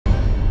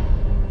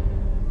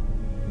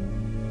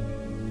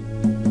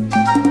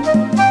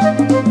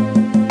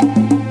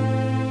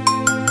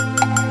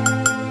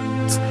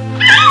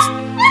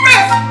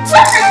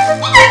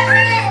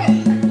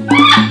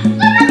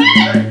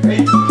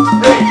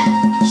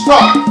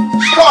Stop!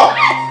 Stop!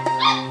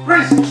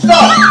 Prince,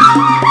 stop!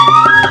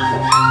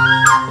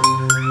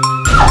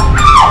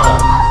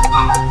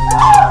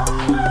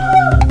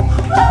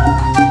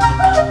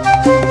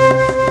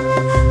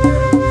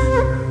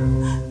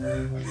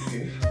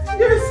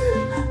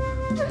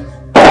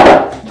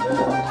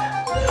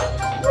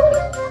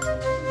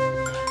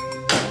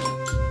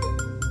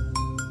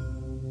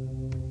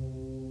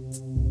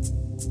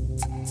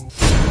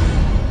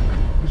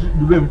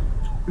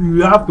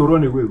 You have to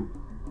run away.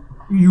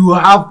 You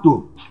have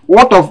to.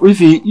 What if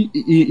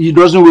he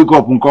doesn't wake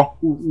up, Uncle?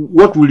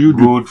 What will you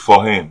do? Good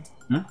for him.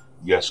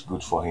 Yes,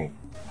 good for him.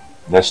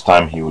 Next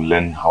time he will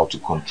learn how to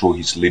control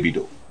his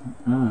libido.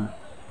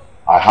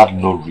 I had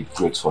no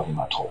regrets for him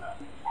at all.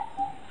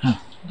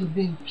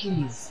 Dubem,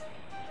 please.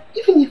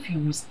 Even if you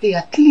will stay,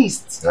 at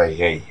least.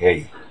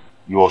 Hey.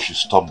 You all should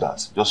stop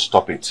that. Just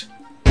stop it.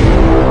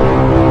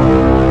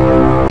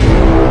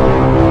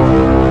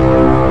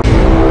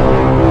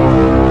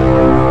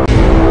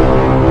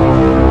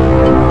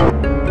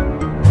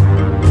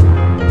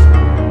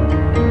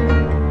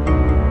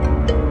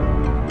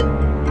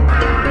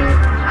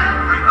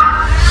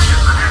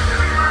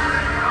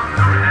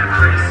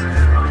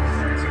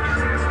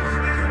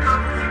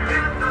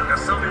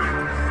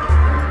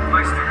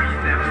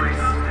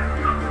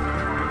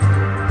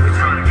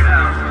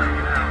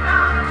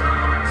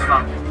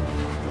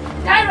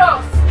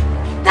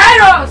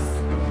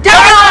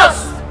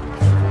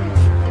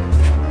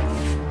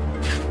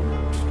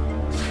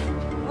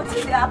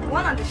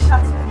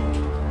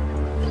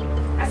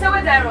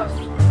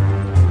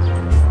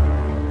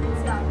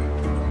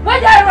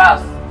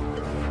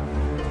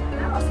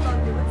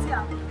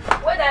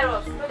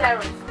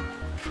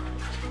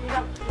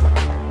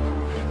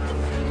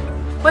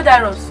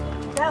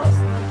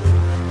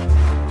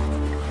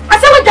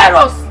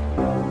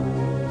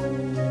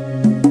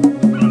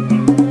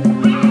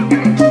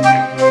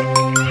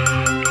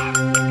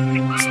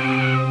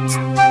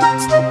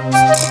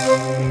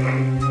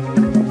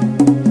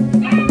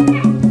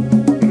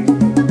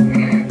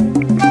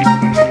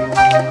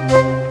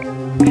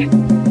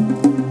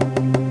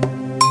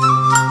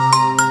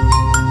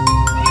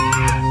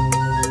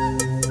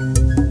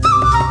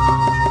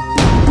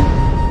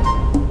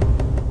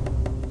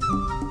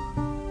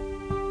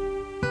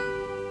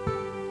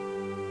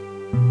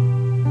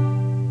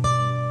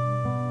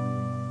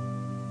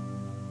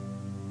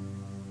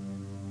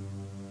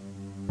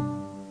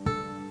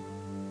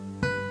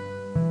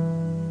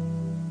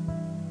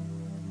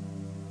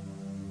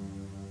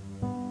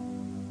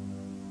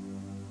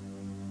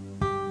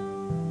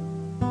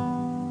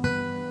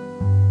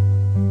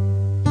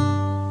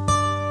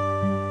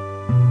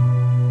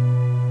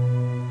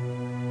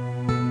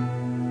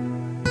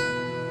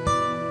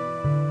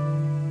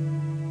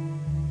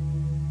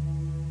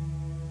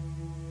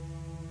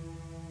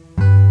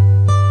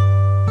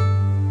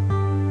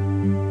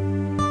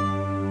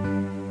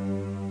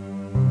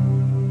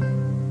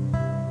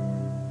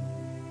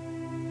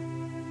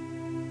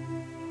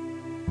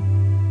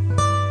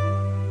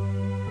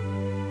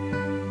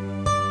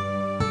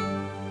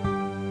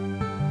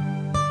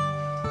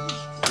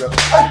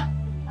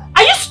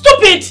 Are you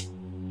stupid?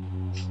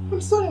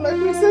 I'm sorry, my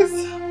princess.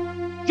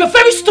 You're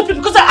very stupid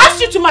because I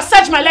asked you to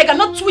massage my leg and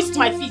not twist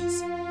my feet.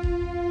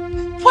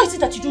 Why is it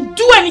that you don't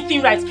do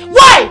anything right?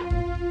 Why?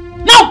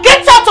 Now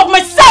get out of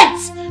my sight!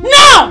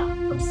 Now!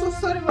 I'm so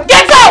sorry, my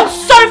Get out!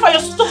 Sorry for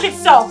your stupid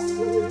self.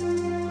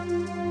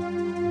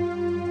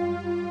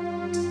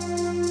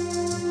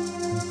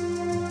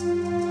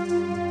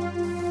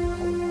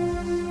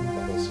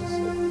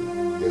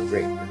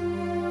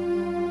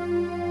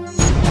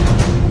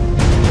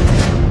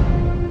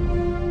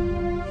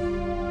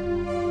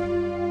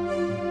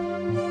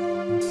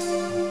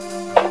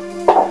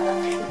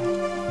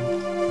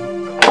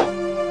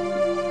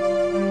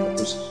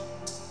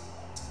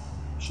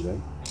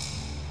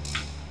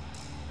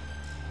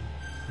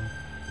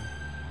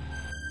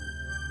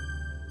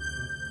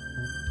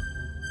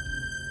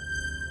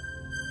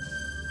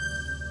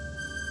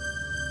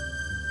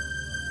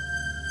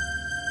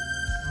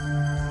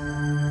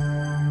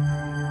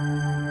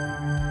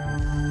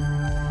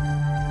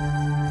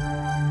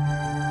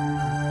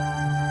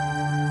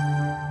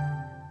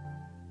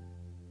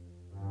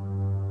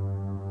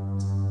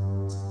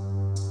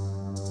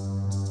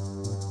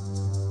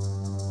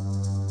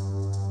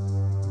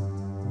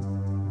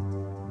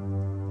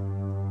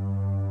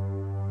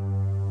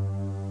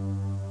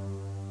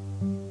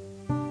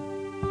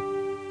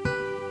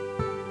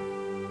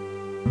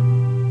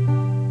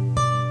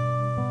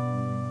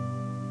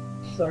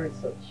 Sorry,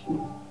 Sochi.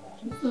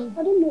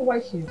 I don't know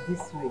why she's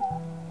this way.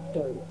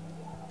 Sorry.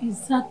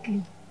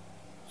 Exactly.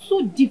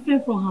 So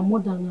different from her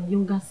mother and her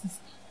younger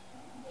sister.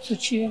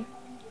 Sochi,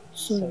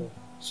 sorry.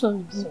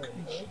 Sorry.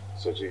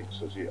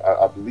 Sochi,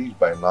 I believe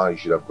by now you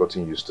should have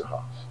gotten used to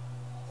her.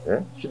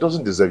 Yeah? She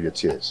doesn't deserve your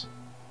tears.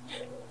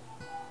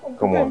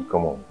 Come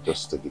on.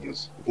 Just take it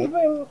easy.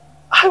 Okay?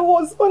 I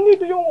was only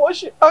doing what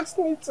she asked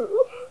me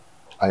to.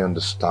 I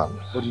understand.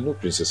 But you know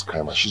Princess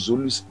Kaima, she's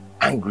always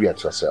angry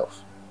at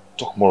herself.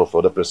 Talk more of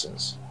other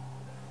persons.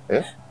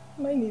 Eh?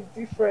 Mine is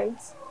different.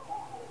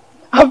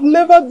 I've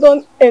never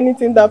done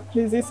anything that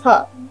pleases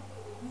her.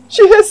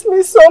 She hates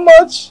me so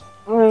much.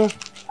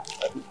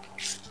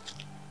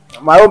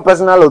 My own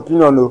personal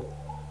opinion, though.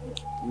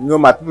 You know,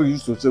 my people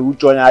used to say,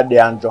 which one are they,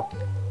 Anjo?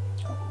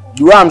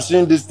 The way I'm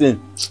seeing this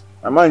thing,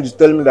 my mind is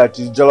telling me that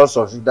she's jealous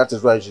of you. That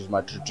is why she's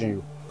maltreating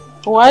you.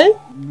 Why?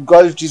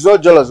 Because if she's so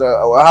jealous,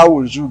 how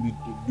will she be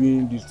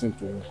doing this thing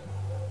to you?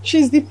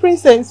 She's the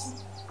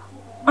princess.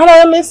 And I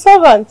am a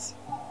servant.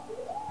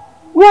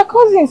 We are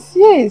cousins,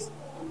 yes.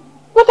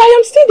 But I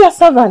am still their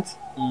servant.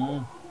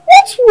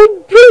 What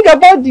would bring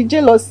about the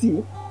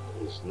jealousy?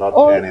 It's not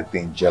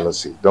anything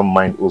jealousy. Don't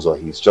mind Uzo.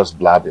 He's just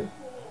blabbing.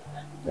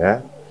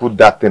 Yeah? Put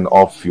that thing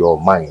off your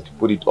mind.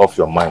 Put it off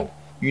your mind.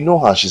 You know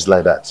how she's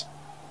like that.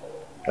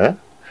 Eh?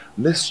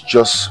 Let's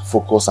just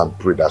focus and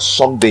pray that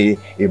someday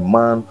a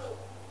man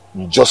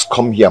will just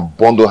come here and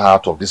bundle her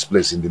out of this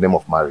place in the name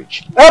of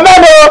marriage.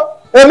 Amen! Oh!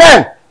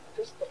 Amen!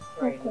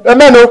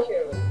 Amen! Oh!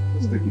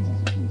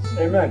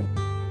 Amen.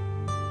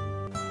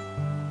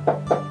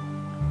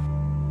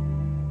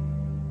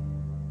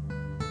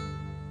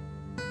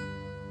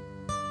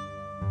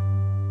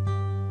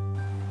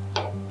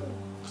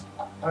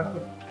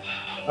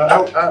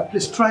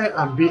 Please try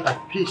and be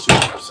at peace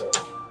with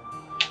yourself.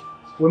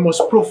 We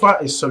must proffer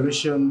a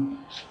solution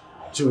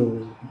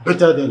to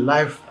better the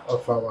life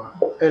of our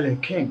ailing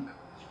king.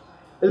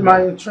 It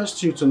might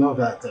interest you to know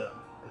that the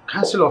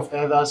Council of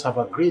Elders have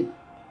agreed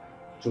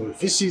to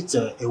visit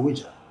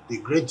Ewija, the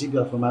great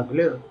digger from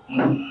Aguilera.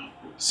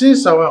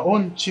 Since our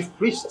own chief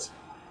priest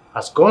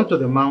has gone to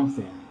the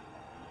mountain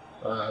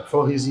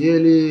for his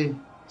yearly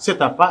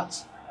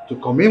set-apart to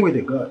commune with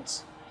the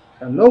gods,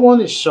 and no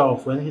one is sure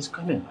of when he's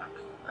coming back.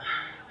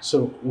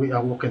 So we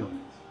are working on it.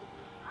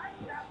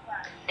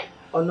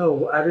 Oh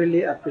no, I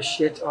really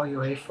appreciate all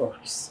your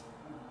efforts.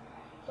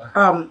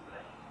 But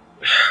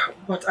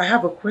I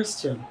have a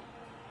question.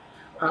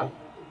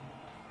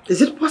 Is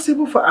it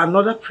possible for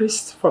another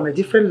priest from a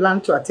different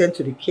land to attend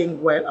to the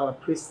king while our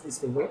priest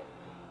is away?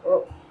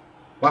 Oh,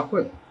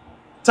 Wakwe,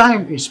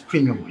 time is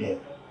premium here.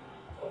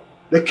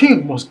 The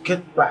king must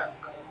get back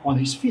on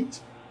his feet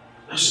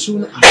as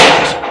soon as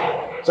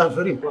possible. That's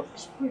very important.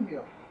 It's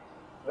premium.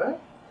 Right?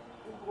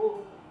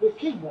 The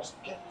king must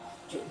get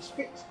to his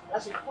feet.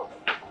 That's important.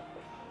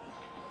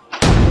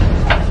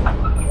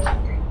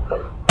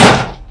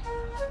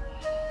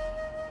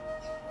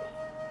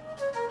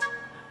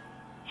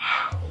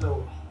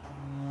 No.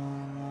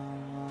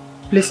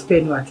 Please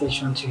pay no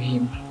attention to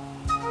him.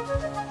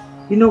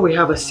 You know we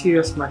have a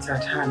serious matter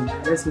at hand.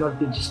 Let's not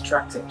be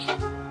distracted.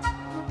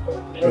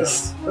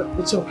 Please.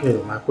 It's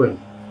okay, my queen.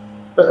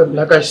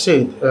 Like I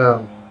said,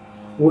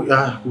 we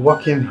are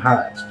working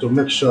hard to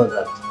make sure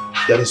that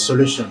there is a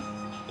solution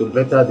to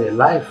better the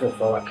life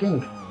of our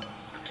king.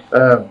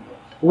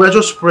 We are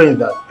just praying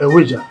that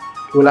Ewija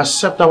will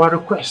accept our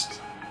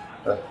request.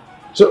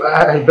 So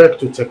I beg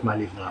to take my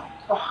leave now.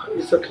 Oh,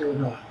 it's okay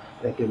now.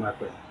 Thank you, my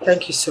queen.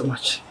 Thank you so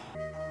much.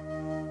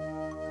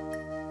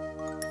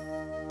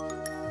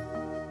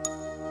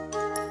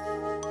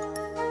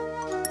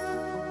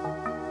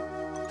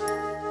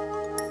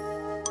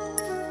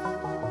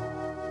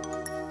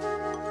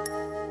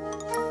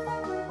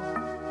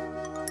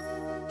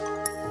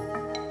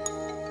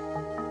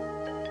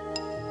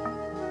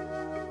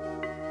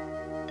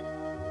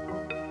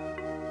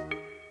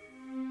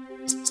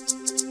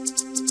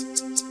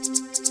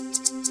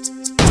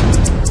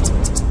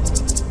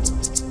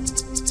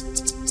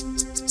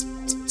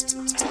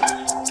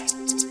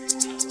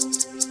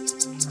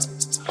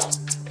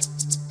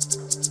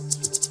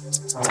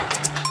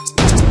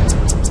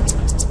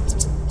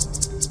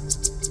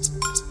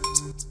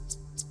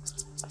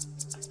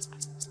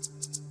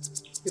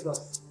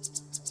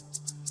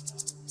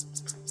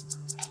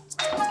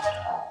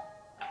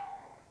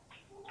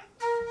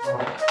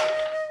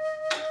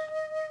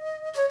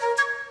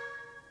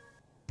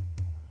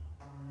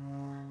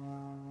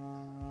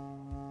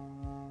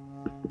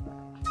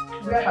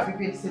 Where have you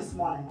been since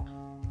morning?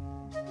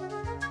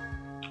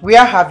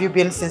 Where have you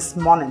been since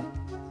morning?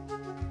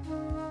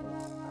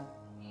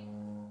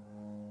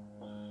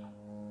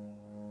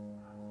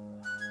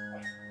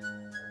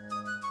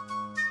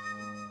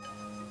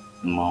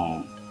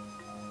 Mom,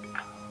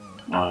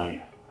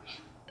 I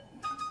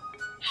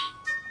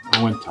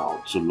went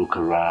out to look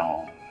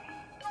around.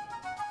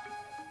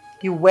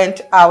 You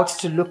went out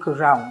to look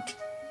around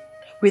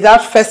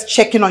without first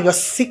checking on your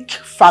sick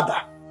father.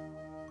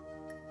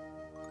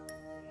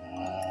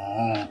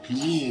 Oh,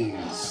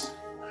 please.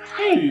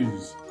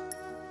 Please.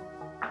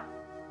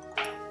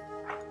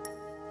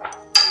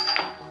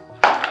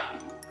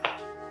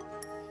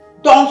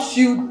 Don't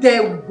you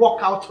dare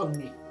walk out on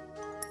me.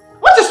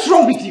 What is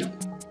wrong with you?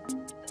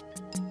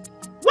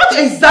 What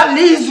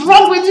exactly is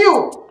wrong with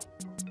you?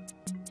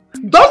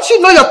 Don't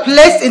you know your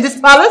place in this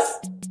palace?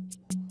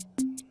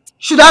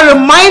 Should I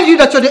remind you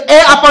that you're the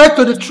heir apparent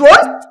to the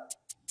throne?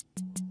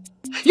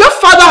 Your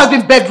father has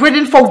been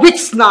bedridden for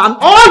weeks now, and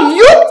all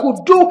you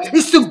could do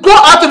is to go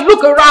out and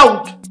look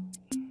around.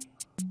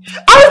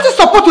 Aren't you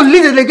supposed to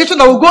lead a delegation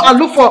that will go and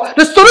look for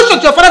the solution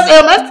to your father's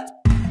ailment?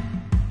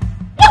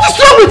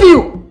 with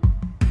you?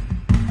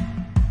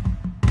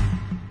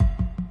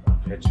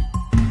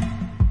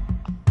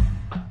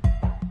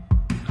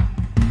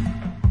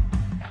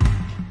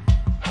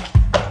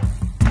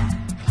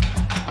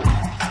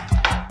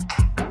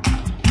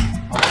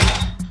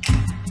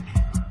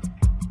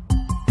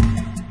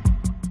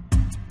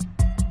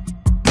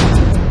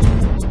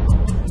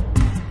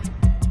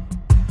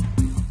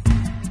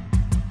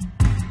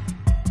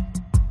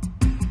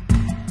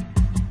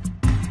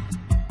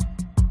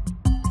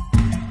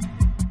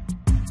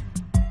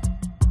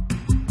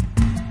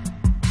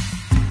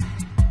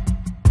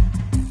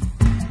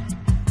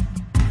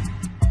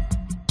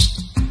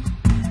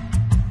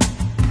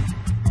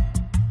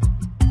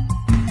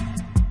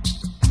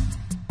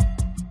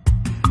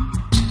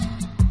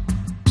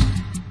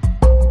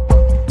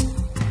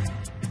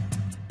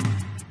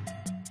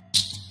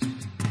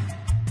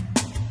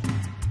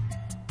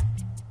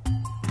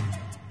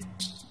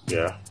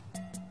 Yeah.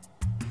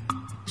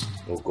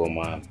 Okay,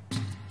 man.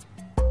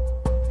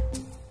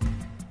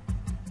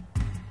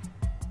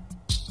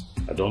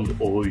 I don't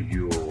owe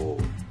you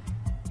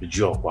a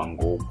job and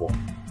go.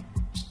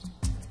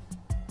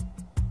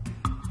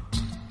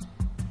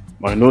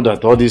 I know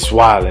that all this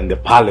while in the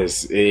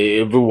palace,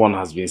 everyone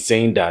has been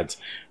saying that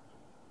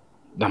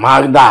the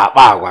Magda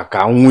Bagwa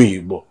can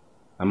Weibo,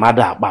 the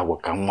Mada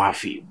Bagwa can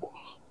Wafibo.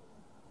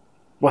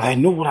 But I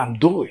know what I'm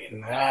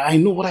doing. I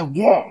know what I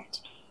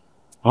want.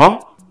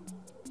 Huh?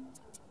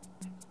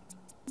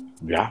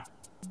 Yeah.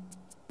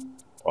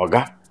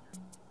 Oga,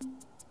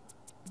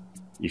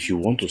 if you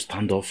want to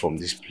stand up from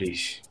this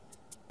place,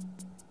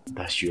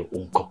 that's your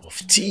own cup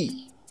of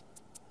tea.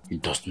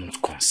 It does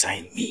not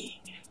concern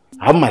me.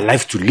 I have my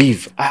life to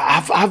live.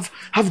 I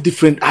have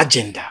different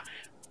agenda.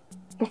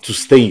 Not to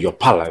stay in your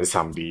palace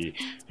and be,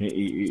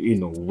 you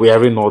know,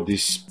 wearing all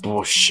this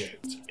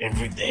bullshit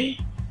every day.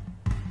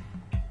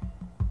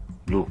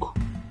 Look,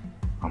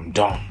 I'm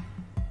done.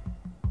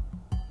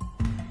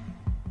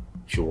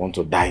 If you want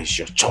to die, it's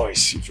your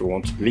choice. If you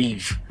want to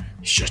live,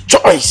 it's your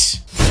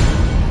choice.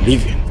 I'm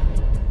leaving.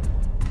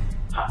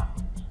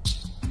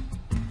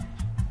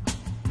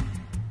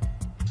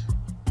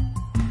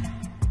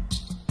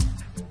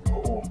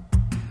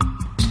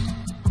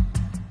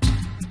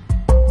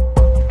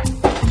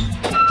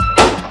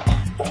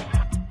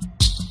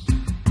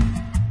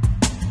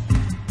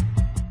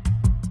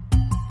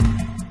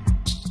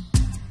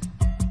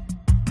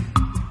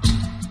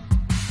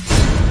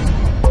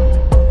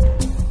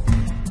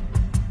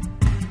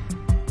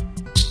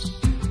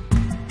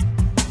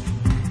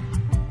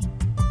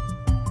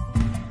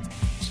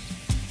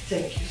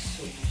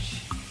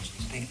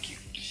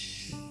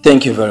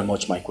 Thank you very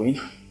much, my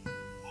queen.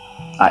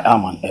 I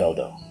am an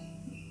elder,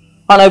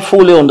 and I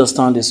fully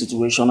understand the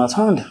situation at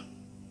hand.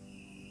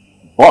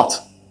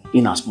 But,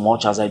 in as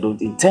much as I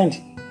don't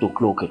intend to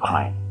cloak a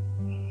crime,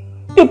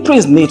 a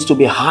priest needs to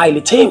be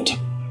highly tamed.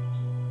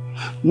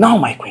 Now,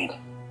 my queen,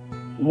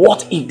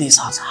 what if this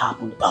has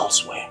happened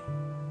elsewhere?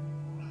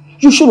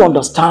 You should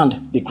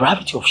understand the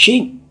gravity of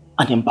shame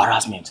and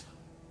embarrassment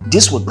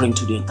this would bring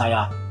to the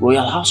entire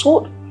royal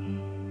household.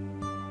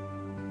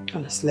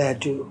 Honestly, I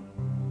do.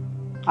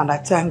 And I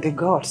thank the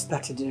gods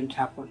that it didn't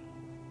happen.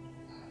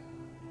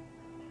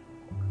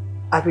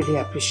 I really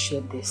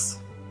appreciate this.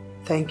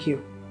 Thank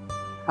you.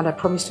 And I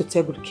promise to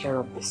take good care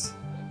of this.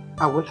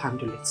 I will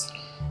handle it.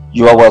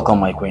 You are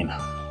welcome, my queen.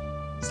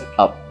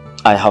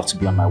 I have to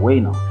be on my way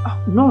now.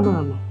 Oh,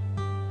 no.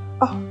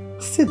 Oh,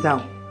 sit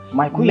down.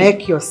 My queen.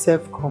 Make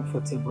yourself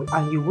comfortable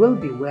and you will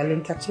be well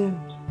entertained.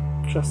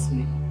 Trust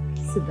me.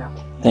 Sit down.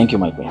 Thank you,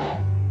 my queen.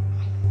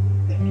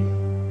 Thank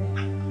you.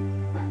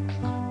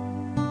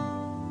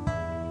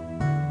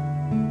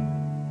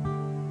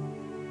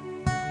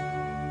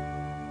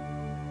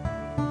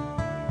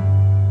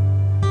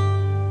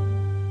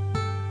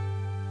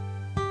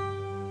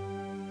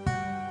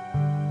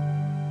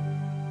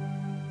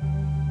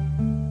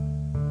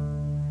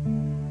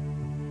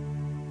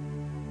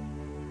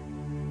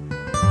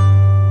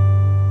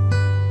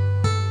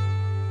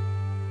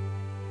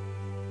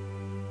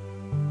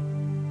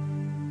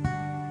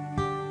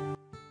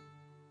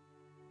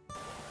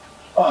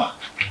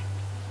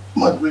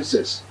 My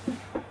princess,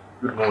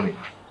 good morning.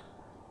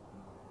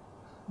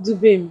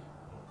 Dubem,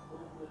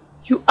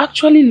 you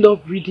actually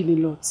love reading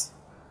a lot.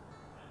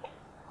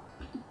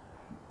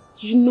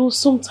 You know,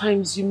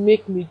 sometimes you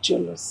make me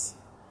jealous.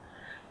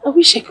 I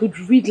wish I could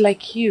read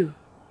like you.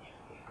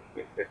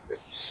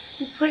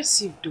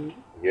 Impressive, though.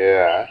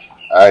 Yeah,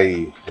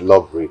 I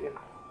love reading.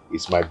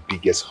 It's my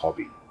biggest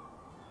hobby.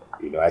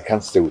 You know, I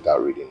can't stay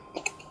without reading.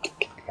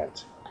 I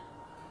can't.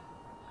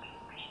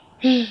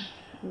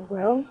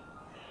 Well,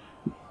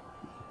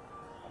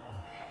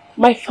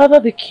 my father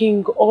the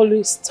king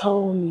always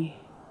told me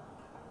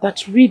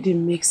that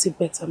reading makes a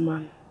better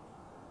man.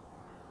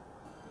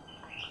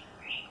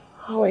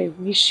 How I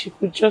wish he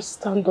could just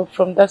stand up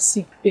from that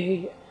sick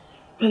bay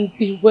and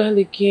be well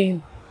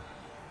again.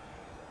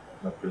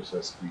 My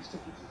princess, please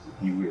take it easy.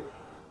 He will.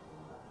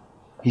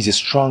 He's a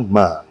strong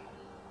man.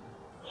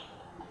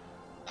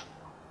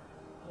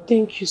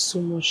 Thank you so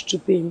much,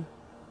 Dubem.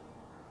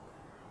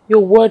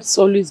 Your words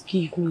always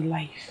give me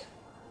life.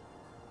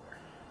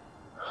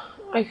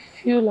 I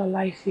feel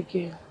alive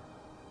again.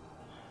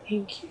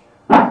 Thank you.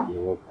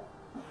 You're welcome.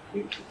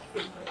 Thank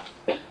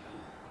you.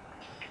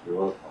 You're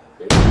welcome.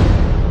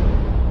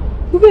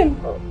 Ruben!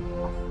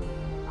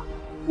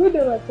 Good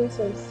day, my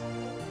princess.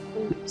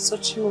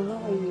 Sochima,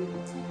 how are you?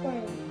 I'm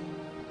fine.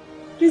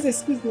 Please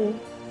excuse me.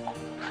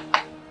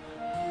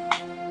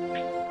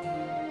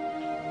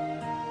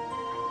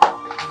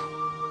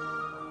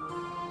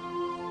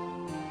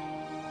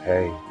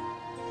 Hey,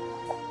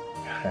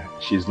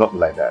 she's not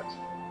like that.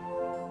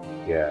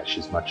 Yeah,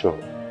 she's mature.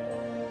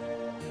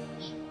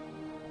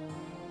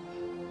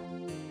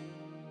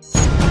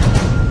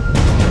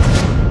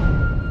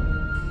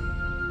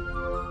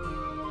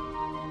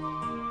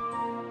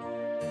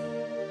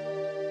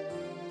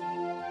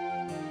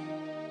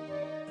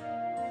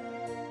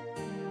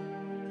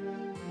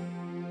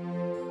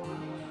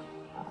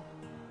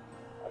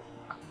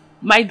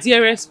 My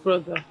dearest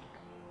brother,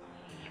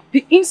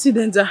 the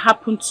incident that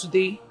happened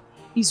today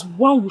is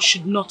one we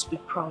should not be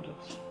proud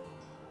of.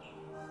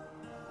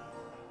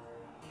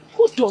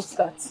 Who does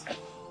that?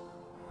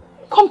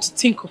 Come to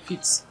think of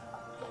it,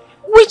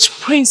 which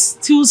prince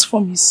steals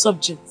from his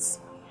subjects?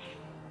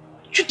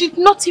 You did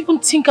not even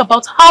think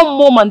about how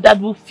mom and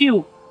dad will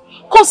feel,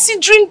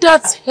 considering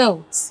dad's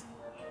health.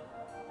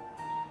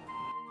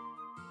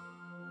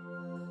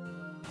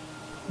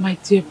 My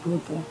dear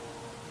brother,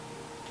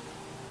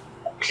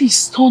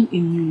 please turn a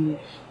new leaf.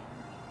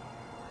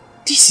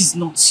 This is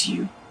not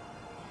you.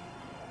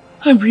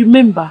 And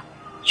remember,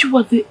 you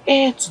are the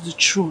heir to the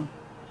throne.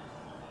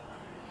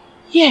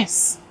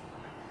 Yes,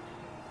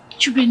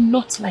 you were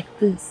not like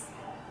this.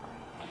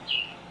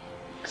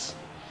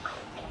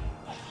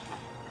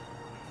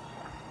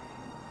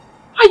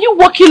 Are you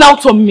walking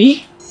out on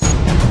me?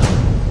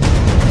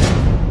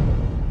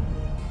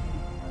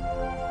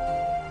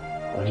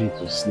 I need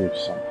to sleep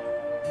some.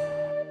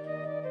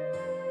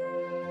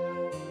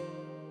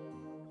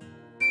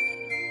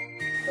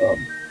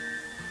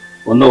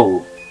 Oh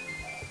no,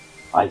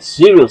 I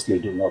seriously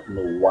do not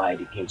know why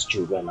the king's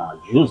children are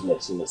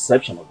useless in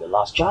exception of the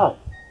last child.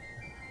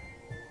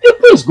 The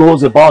prince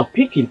goes about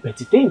picking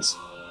petty things,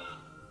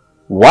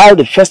 while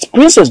the first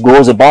princess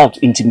goes about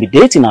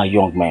intimidating our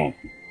young men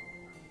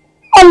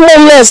and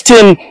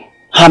molesting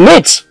her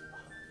mates.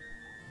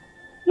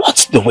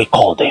 What do we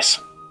call this?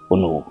 Oh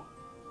no.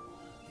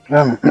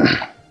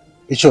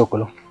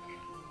 Ichokolo,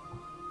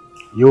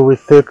 you will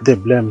take the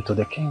blame to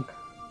the king.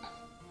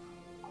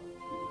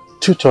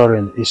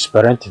 Tutoring is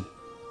parenting.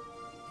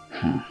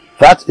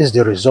 That is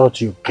the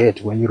result you get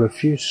when you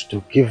refuse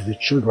to give the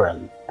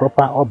children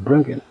proper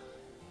upbringing.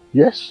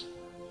 Yes?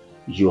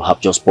 You have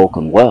just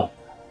spoken well.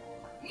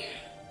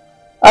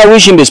 I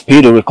wish him a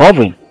speedy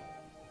recovery,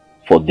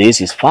 for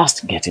this is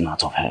fast getting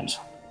out of hand.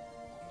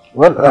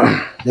 Well,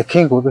 the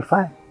king will be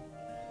fine.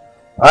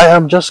 I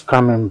am just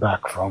coming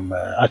back from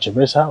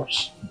Achebe's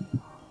house.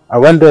 I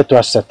went there to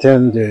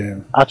ascertain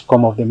the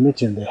outcome of the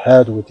meeting they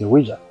held with the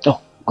Ouija.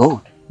 Oh,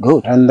 good,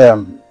 good. And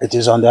it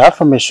is on the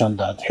affirmation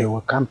that he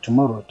will come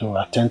tomorrow to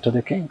attend to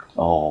the king.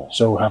 Oh.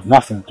 So we have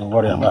nothing to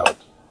worry about.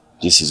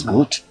 This is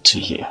good to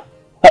hear.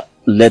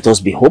 Let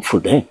us be hopeful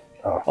then.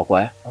 Oh.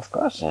 Okay? Of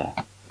course. Yeah.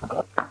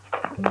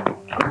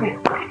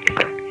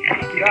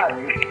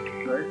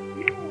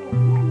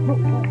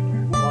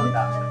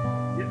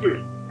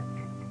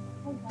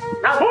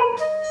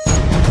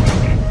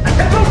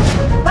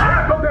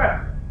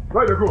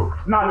 Where they go?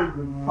 Now you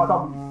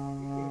go.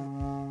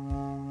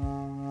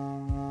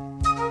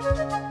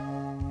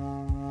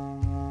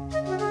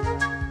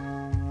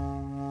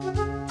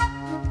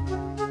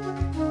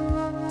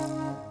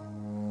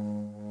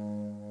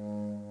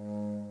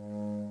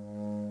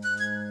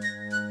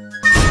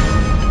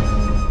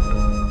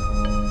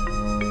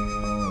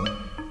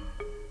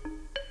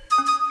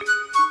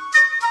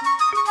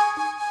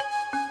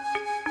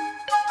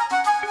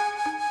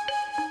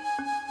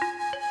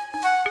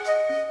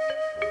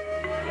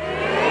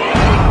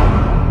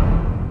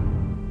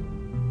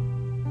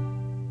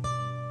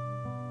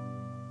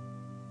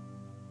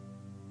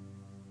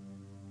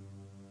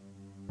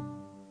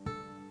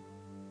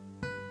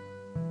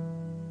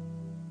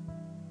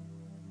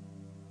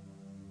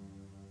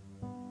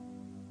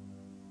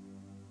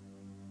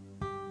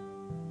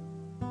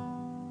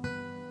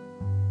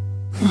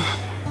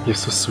 You're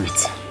so sweet.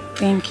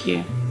 Thank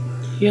you.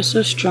 You're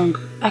so strong.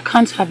 I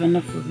can't have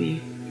enough of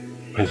you.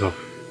 My love,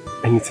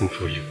 anything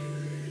for you.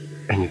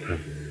 Anytime.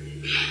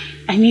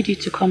 I need you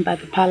to come by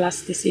the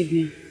palace this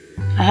evening.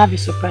 I have a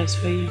surprise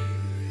for you.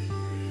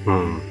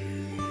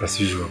 As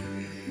usual.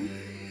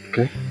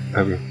 Okay?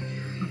 I will.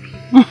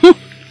 Okay.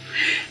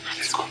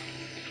 Let's go.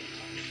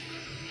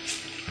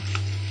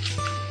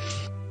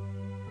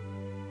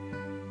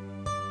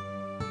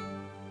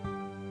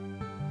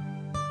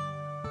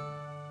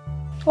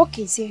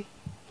 Okay, sir.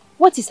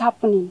 What is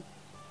happening?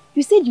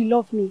 You said you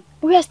love me,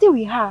 but we are still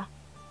with her.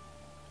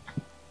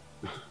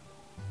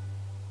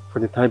 For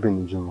the time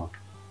being, Juma.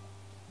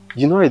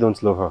 You know I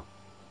don't love her.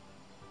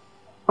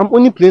 I'm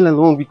only playing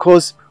along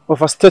because of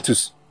her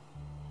status.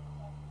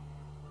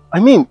 I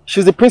mean,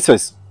 she's a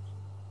princess.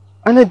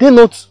 And I dare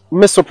not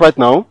mess up right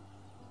now.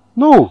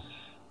 No.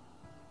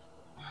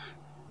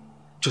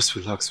 Just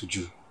relax,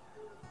 Uju.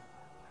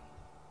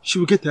 She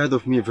will get tired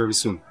of me very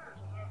soon.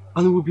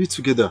 And we'll be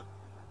together.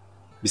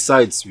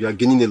 Besides, we are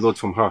gaining a lot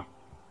from her.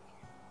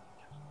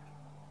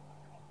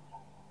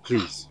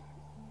 Please.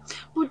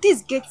 But this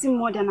is getting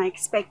more than I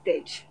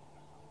expected.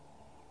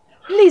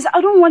 Please,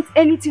 I don't want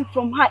anything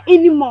from her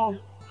anymore.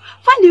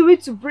 Find a way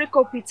to break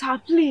up with her,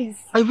 please.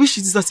 I wish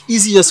it is as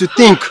easy as you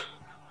think.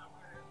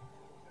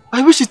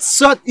 I wish it's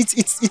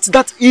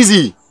that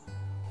easy.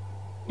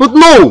 But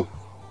no!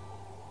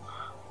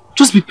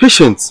 Just be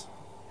patient.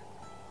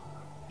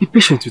 Be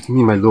patient with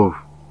me, my love.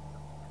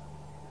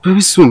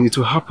 Very soon it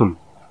will happen.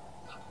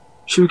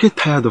 She will get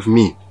tired of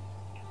me.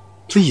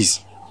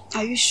 Please.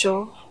 Are you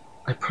sure?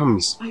 I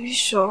promise. Are you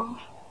sure?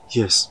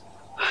 Yes.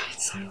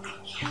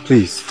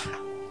 Please.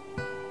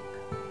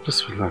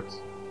 Just relax.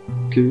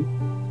 Okay?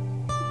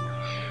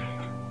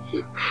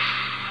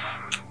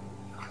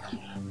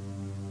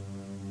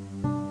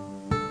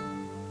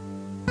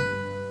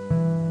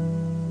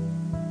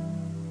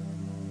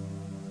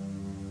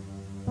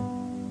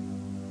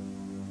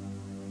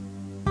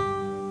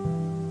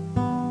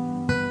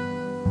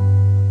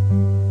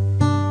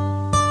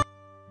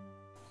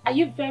 Are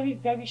you very,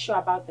 very sure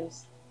about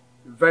this?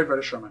 Very,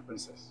 very sure, my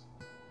princess.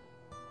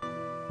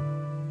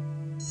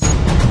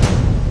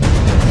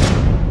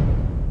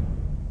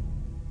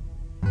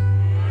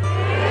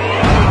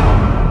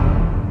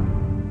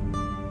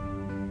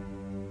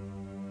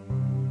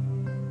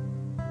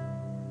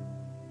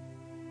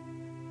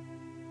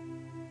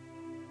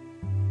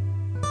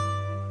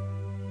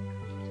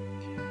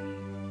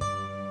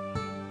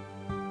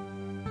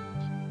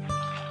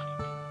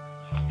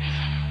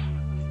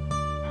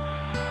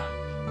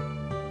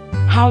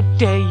 How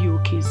dare you,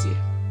 Kezia?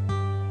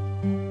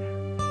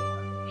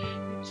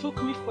 You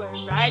took me for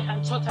a ride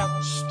and thought I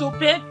was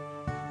stupid?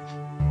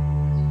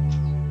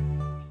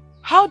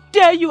 How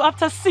dare you,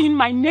 after seeing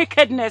my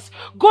nakedness,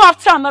 go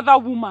after another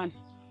woman?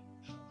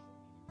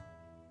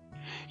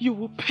 You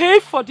will pay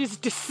for this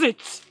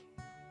deceit.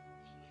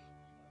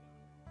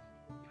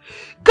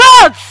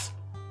 Guards!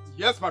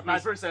 Yes, my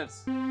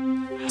princess. Flog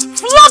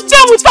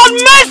them without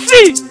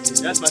mercy!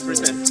 Yes, my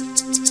princess.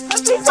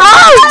 Let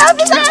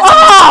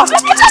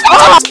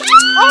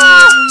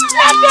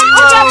them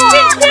to their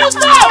feet, feels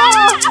up!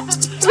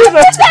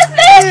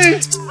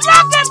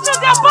 Flog them to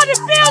their body,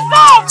 feels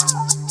up!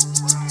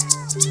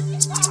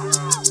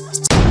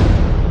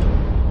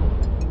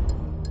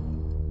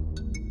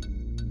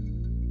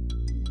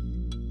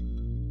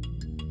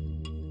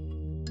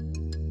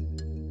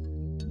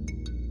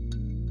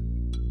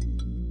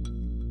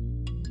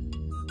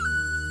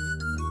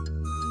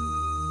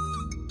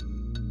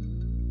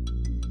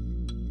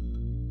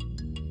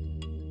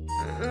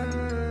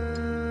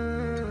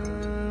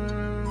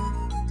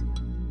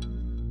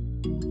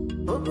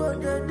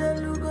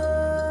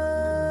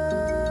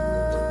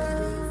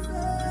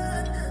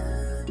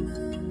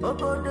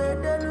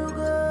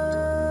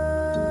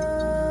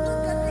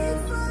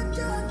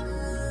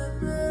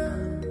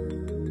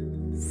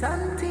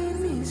 Something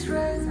is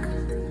wrong.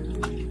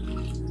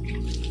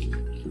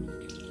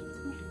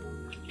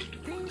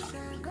 Things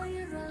are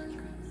going wrong.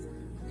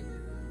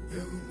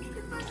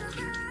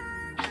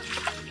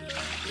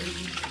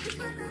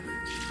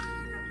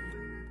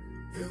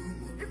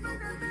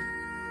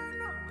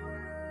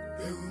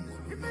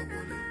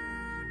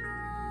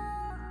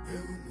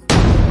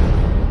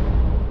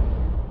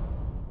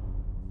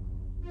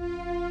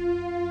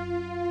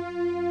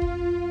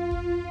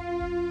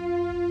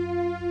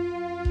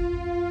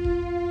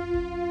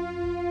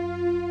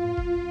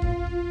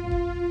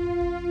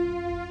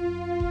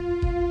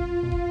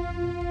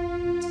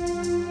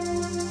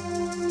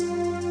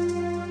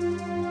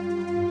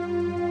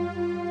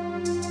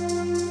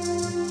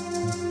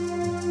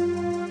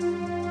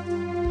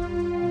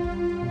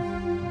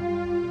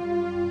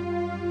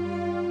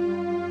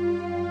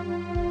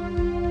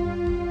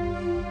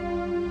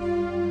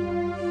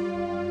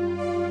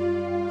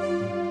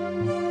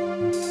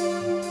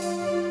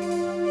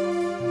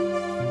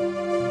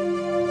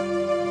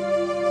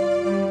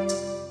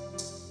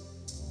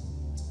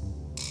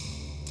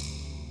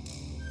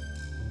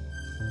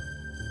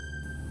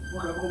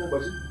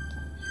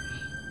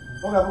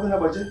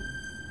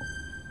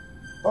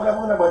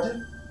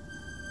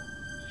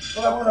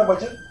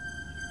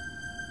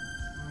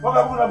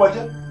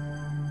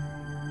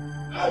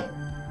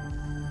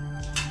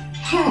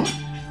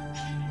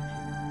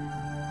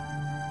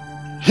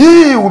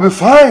 He will be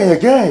fine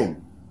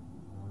again.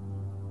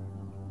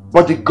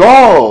 But the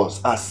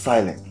gods are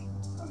silent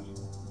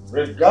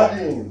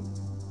regarding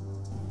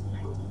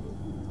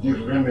the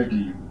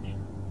remedy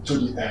to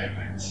the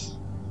elements.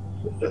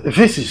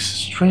 This is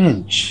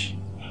strange.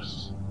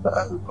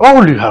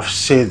 All you have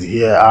said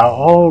here are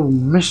all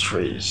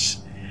mysteries.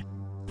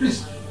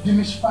 Please,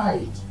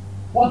 demystify it.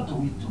 What do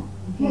we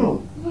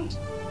do?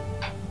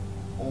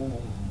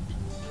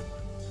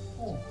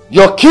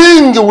 Your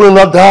king will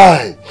not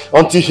die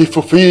until he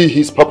fulfills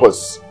his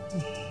purpose.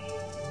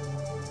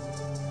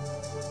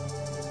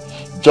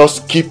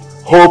 Just keep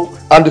hope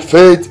and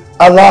faith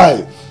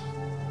alive.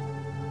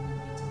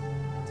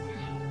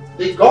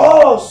 The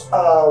gods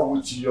are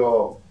with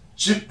your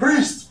chief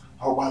priest,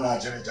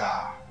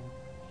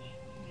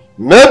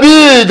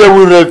 maybe they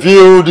will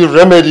reveal the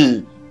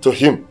remedy to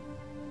him.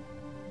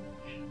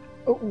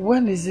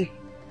 When is he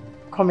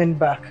coming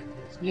back?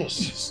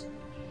 Yes.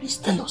 Please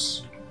tell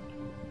us.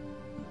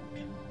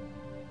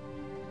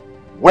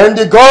 When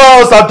the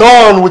gods are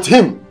done with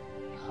him,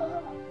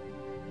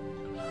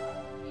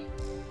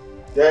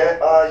 they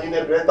are in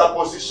a better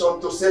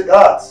position to say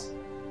that.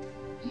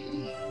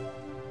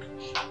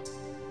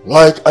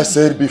 Like I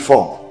said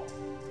before,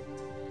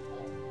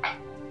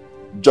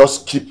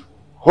 just keep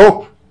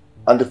hope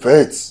and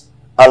faith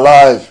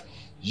alive,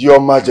 Your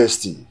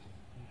Majesty.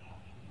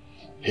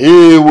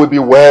 He will be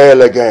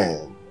well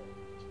again.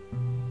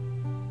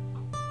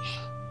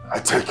 I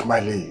take my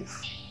leave.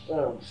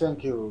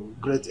 Thank you,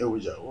 great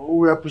Ewija.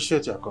 We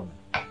appreciate your comment.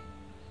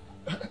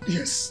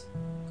 Yes,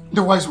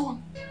 the wise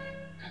one.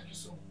 Thank you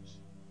so much.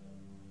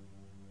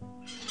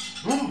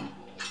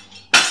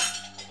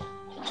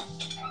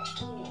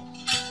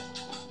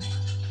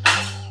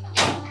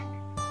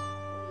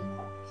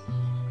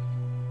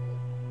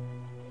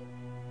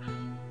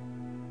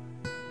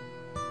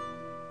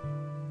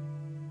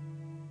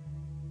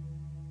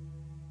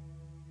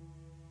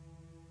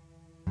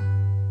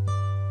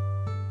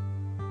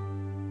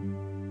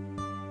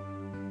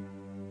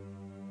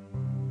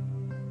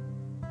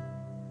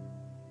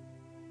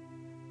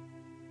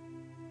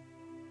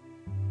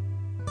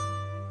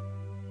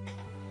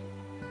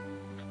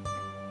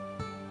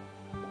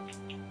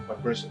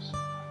 Princess,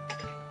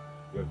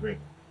 your drink.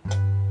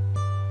 Thank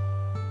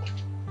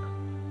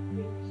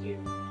you.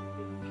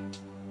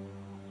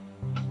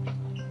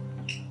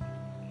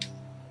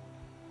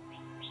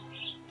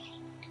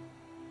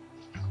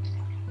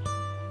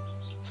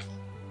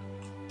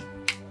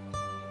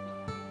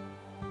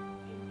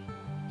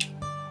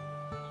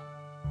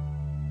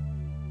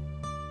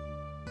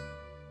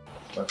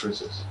 My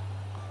princess,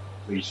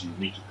 please, you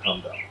need to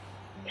calm down,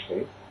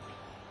 okay?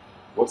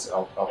 What's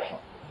our outcome?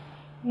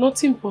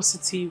 Nothing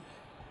positive.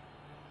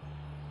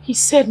 He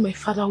said my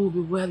father will be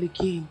well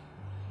again.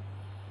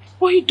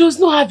 But he does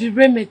not have a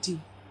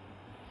remedy.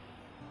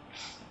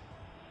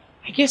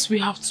 I guess we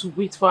have to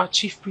wait for our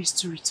chief priest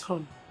to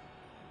return.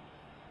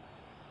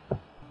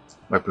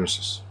 My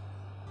princess,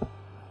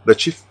 the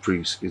chief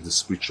priest is the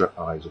spiritual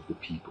eyes of the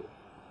people.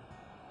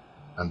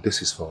 And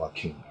this is for our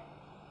king.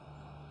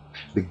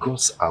 The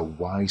gods are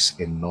wise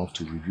enough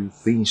to reveal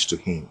things to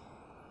him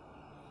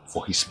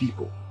for his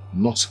people,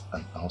 not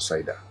an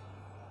outsider.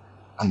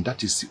 And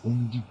that is the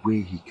only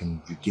way he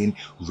can regain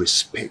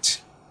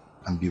respect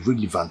and be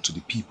relevant to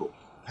the people.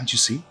 Can't you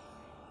see?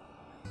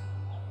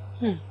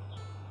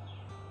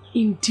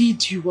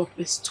 Indeed, you were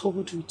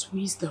bestowed with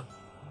wisdom.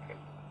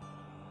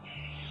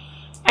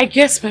 I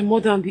guess my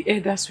mother and the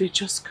elders were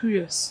just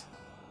curious.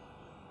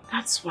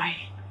 That's why.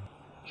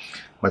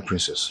 My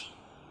princess,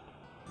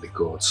 the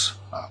gods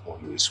are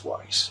always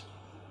wise.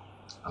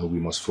 And we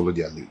must follow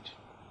their lead.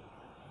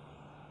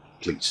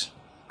 Please,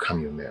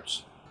 calm your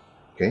nerves.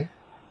 Okay?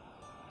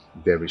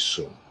 Very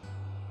soon,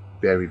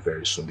 very,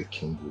 very soon, the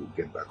king will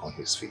get back on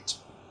his feet.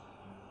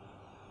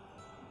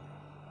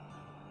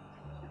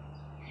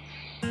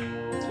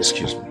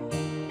 Excuse me.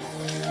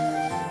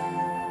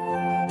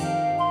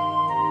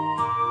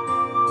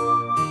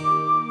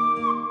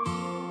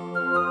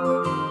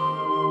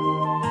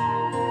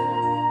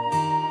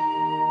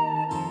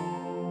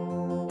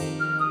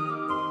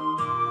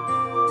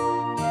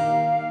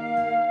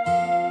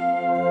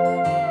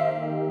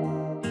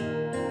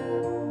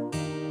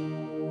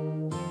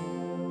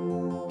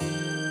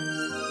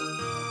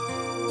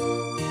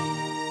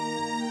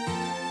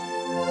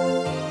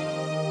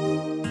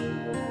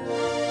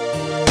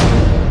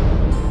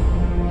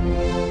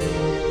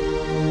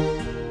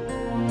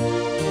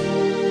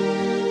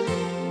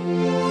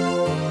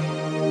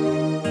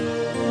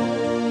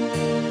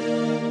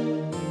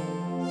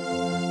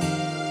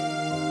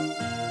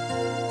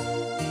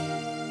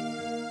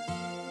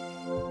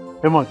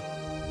 Raymond.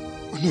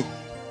 No.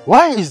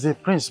 Why is the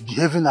prince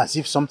behaving as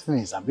if something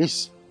is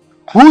amiss?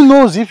 Who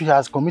knows if he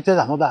has committed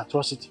another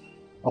atrocity?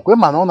 Oh,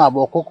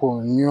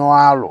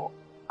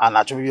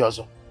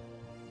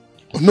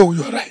 no,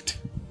 you are right.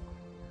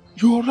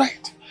 You are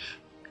right.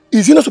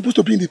 Is he not supposed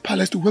to be in the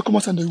palace to welcome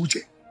us under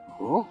Uje?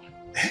 Oh.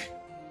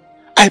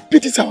 I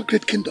pity our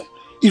great kingdom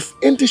if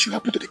anything should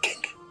happen to the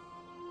king.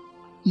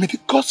 May the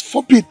gods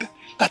forbid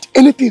that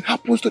anything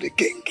happens to the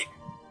king.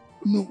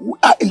 No, we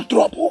are in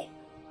trouble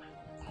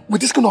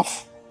with this kind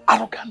of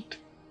arrogant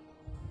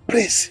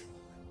praise.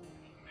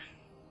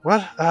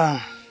 Well,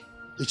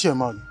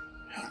 Ichieman,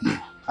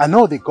 I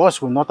know the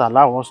gods will not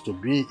allow us to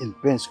be in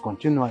pains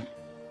continually.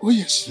 Oh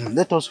yes.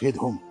 Let us head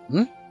home.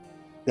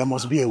 There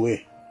must be a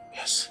way.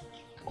 Yes.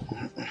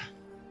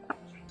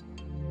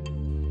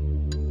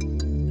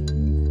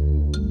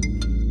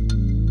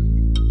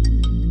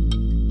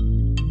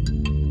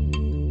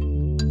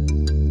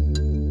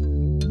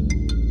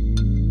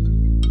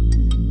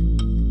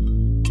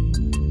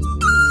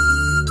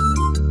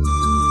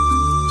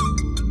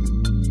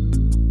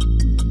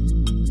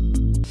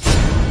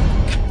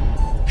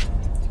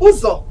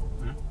 Uzo,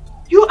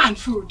 you and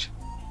food.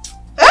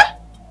 Eh?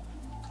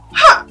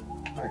 Ha!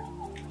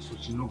 So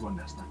she no go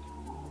understand.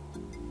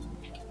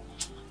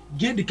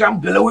 Get the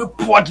kind belly we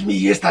poured me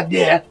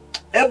yesterday.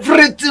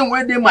 Everything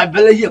where they my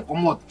belly here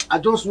come out. I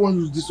just want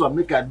to use this one,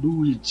 make I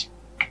do it.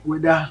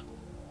 Whether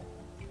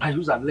I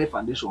use and lay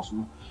foundations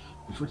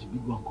before the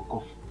big one go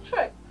come.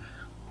 Hey.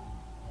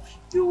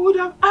 You would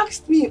have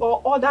asked me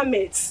or other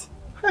mates.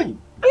 Hey.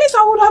 At least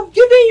I would have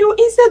given you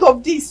instead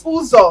of this,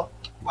 Uzo.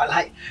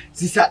 Well,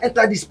 since I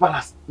enter this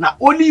palace, now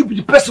only you be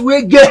the person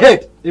who get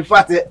head. In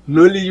fact,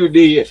 not only you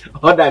dey here,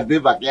 others dey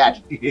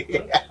backyard.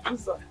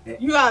 Uzo,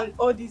 you and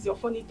all these your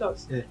funny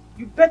talks.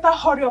 You better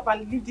hurry up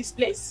and leave this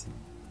place.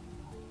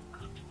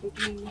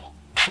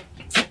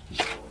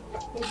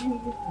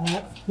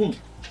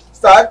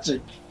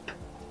 Sachi!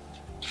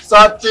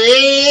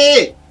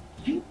 Sachi!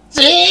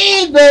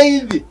 Sachi,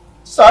 baby!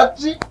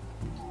 Sachi!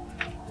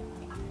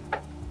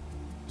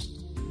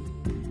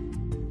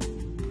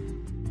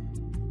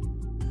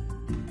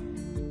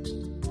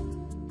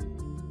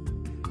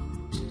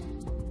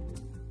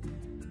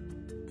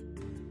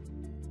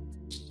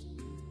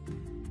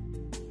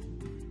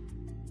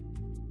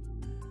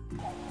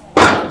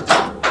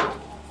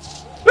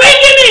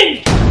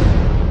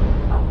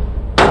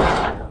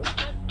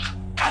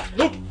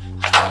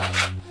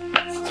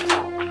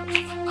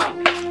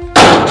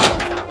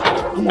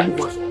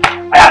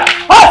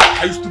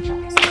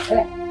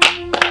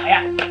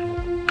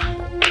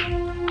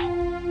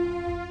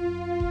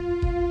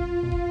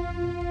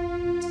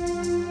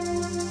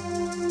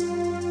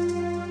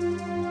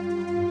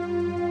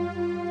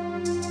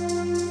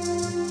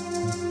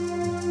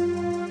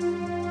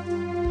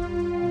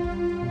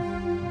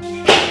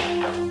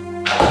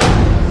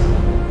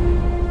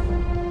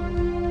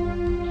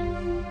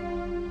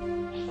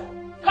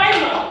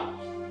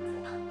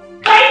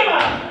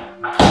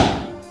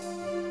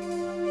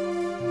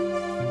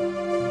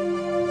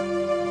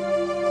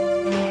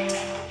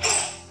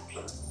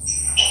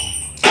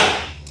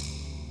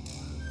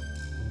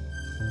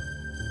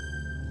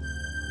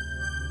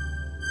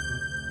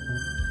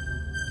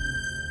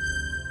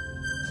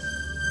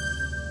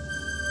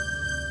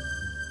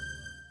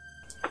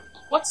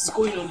 What is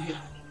going on here?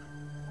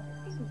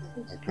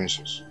 My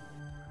princess.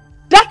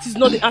 That is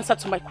not the answer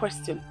to my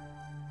question.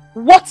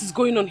 What is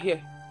going on here?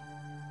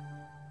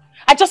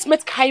 I just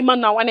met Kaima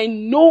now and I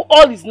know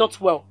all is not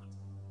well.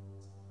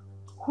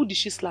 Who did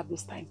she slap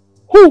this time?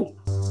 Who?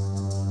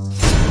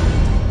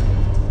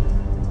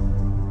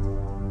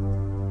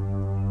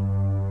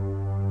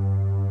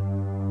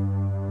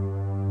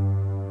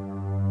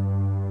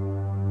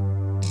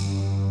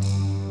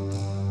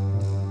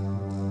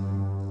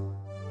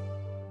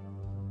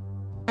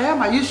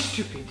 Are you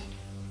stupid?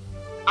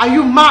 Are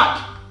you mad?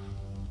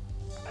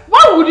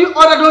 Why would you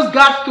order those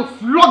guards to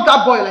flog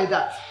that boy like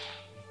that?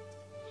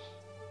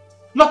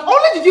 Not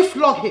only did you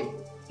flog him,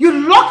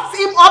 you locked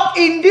him up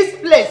in this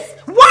place.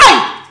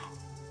 Why?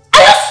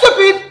 Are you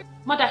stupid?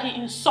 Mother, he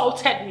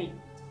insulted me.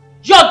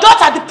 Your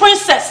daughter, the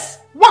princess.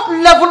 What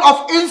level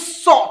of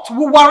insult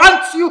will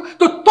warrant you to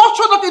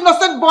torture that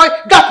innocent boy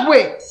that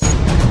way?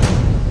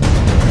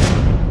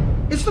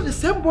 It's not the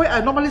same boy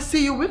I normally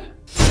see you with.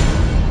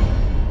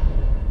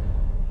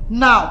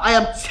 Now, I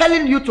am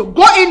telling you to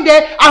go in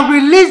there and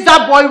release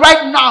that boy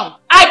right now.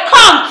 I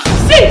can't!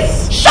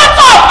 Sis! Shut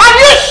up! And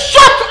you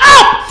shut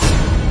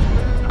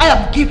up! I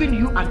am giving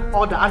you an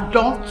order and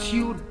don't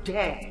you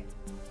dare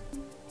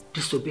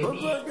disobey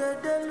me.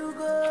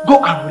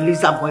 Go and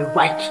release that boy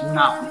right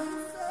now.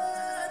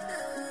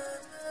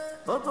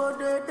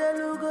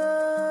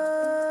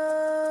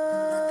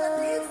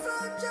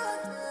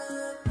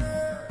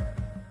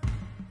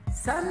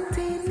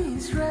 Something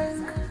is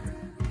wrong.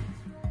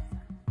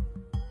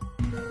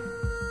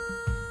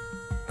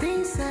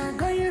 Things are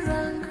going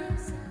wrong.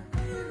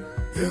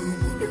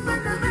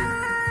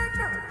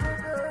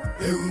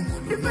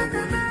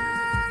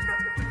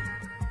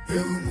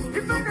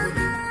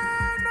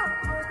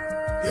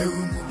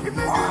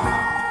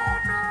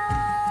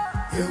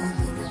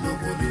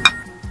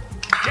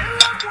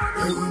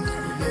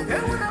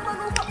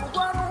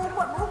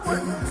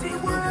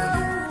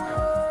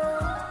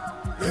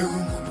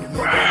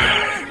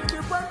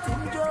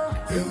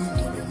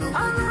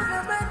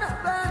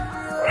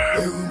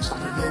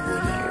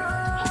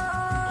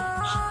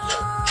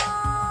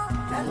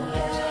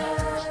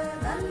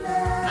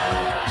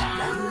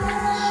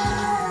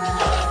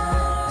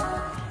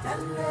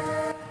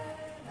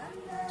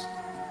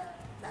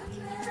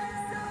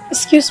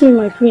 Excuse me,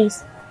 my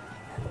prince.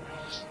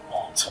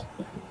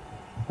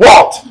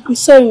 What? I'm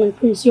sorry, my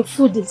prince. Your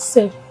food is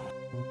served.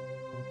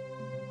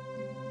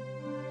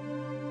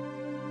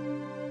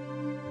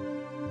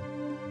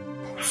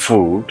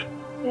 Food?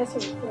 Yes,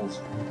 my prince.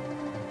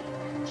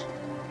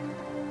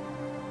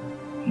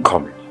 I'm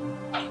coming.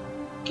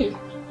 Okay.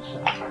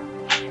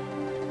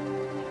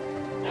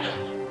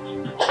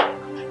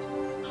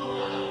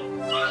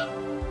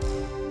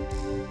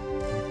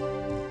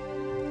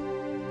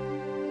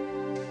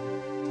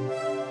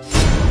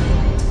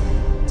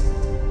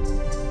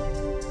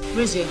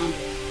 Raise your hand.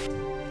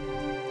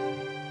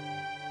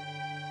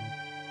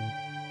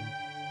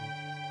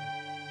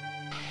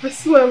 I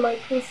swear, my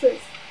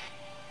princess,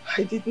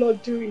 I did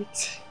not do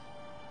it.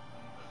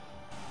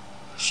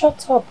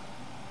 Shut up.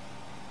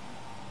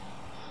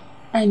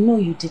 I know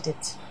you did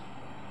it.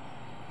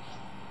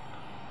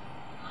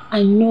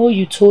 I know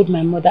you told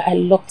my mother I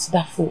locked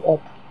that fool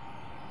up.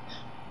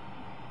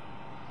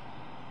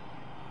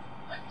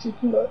 I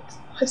did not.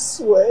 I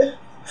swear.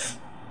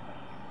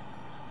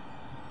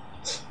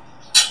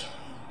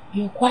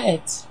 You're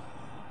quiet.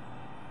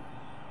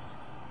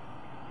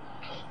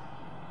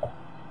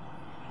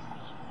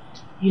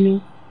 You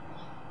know,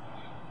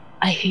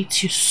 I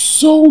hate you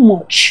so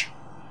much.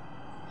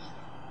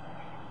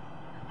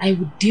 I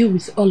would deal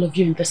with all of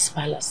you in this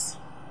palace,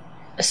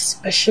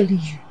 especially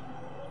you.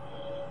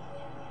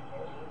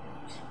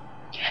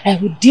 I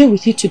would deal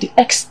with you to the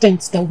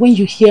extent that when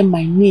you hear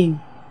my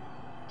name,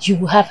 you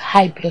will have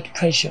high blood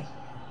pressure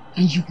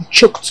and you will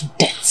choke to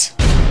death.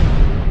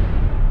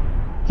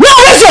 Now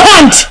raise your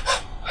hand!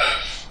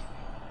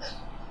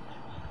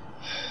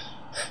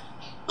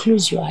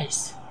 Close your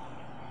eyes.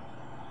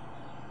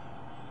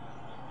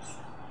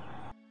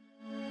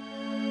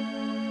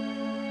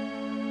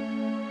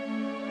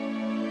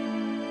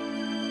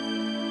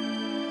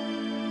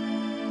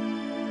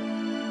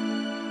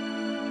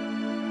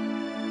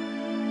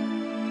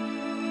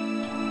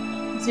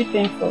 Is it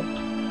painful?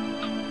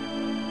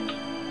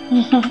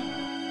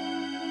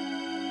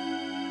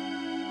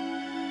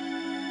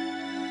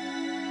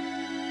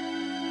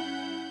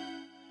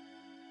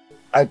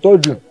 I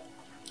told you,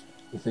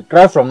 if you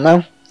cry from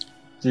now to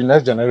the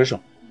next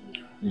generation,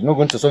 you're not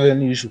going to solve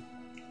any issue.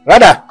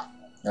 Rather,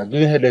 you're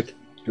giving headache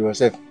to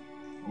yourself.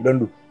 You don't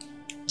do.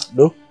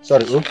 No?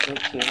 Sorry. Oh.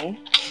 Okay.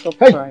 Stop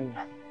Hey. crying.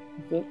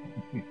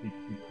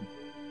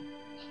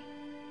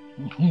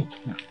 Okay.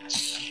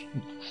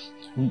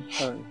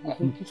 Sorry.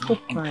 Okay. Stop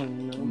crying,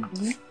 you know.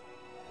 Okay?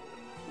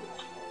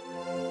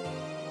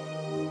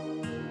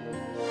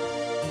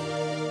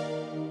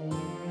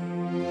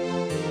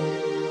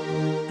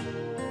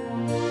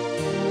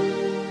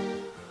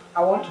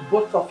 I want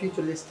both of you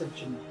to listen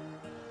to me.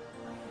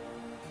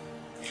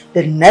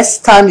 The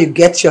next time you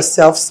get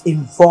yourselves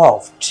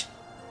involved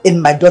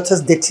in my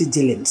daughter's dirty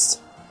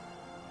dealings,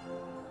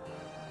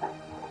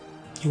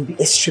 you'll be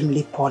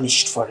extremely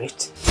punished for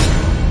it.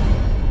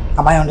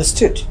 Am I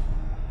understood?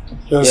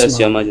 Yes,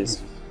 Your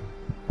Majesty.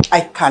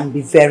 I can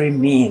be very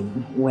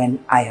mean when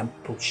I am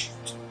pushed.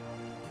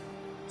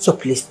 So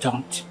please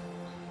don't.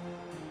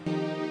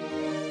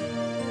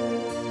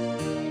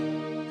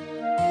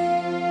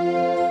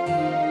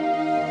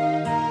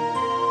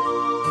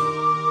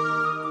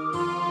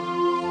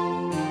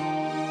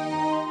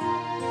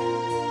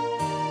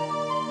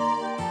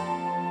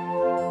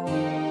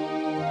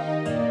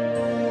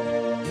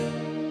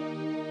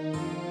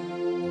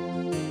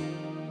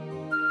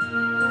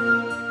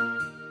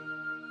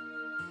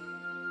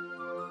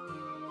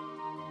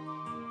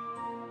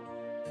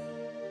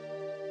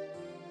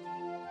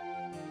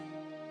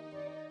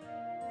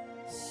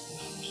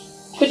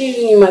 Good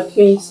evening, my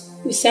prince.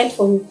 You sent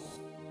for me.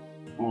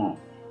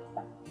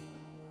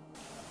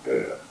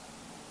 Good.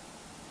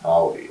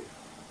 How are you?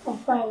 I'm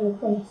fine, my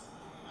prince.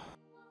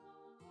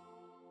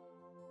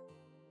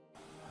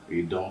 Are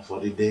you done for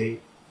the day?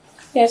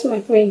 Yes,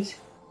 my prince.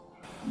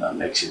 That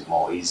makes it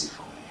more easy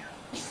for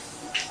me.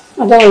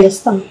 I don't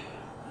understand.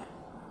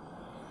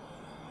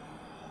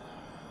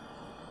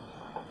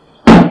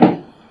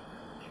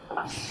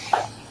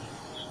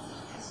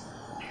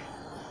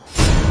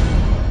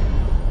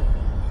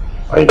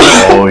 I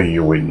know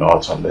you will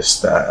not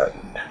understand.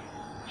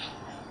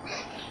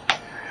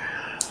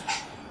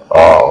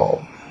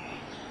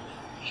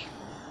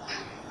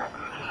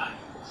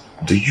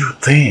 Do you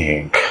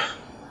think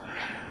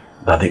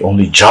that the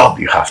only job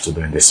you have to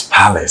do in this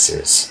palace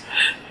is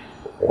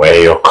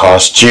wear your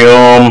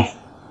costume,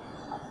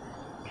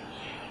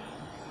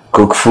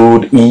 cook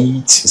food,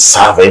 eat,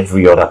 serve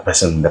every other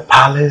person in the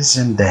palace,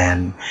 and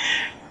then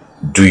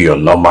do your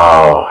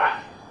normal,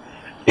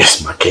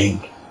 yes, my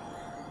king,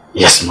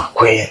 yes, my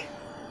queen,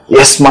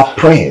 yes, my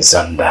prince,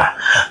 and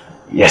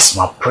yes,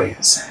 my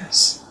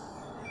princess?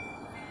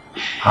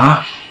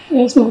 Huh?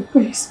 Yes, my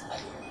prince.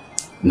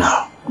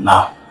 No.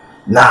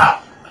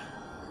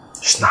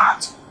 It's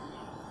not.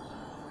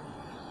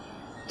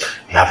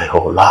 You have a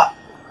whole lot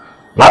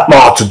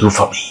more to do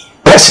for me,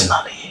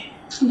 personally.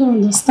 I don't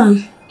understand.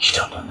 You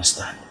don't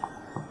understand?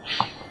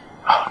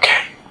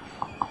 Okay.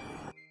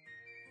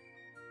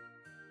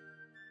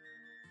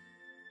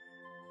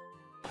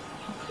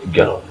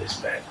 Get on this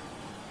bed.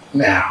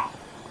 Now.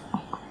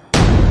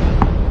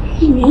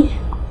 Me?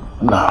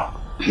 No,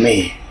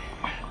 me.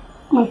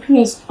 My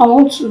prince, I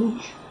want to.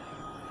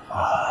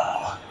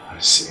 I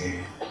see.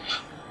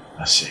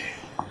 I see.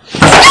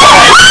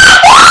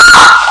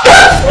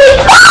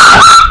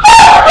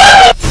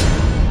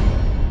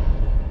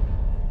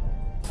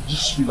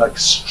 Just feel like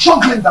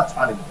struggling that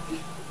animal.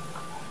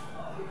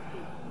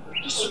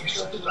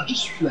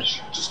 Just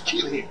flesh. Just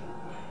kill him.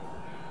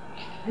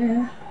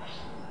 Yeah.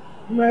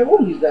 My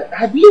own is that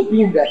I believe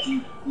him that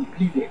he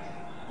pleaded.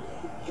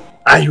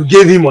 And you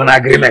gave him an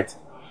agreement.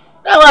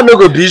 That one no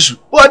go be issue.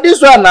 But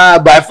this one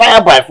by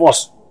fire by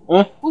force.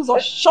 Uzo,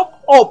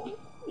 shut up.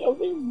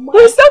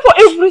 There is time for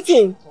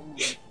everything.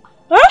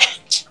 Huh?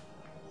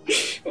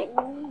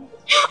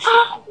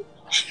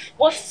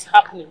 What's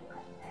happening?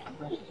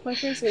 My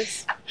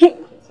princess.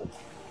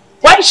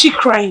 Why is she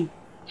crying?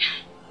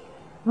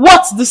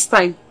 What this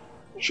time?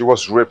 She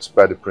was raped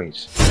by the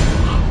prince.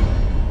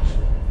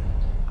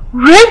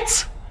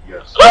 Raped?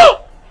 Yes.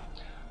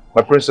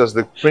 My princess,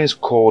 the prince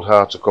called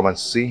her to come and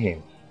see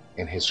him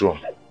in his room.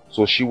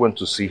 So she went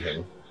to see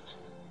him.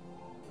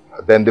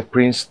 Then the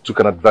prince took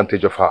an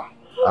advantage of her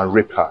and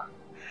raped her.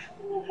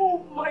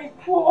 Oh my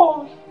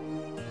God.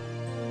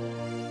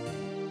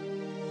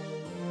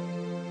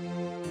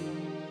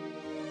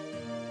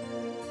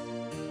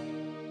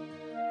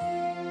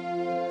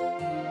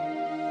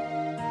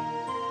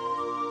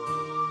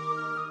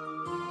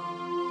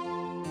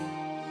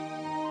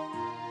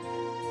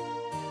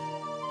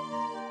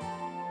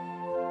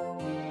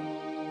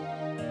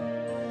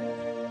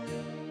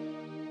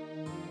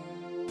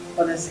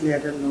 Honestly, I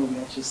don't know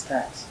where to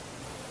start.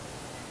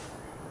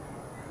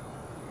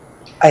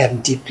 I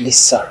am deeply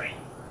sorry.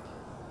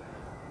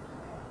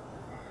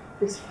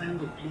 Please find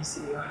a place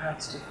in your heart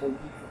to forgive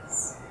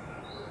us.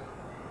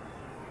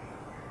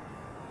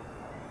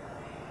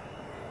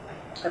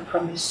 I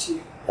promise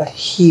you that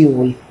he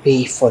will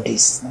pay for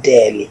this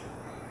dearly.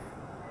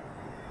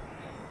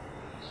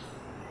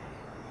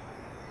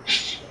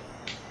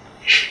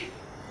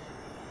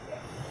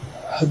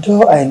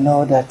 Although I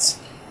know that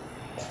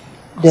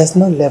there's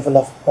no level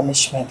of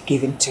punishment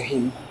given to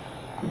him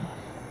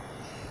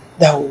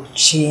that will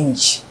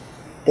change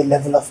the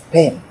level of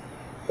pain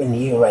in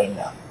you right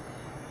now.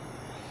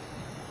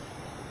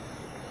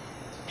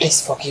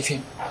 Please forgive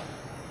him.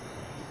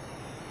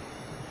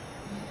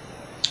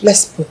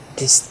 Let's put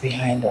this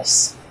behind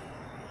us.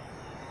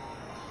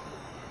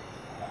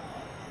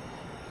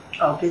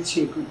 I'll get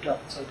you a good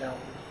doctor that will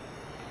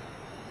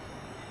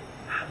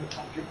have a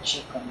complete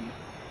check on you.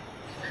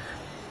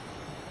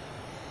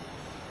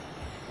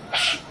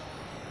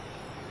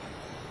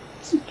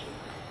 It's okay.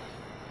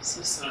 I'm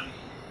so sorry.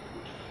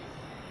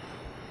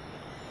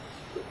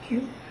 Thank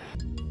you.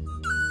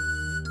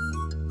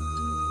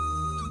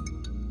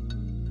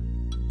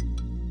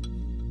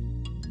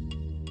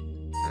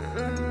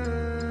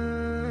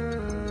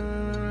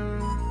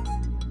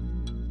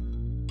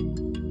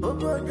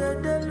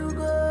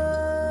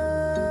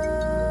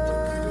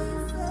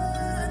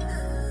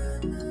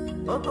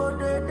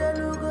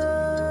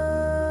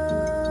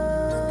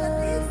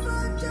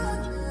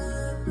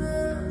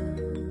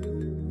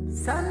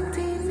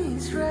 Something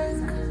is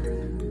wrong.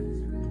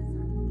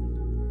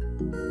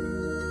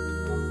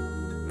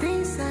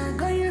 Things are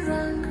going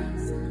wrong.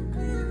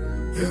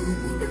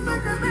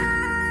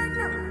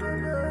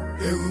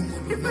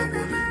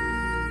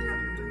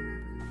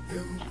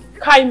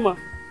 Kaima,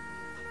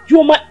 you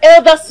are my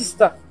elder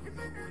sister.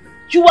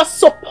 You are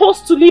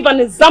supposed to live an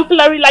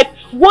exemplary life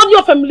worthy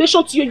of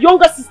emulation to your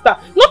younger sister,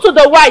 not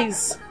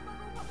otherwise.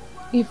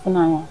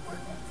 Ifunanya,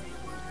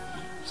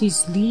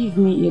 please leave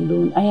me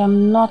alone. I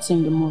am not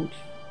in the mood.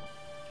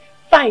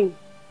 Fine,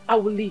 I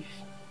will leave.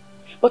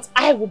 But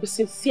I will be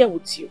sincere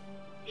with you.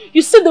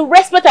 You see the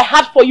respect I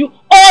had for you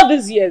all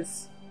these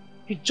years.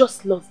 You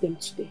just lost them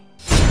today.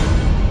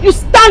 You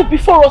stand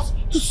before us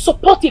to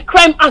support a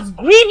crime as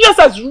grievous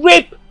as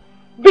rape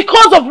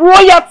because of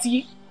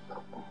royalty.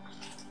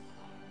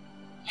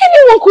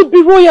 Anyone could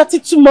be royalty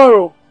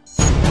tomorrow.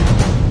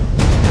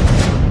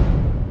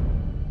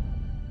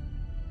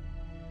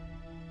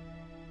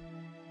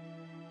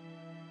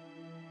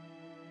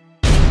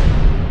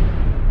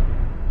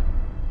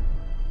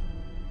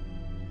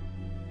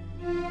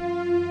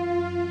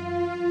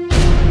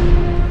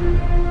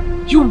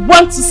 You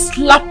want to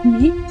slap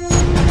me?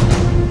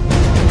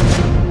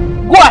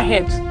 Go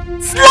ahead.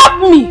 Slap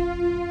me!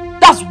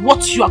 That's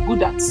what you are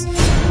good at.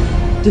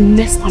 The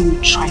next time you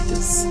try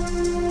this,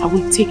 I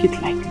will take it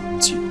lightly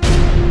with you.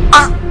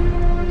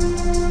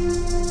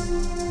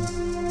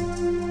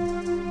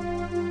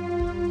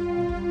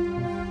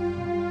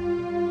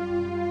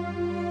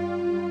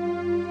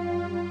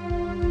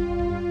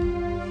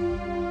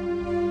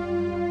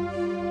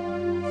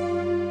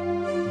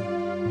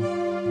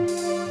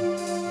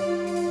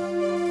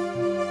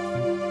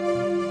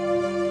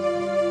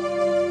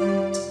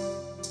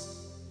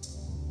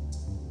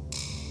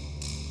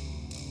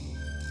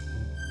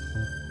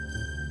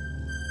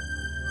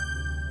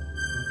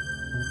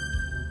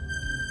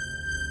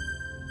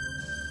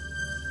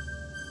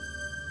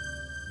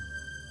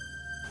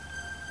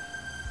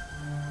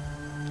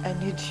 I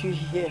need you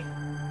here.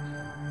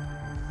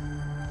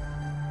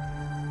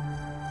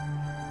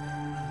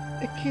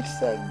 The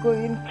kids are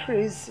going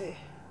crazy.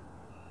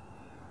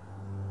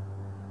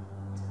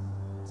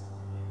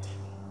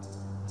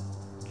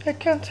 I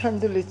can't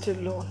handle it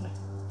alone.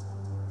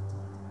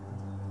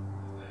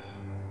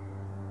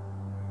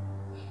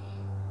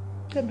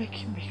 They're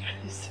making me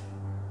crazy.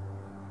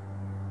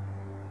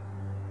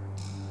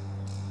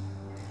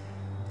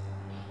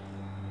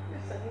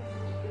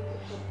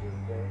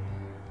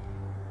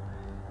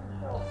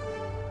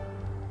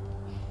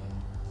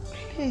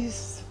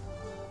 Please.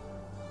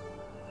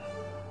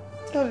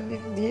 Don't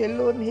leave me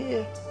alone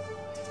here.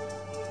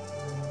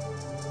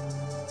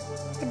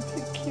 I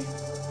beg you.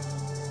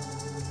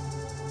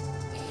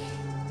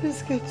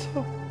 Please get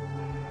up.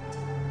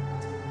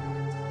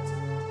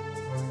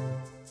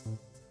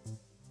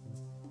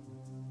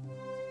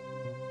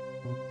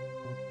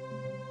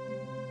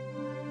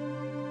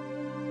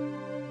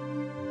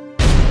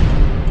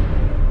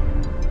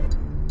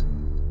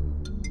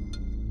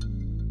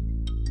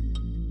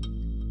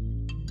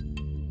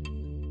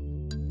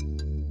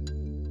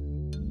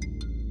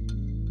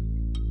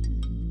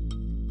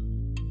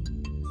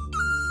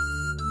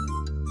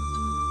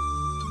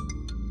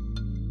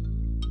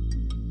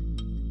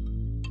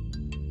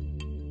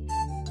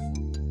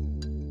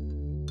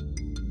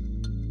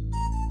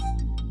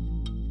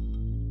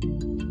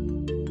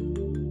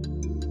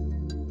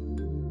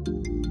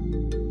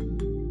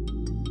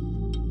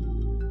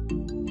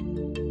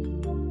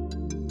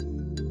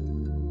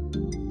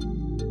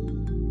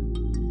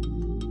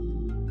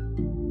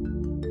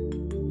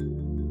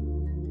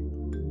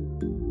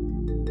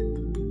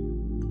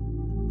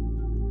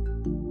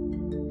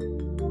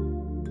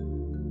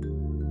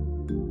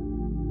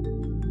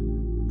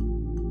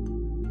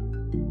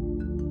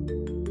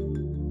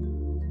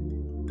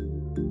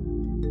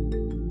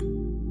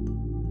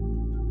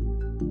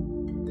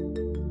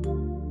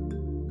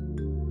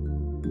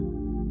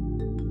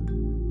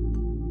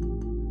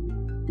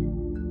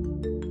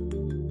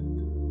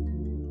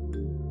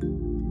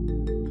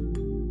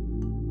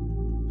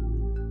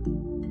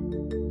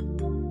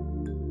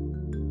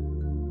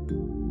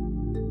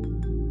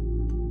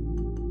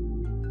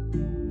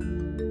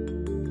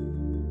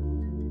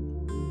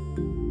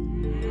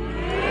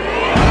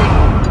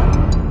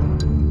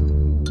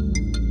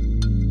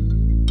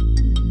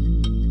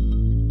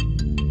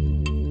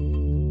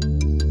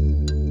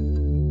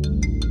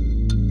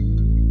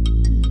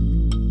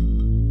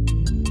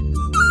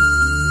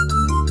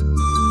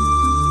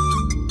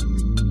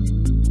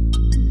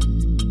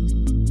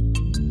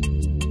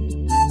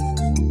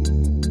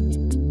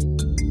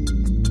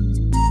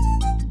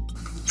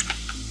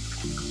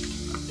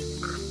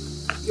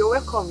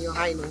 Welcome, Your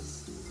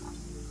Highness.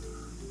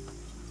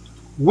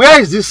 Where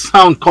is this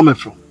sound coming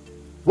from?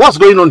 What's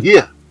going on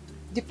here?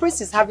 The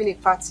prince is having a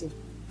party.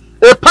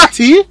 A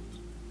party?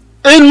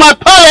 In my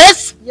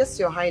palace? Yes,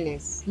 Your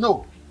Highness.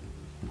 No.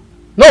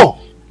 No.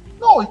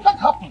 No, it can't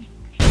happen.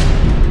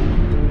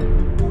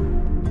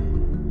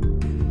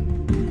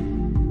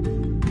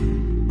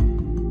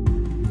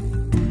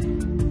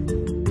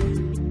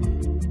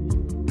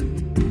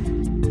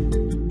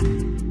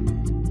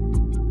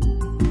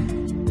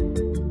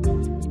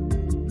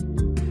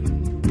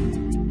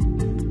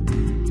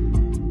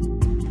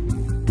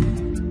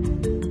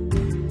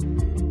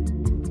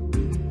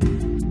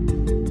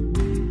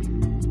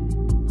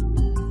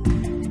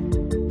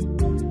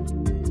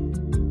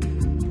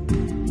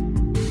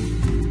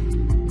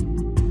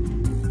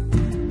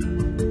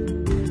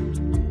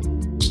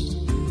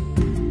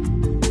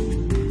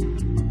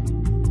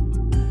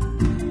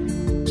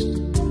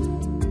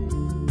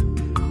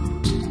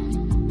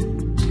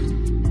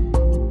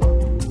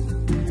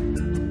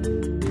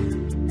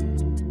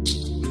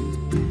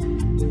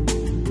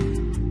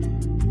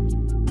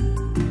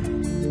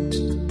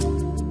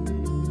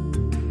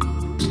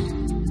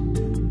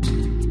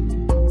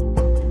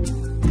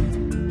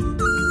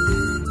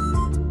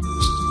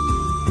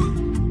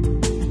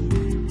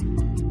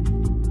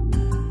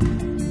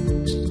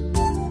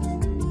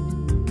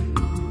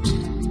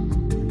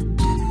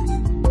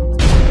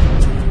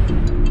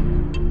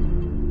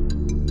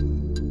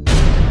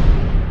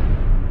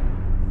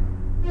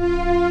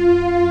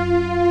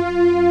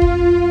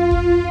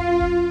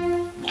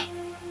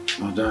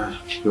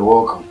 You're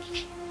welcome.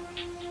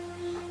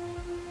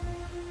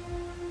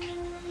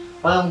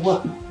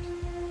 What?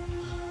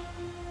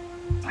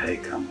 Hey,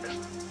 come.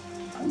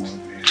 I'm over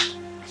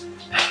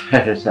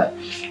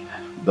here.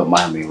 Don't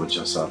mind me with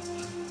yourself.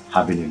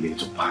 Having a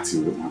little party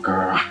with my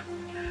girl.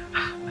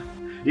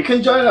 You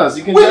can join us.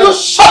 You can Will you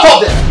shut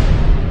up there?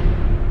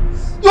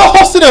 You're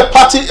hosting a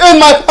party in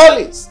my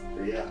palace.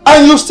 Yeah.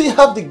 And you still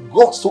have the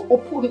guts to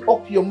open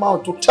up your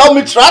mouth to tell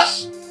me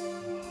trash?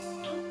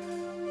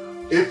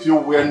 If you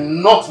were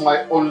not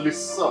my only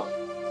son,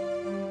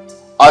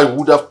 I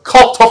would have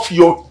cut off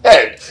your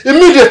head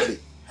immediately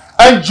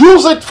and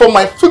use it for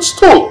my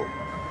footstool.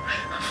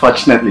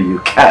 Fortunately, you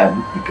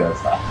can because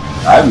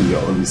I'm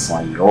your only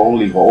son, your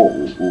only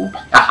hope.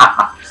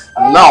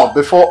 Now,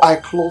 before I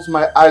close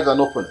my eyes and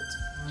open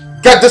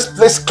it, get this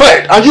place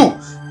cleared, and you,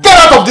 get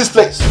out of this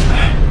place!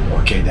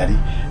 Okay, Daddy.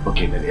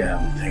 Okay, Daddy.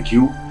 Thank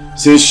you.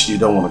 Since you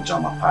don't want to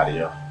join my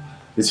party,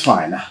 it's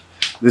fine.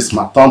 This is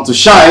my time to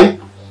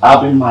shine. I'll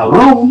be in my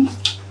room.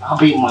 I'll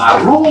be in my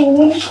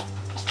room.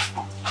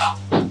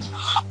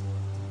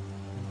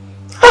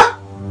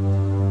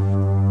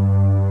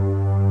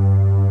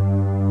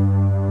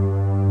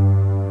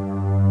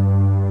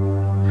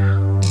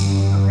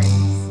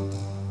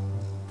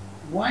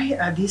 Why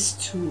are these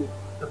two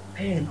a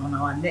pain on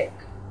our neck?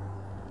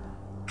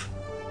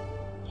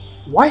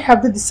 Why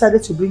have they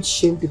decided to bring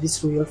shame to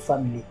this royal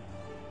family?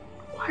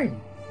 Why?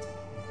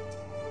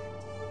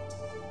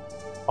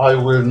 I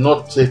will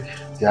not take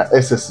their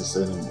excesses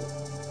anymore.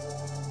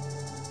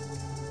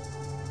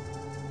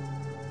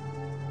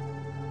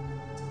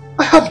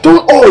 I have done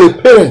all a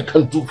parent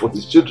can do for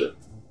his children.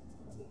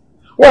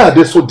 Why are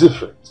they so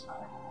different?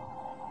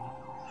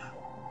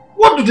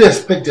 What do they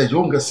expect their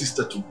younger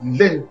sister to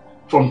learn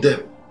from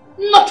them?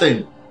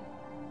 Nothing.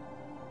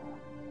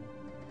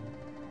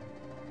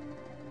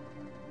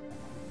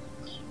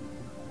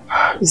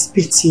 It's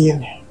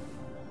pitying.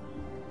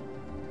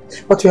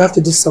 But we have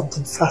to do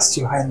something fast,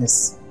 Your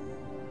Highness.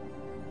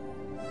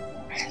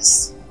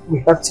 Yes, we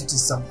have to do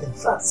something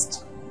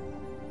fast.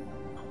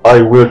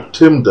 I will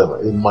tame them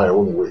in my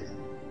own way.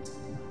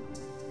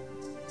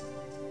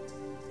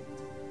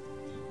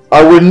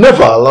 I will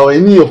never allow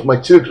any of my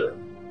children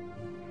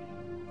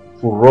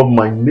to rub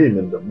my name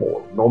in the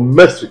mud, nor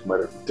mess with my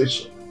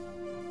reputation.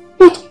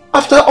 But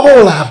after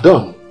all I have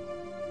done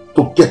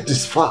to get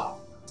this far,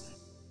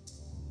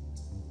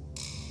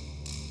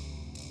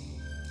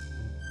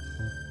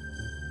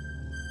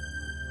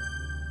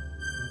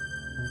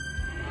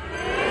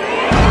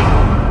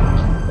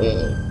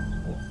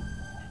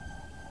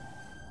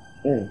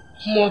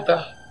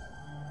 Mother,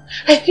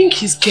 I think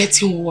he's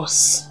getting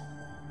worse.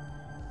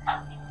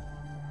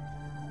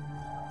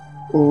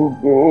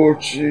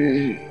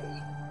 Ugochi.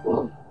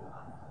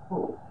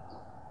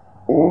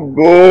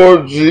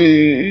 Ugochi.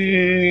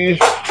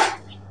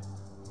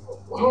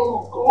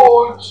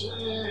 Ugochi.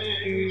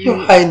 Your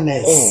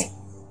Highness.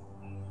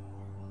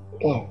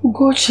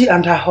 Ugochi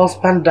and her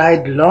husband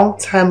died long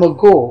time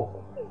ago.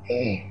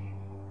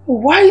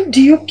 Why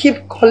do you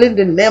keep calling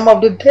the name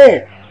of the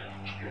dead?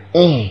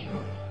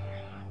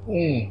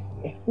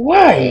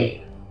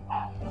 Why?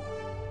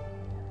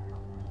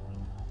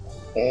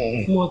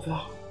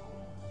 Mother,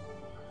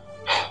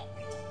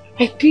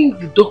 I think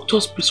the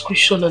doctor's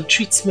prescription and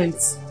treatment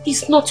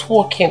is not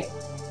working.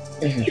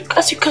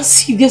 As you can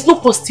see, there's no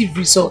positive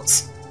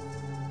results.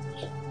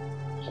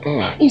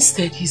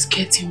 Instead, he's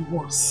getting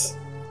worse.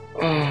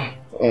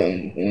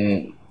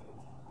 We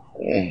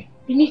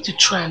need to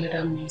try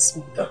another means,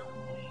 Mother.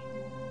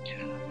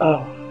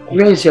 Oh,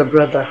 where is your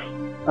brother?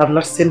 I've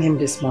not seen him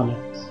this morning.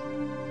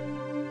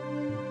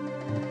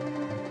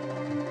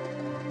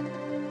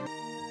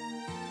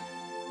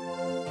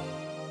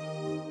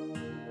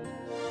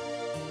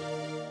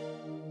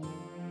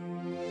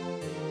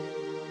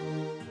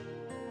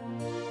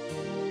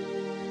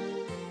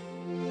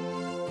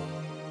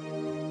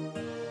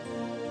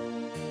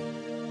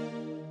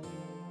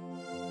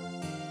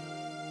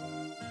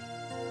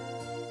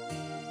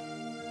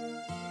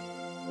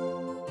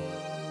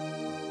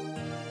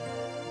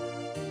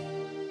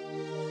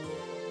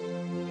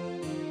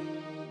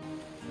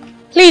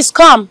 Please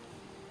come.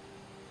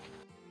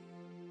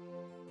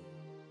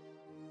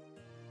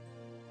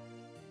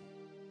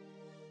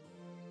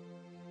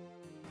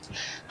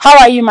 How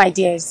are you, my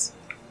dears?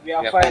 We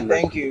are fine,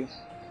 thank you.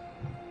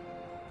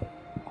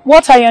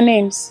 What are your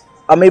names?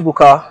 I'm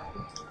Ebuka.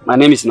 My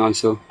name is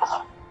Nonso.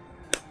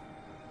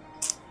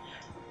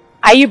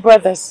 Are you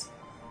brothers?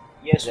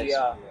 Yes, we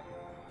are.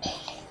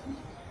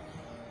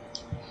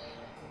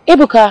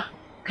 Ebuka,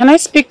 can I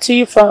speak to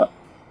you for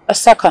a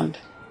second?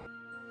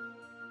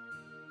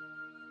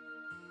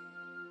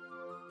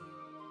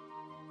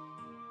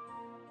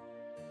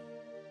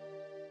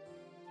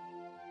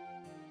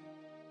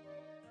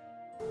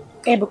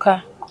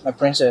 Ebuka. My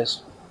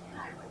princess.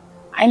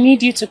 I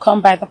need you to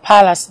come by the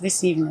palace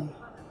this evening.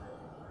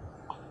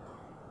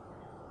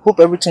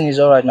 Hope everything is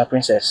alright, my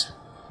princess.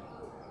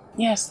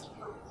 Yes.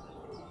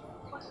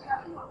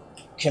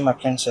 Okay, my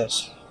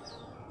princess.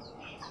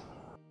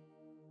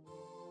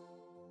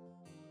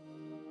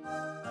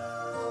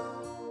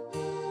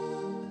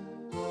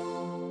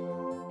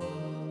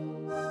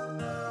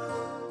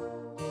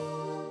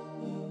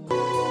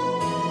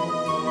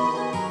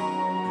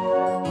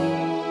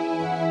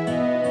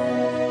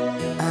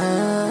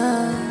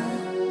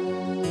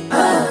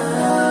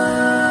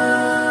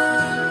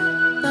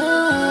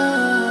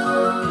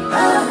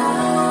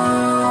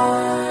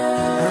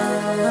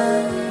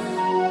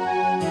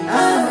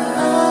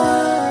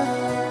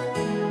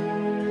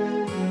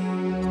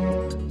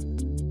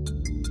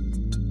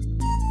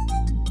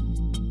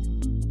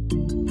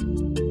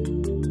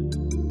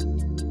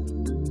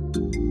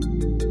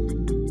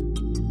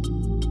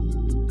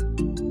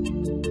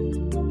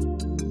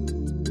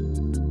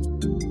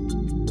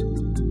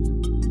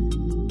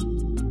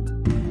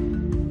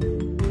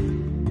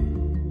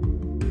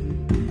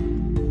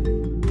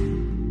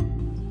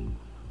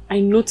 I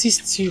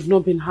noticed you've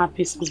not been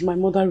happy since my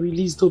mother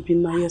released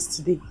Obinna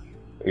yesterday.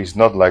 It's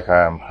not like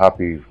I am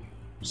happy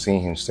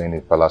seeing him staying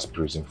in palace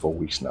prison for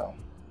weeks now.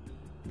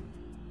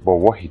 But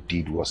what he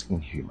did was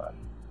inhuman.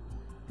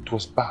 It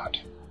was bad.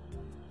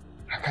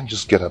 I can't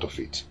just get out of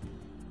it.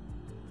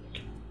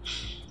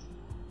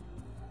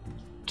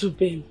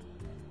 Dubem,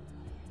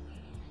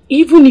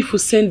 even if we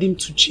send him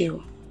to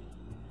jail,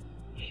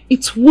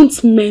 it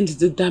won't mend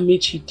the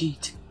damage he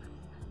did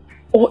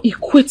or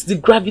equate the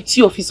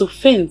gravity of his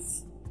offense.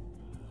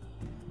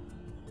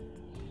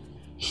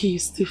 He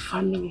is the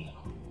family.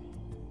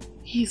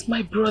 He is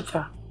my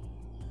brother.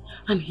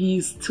 and he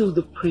is still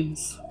the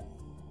prince.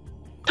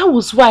 That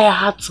was why I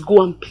had to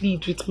go and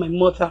plead with my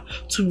mother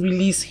to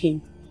release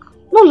him.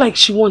 Not like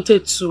she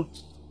wanted to.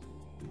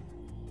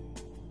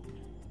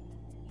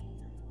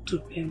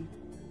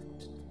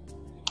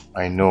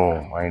 I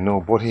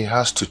know, but he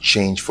has to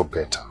change for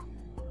better.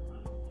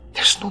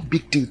 There's no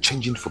big deal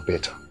changing for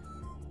better.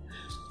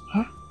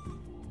 Huh?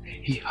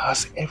 He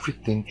has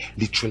everything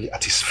literally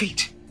at his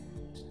feet.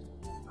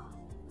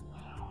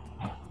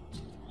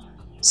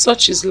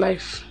 Such is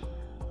life.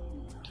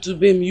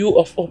 Dubem, you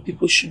of all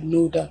people should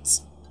know that.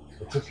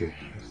 It's okay.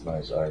 It's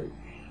nice. I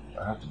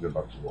have to get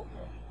back to work now.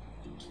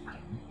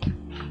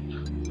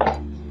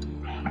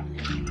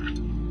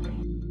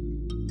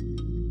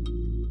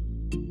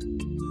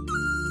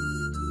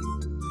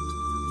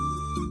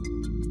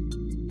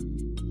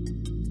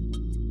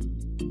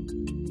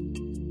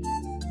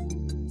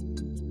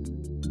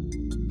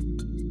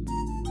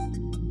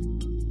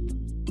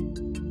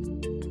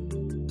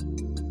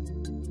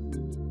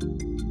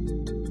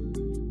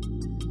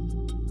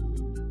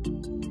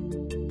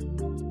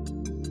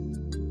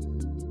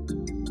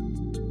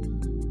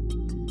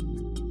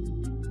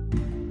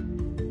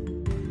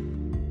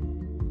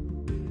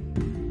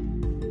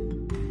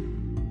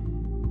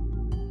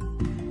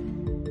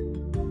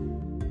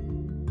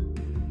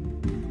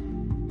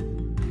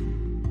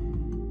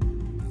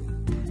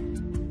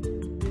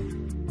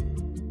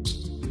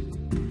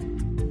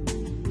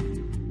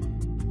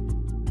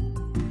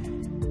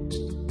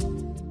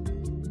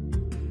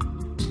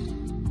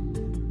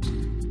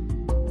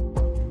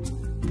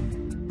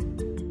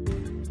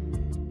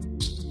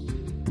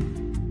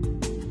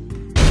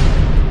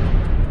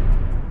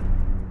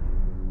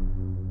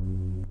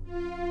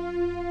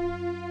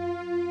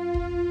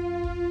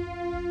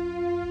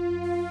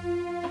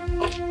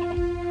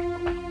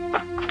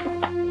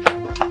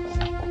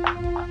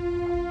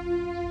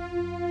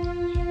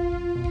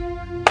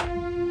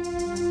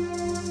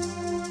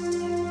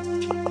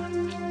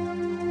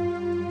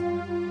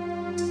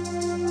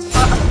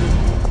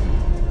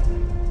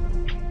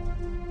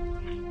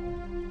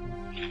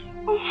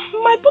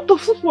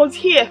 Soup was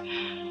here.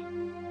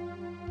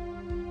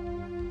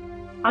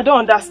 I don't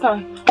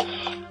understand.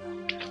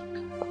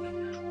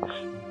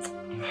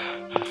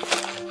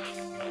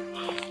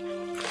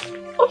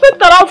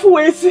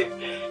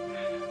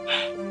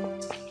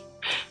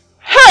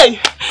 Hey!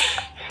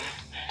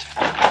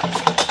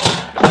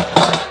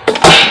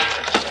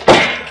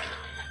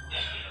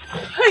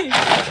 Hey!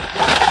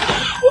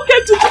 Who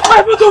came to take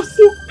my pot of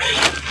soup?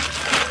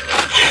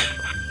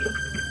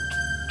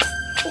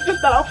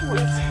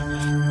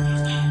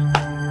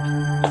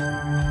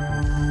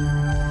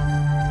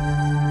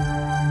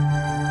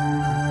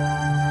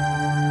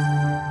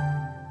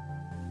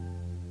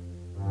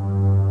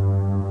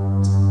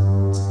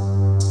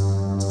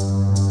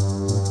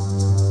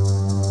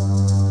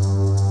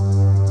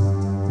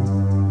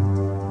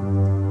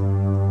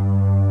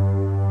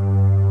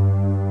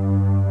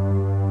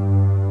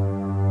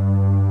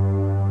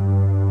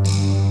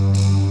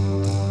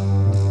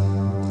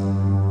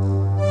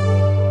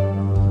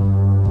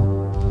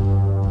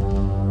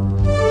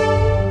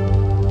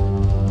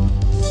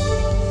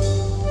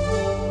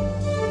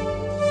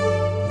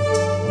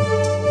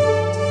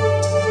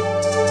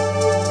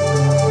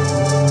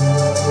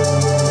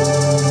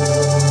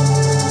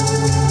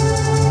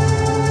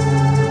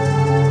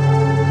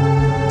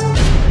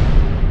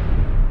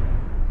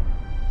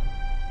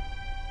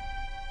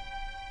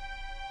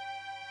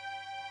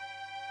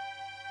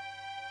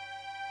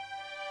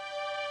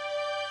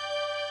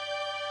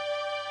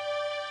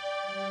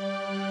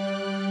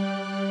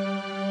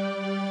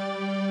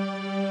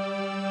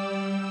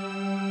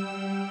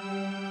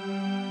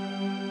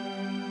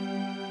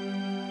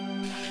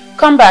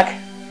 Come back.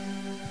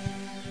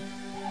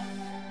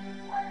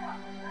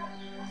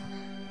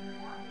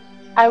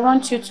 I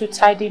want you to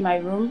tidy my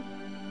room.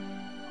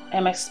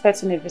 I'm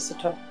expecting a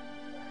visitor.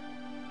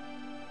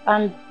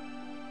 And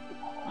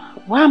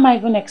why am I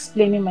even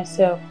explaining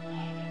myself?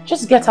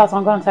 Just get out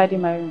and go and tidy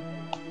my room.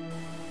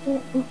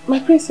 My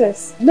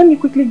princess, let me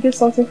quickly get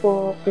something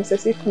for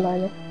Princess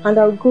Ifunanya and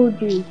I'll go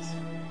do it.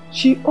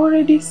 She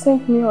already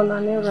sent me on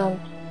an errand.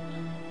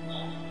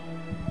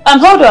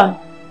 And hold on.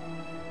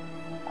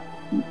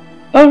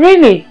 Oh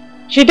really?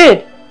 She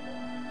did?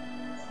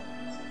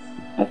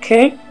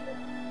 Okay.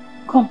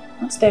 Come,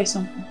 let's tell you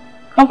something.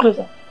 Come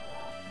closer.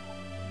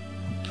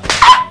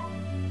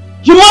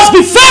 You must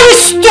be very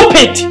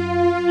stupid!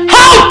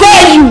 How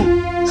dare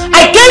you!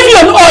 I gave you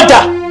an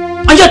order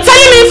and you're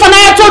telling me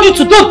Ifunanya told you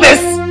to do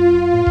this?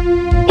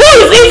 Who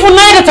is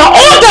Ifunanya that her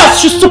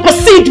orders should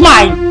supersede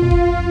mine?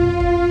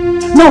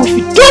 Now if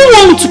you don't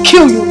want me to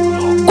kill you,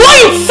 go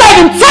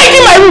inside and tidy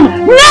my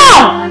room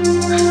now!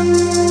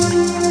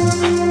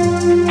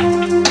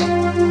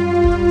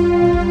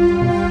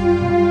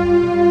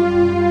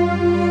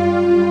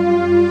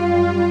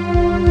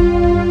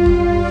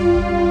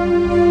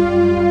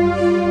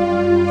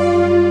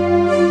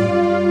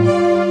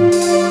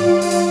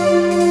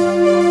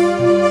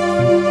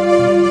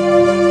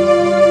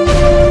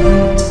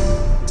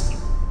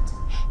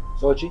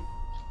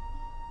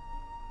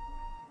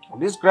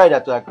 cry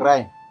that you are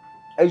crying,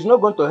 it's not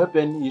going to help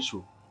any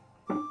issue.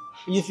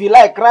 If you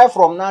like, cry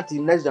from now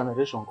till next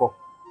generation come.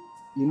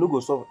 You no go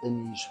solve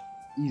any issue.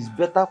 It's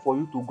better for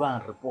you to go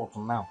and report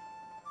now.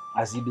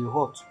 As it dey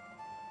hot.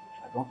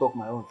 I don't talk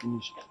my own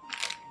finish.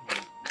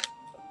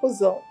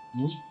 Uzo,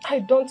 I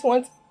don't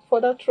want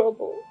further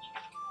trouble.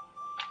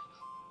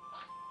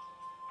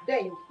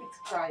 Then you quit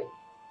crying.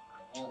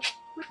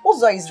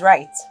 Uzo is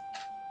right.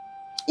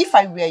 If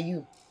I were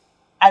you,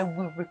 I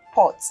will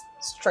report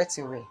straight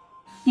away.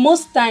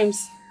 Most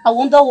times, I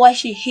wonder why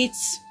she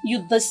hates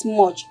you this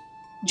much,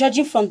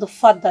 judging from the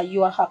fact that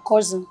you are her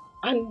cousin.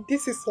 And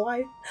this is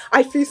why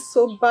I feel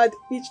so bad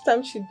each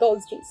time she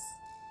does this.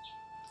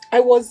 I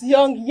was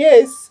young,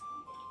 yes,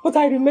 but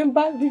I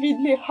remember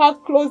vividly how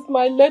close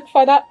my late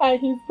father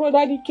and his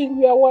brother the king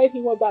were while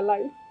he was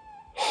alive.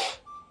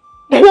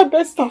 They were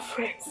best of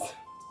friends.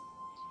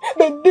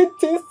 They did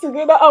things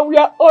together and we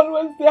are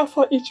always there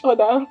for each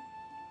other.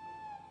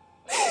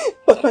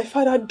 But my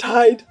father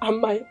died and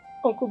my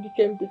uncle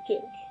became the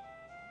king.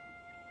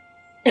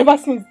 Ever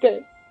since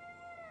then,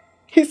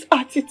 his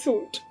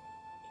attitude,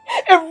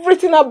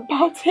 everything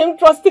about him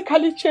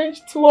drastically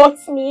changed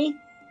towards me.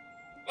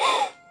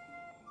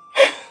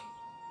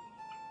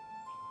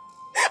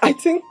 I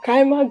think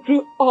Kaima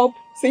grew up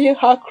seeing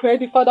how cruel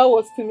the father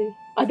was to me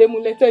and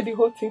emulated the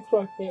whole thing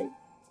from him.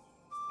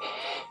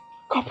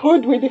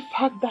 Coupled with the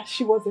fact that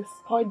she was a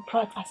spoiled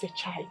brat as a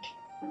child.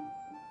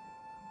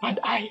 And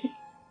I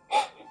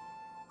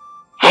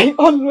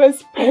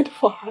always paid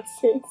for her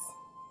sins.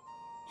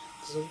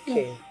 It's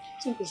okay.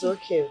 It's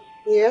okay.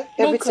 Yeah,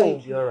 everything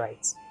will be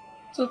alright.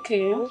 It's okay.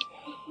 You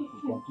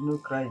continue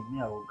crying, me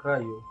I will cry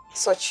you.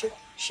 Such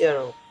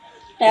Cheryl.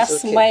 Yeah,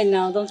 smile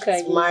now, don't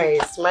cry.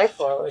 Smile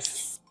for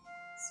us.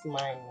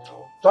 Smile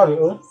now. Sorry,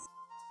 oh.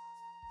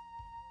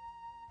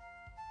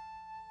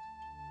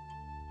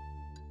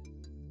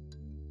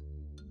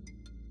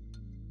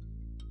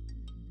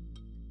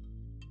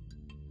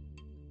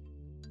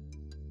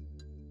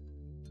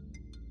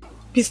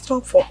 Be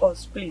strong for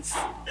us, please.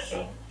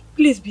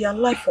 Please be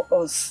alive for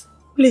us.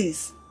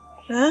 Please.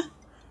 Huh?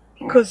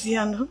 Because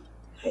you know.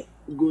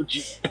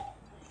 Goji,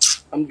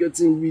 I'm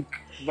getting weak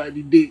by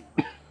the day.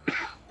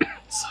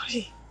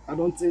 Sorry. I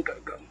don't think I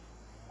can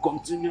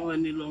continue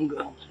any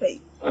longer.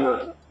 Hey.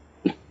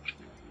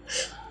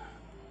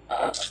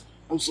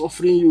 I'm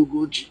suffering you,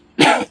 Goji.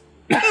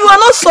 You are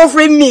not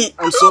suffering me.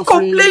 I'm not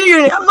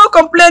complaining. I'm not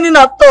complaining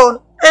at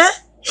all. Eh?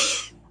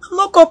 I'm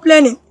not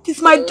complaining. It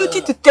is my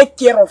duty to take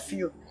care of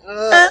you.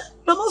 You're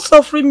not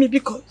suffering me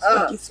because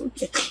it's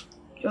okay.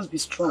 Just be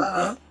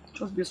strong.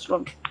 Just be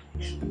strong.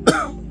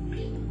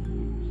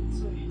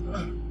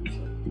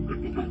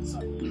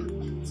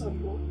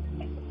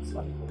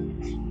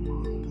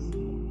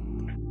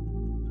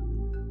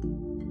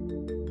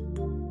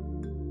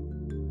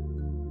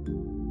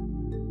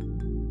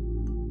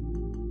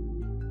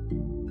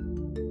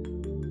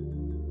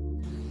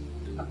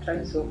 I'm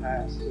trying so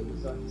hard to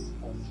resolve this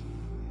problem.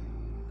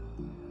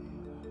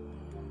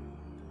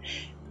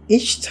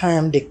 Each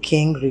time the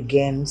king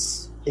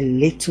regains a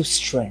little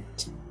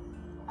strength,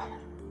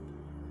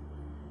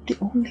 the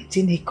only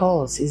thing he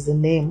calls is the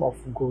name of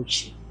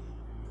Goji.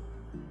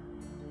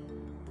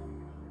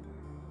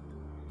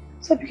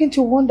 So I begin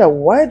to wonder,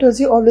 why does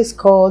he always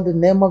call the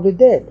name of the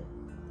dead?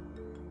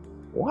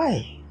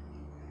 Why?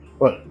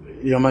 Well,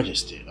 Your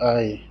Majesty,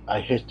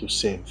 I hate to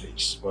say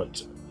this,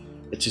 but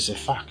it is a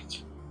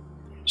fact.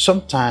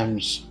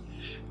 Sometimes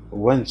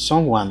when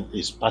someone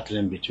is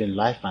battling between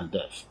life and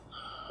death,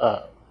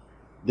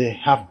 they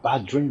have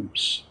bad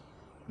dreams.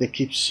 They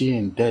keep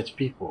seeing dead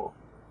people,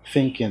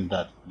 thinking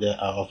that they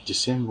are of the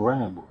same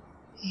realm.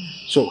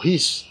 So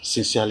his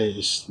sincerely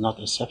is not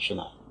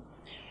exceptional.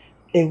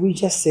 We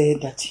just say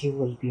that he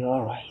will be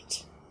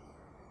alright.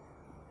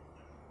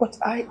 But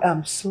I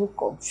am so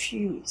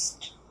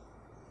confused.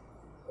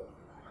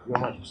 Your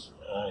Majesty,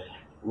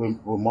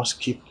 we must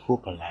keep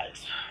hope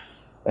alive.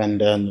 And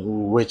then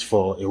we'll wait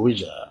for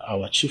Ewija,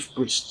 our chief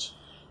priest.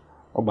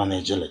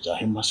 Obanejeleja,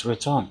 he must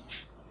return.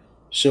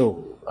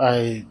 So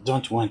I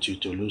don't want you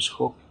to lose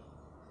hope.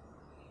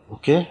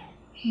 Okay?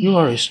 You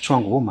are a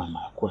strong woman,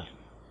 my queen.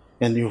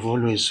 And you've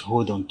always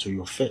held on to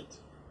your faith.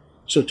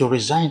 So to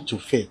resign to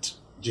faith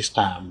this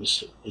time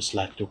is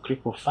like to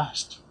cripple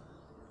fast.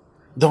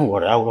 Don't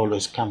worry, I will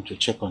always come to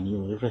check on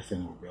you.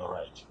 Everything will be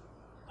alright.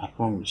 I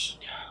promise.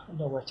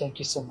 No, well, thank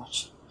you so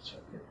much.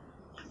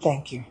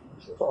 Thank you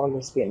for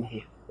always being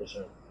here. Yes,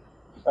 sir.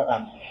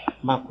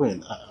 My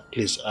queen,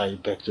 please, I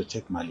beg to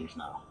take my leave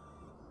now.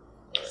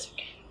 It's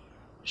okay.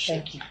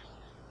 Thank you.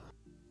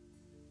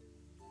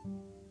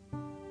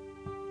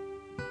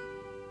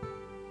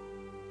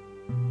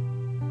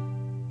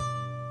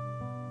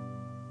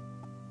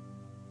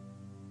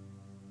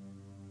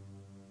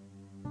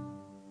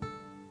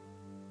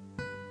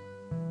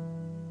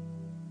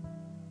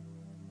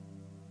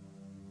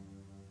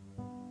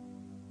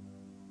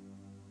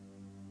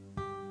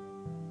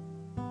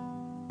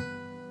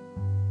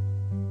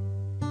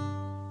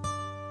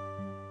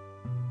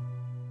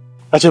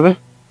 Achebe,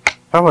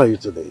 how are you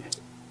today?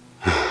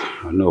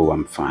 No,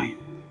 I'm fine.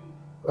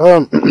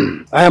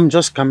 I am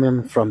just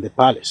coming from the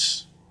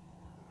palace.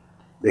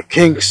 The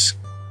king's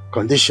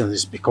condition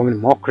is becoming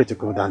more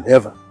critical than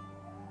ever.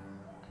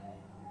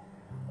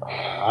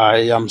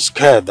 I am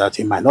scared that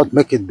he might not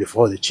make it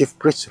before the chief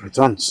priest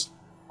returns.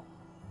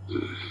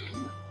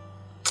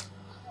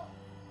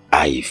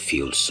 I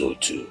feel so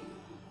too.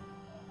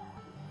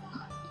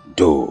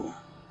 Though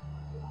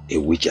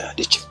Ewija,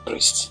 the chief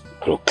priest,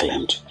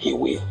 proclaimed he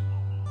will.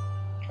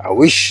 I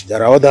wish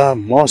there are other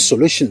more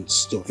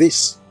solutions to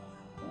this,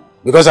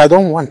 because I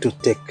don't want to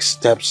take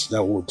steps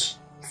that would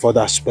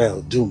further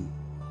spell doom.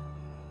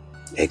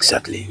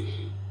 Exactly,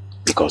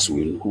 because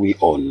we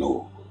all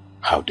know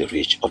how the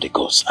rich of the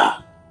gods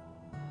are.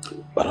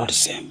 But all the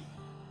same,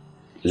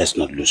 let's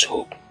not lose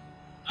hope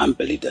and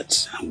believe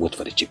that and wait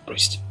for the chief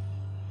priest.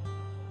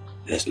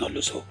 Let's not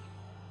lose hope.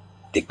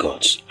 The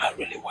gods are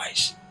really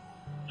wise.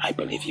 I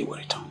believe he will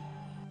return.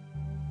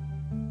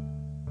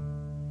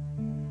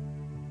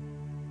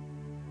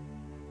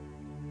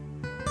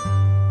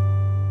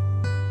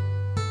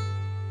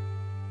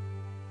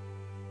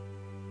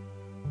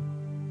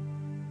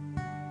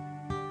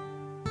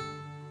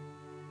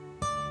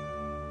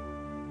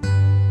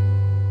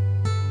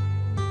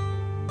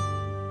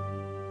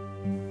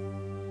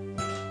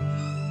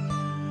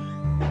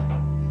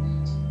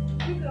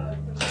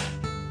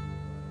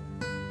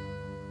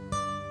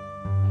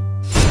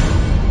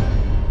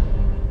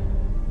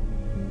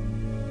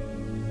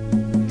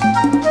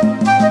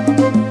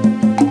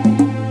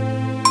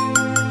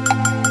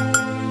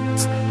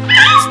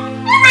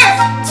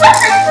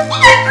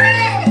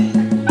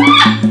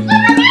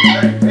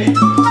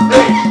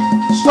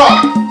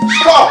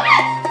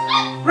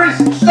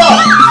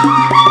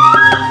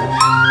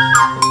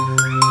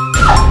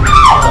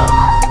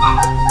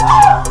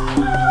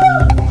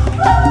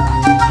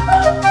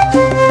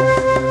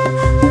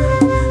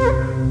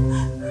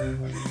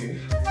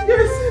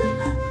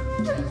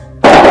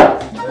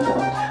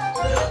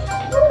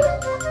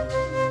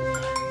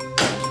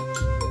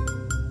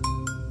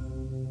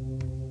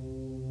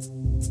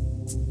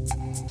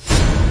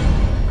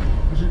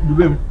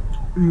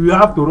 You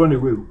have to run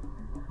away.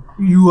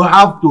 You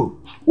have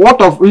to. What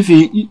if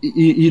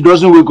he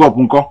doesn't wake up,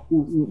 Uncle?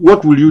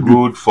 What will you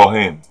do? Good for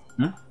him.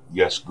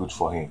 Yes, good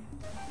for him.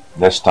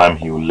 Next time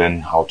he will learn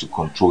how to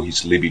control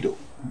his libido.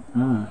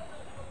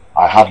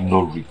 I have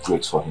no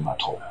regrets for him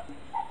at all.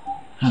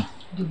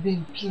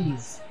 Dubem,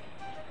 please.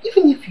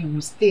 Even if you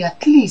will stay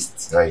at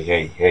least.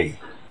 Hey.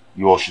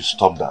 You all should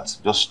stop that.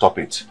 Just stop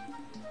it.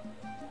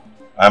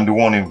 I'm the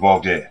one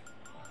involved here.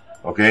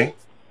 Okay?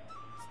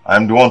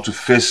 I'm the one to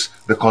face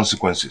the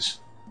consequences.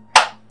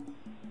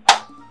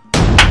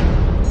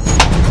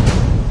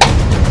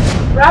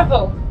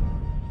 Bravo!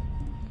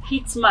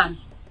 Hitman.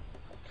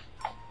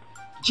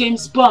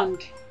 James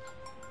Bond.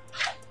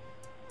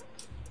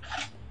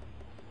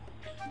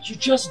 You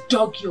just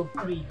dug your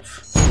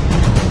grave.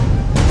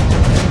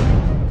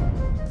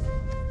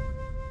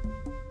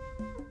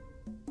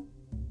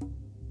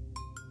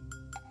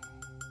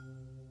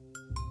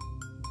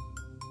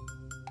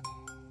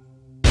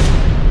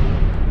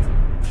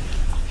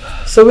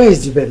 So where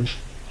is the baby?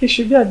 He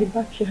should be at the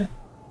back here.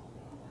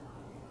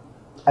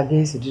 I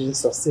guess he didn't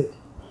succeed.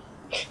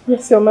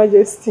 Yes, Your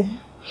Majesty.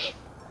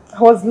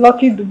 I was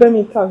lucky Dubem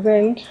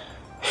intervened.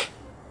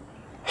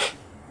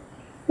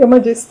 Your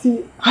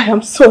Majesty, I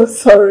am so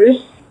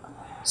sorry.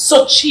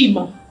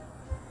 Sochima.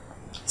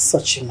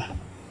 Sochima.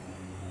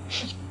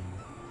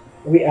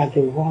 We are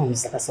the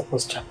ones that are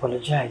supposed to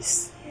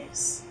apologize.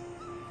 Yes.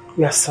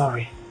 We are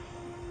sorry.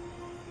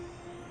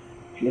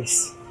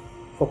 Please,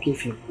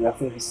 forgive him. We are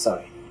very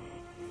sorry.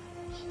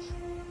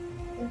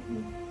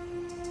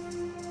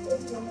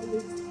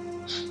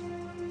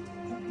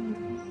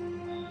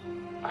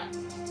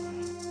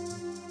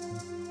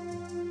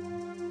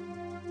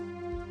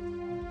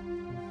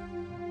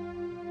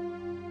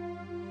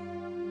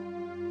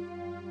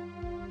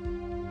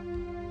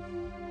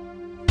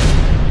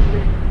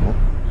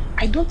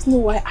 I don't know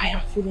why I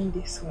am feeling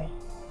this way.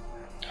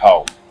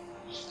 How?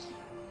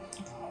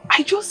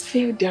 I just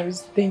feel there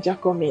is danger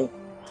coming.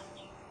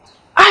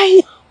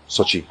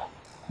 Sochi,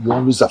 you're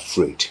always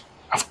afraid.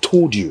 I've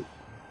told you.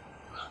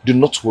 Do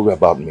not worry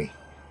about me.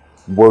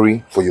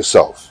 Worry for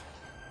yourself.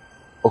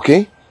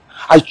 Okay?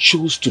 I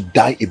chose to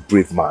die a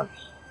brave man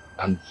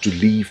and to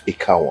live a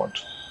coward.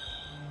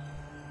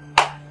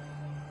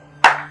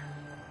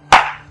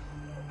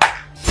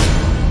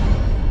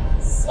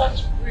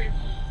 Such bravery.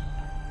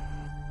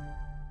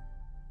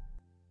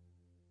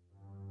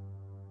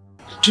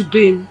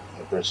 Dubem.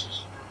 My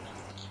precious.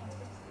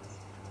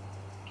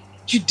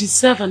 You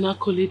deserve an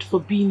accolade for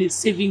being a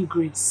saving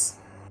grace.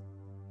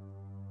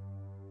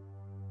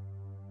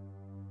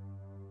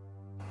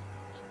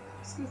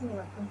 Excuse me,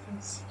 my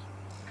princess.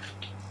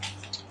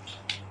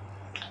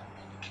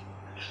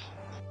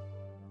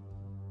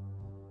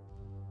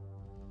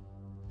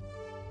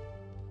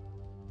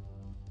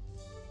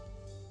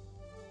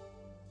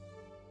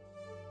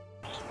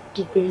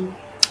 Dubem.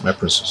 My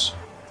princess.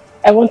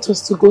 I want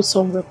us to go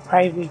somewhere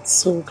private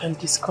so we can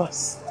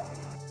discuss.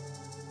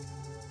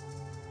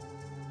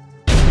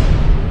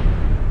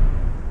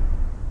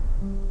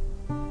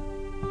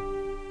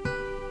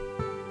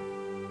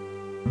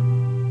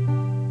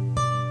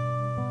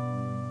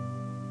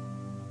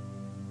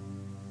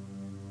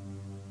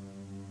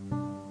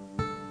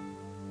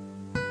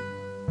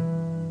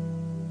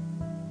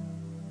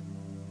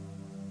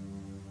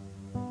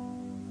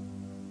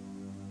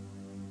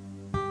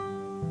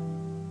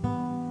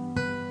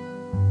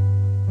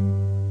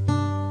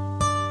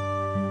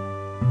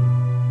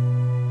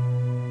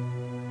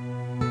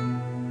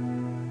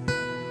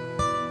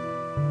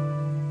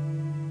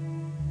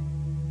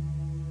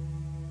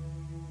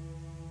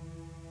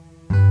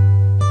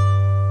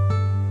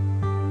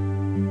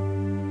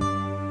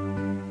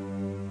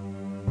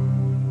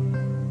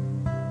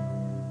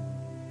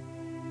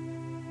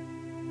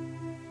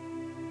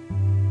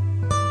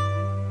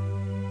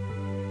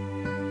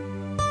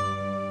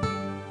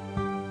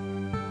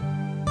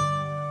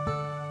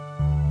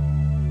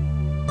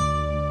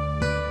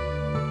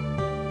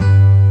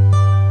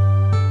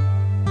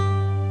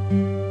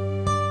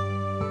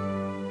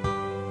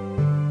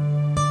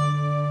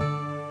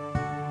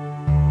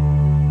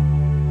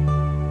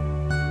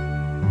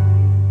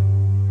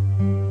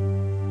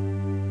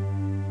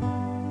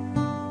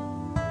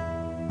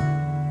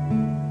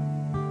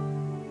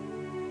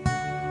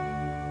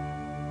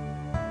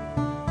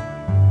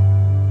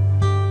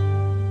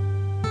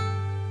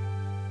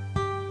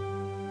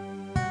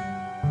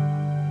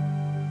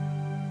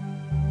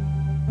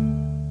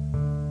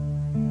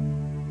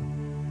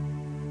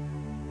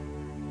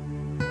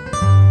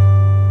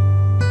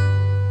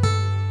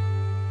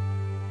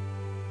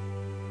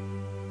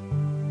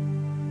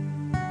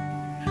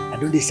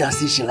 don't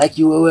say she like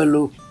you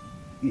well.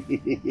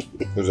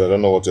 Because I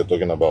don't know what you're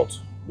talking about.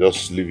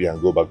 Just leave here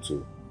and go back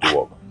to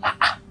work.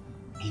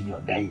 Give your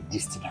guy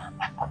this thing.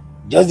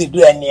 Just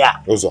do any.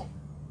 Ozo.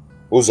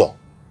 Ozo.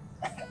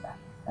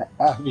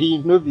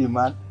 No be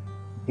man.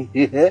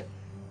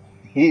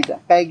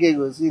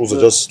 Ozo,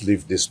 just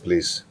leave this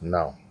place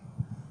now.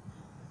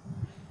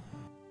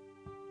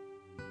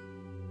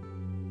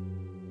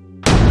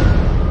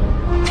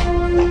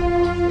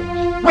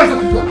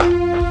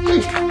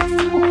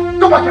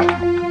 Come back here.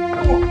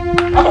 Come on.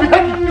 I'll be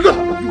happy. You go.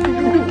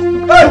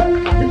 Hey!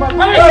 In my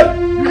face!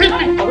 You hit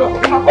me!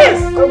 In my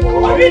face!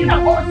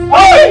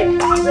 Hey!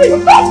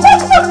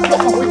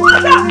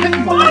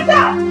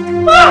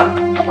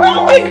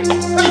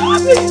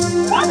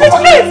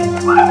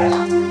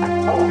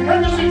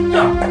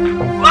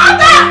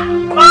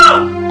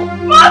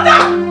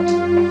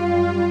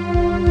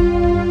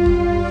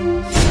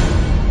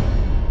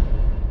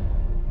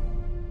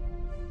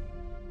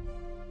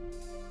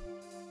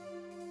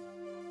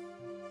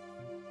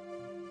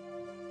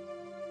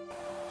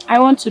 I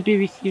want to be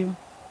with you.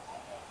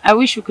 I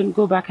wish we could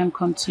go back and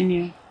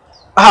continue.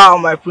 Ah,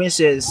 my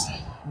princess,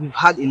 we've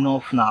had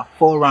enough now.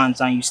 4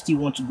 rounds and you still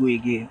want to go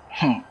again.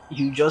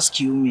 You just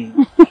kill me.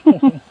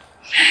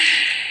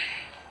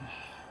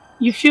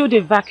 You feel the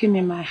vacuum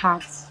in my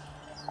heart.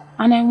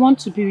 And I want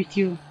to be with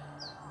you.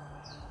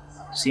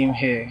 Same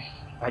here.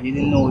 I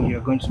didn't know you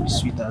were going to be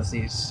sweet as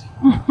this.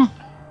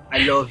 I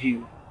love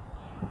you.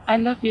 I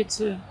love you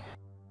too.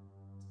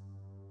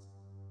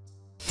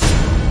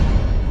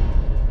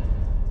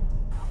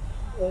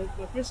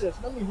 Princess,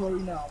 let me hurry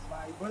now.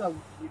 My brother will be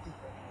waiting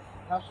for me.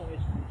 I have somewhere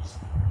to go.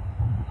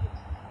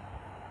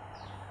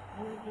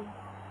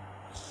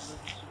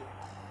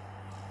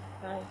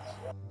 Bye.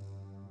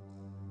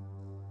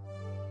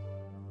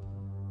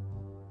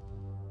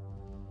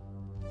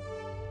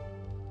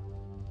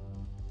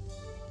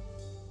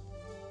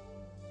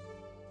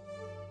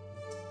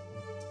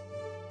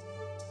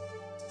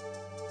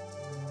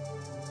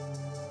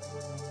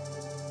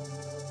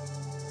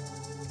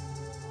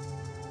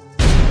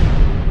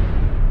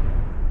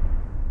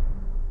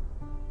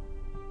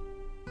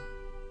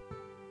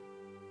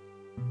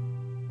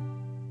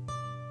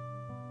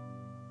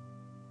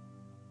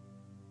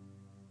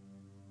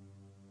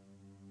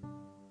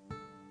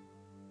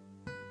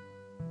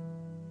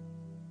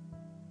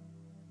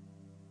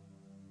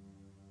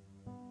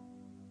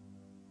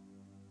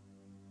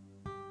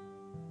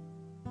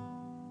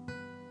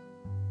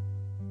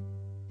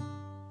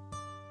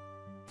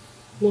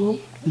 Mom?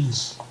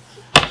 Yes.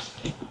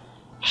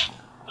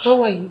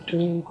 How are you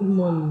doing? Good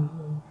morning.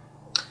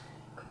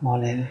 Good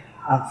morning.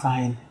 I'm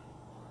fine.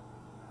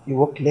 You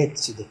work late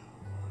today?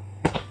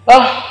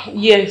 Oh,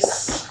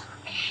 yes.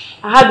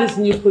 I had this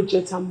new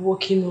project I'm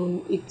working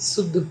on. It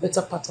took the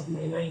better part of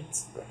my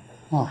night.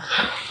 Oh.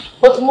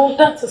 But Mom,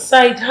 that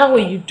aside, how are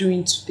you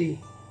doing today?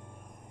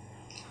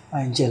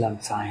 Angel, I'm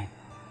fine.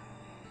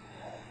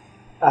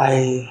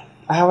 I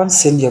haven't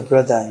seen your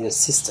brother and your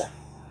sister.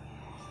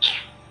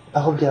 I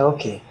hope they're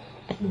okay.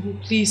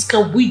 Please,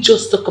 can we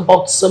just talk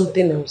about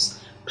something else?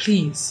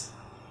 Please.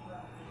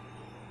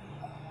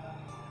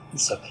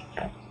 It's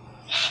okay.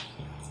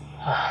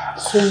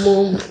 So,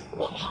 Mom,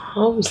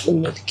 how is the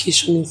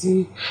medication? Is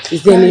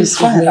there any It's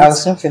fine. I'll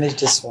soon finish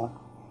this one.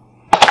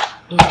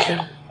 Okay.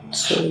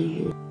 So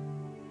you...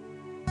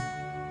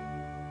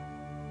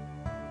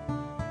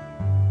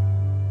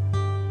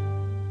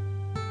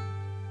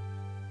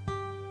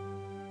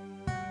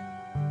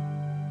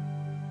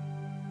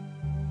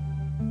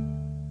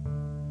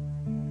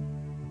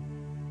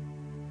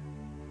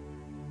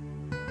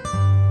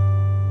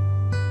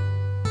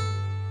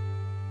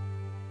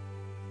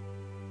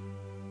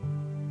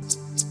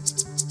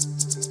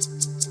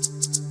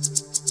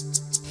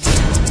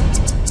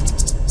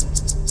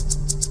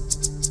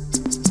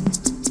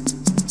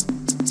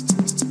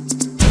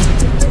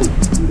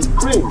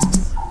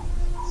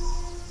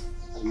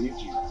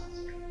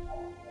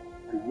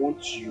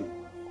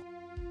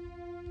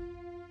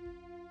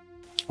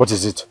 What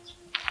is it?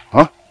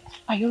 Huh?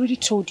 I already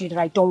told you that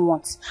I don't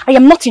want. I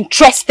am not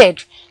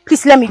interested.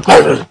 Please let me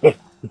go. Hey,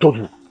 we told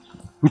you.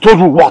 We told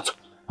you what?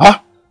 Huh?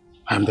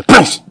 I am the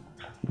prince.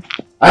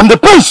 I am the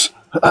prince.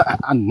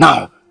 And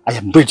now I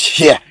am ready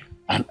here.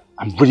 I'm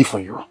ready for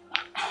you.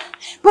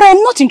 But I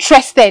am not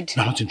interested.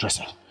 You are not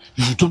interested.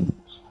 You don't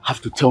have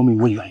to tell me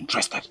when you are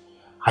interested.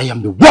 I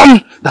am the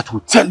one that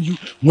will tell you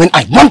when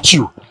I want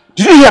you.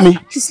 Did you hear me?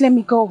 Please let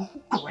me go.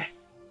 Go away.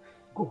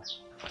 Go.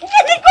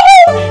 Let me go!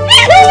 Let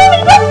me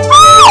go!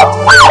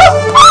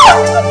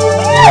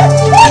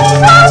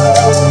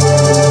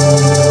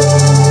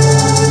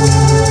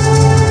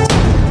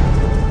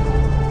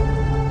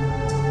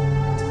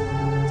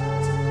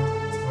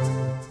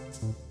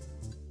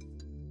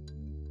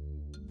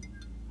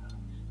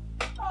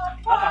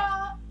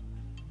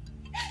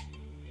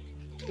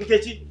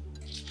 Nkechi,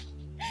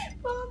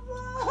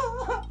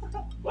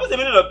 what's the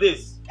meaning of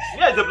this?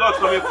 Where is the blood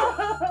coming from?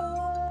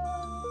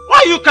 Why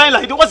are you crying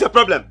like this? What's your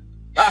problem?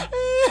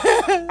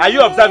 Are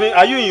you observing?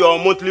 Are you in your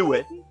monthly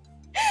wear?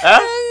 Huh?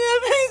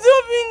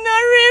 I've been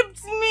raped.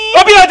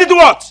 Obina did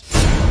what?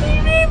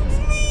 He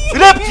raped me.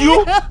 Raped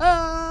you?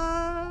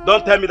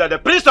 Don't tell me that the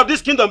prince of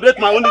this kingdom raped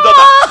my only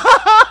daughter.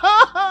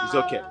 It's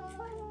okay.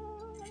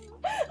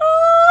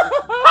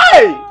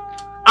 Hey!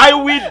 I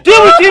will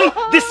deal with him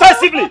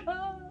decisively.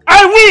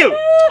 I will!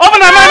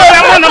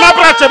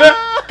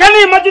 Can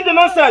you imagine the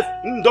nonsense?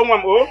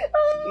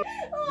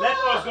 Let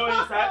us go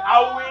inside. I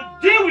will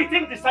deal with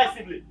him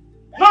decisively.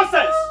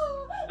 Nonsense!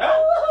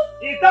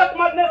 If that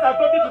madness has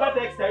gotten to that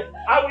extent,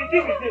 I will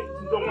deal with him.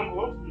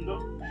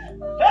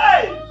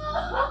 Hey!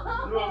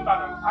 No,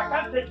 madam, I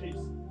can't take this.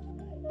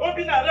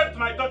 Obina raped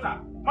my daughter.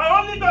 My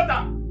only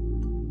daughter.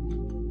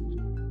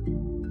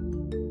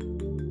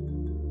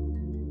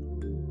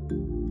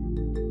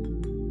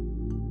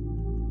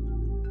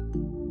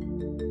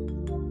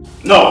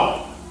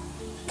 No.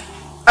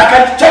 I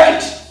can't take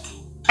it.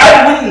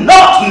 I will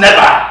not, never.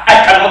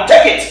 I cannot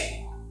take it.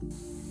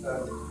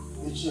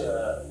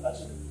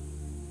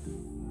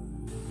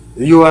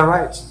 You are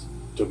right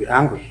to be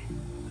angry.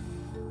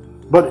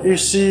 But you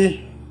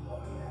see,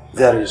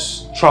 there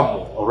is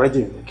trouble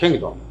already in the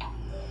kingdom.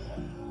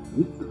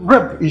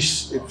 Rape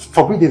is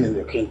forbidden in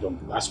the kingdom.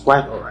 That's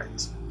quite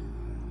alright.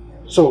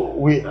 So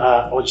we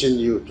are urging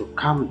you to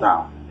calm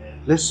down.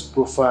 Let's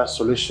prefer a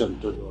solution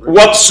to the...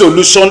 What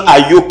solution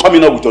are you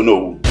coming up with,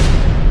 Onowu?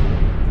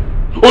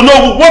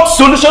 Onowu, what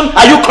solution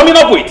are you coming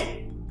up with?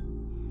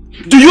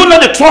 Do you know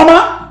the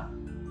trauma?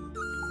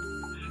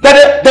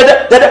 That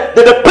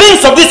the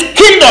prince of this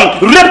kingdom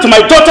raped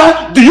my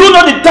daughter? Do you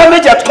know the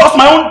damage it caused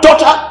my own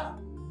daughter?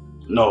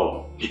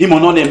 No.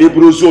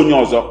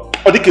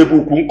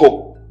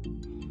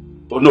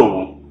 Oh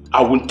no,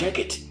 I won't take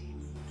it.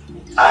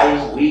 I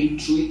will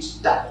treat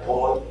that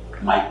boy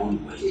my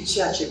own way.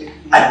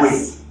 I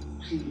will.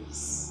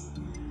 Please.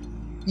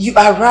 You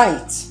are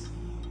right.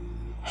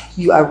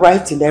 You are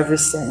right in every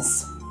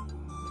sense.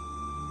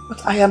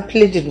 But I am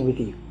pleading with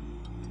you.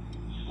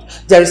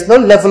 There is no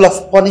level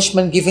of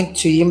punishment given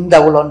to him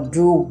that will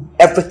undo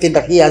everything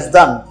that he has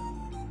done.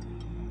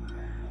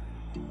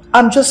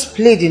 I'm just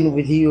pleading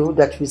with you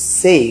that we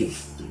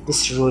save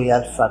this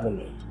royal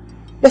family.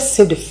 Let's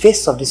save the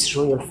face of this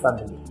royal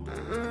family.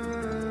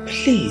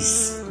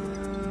 Please.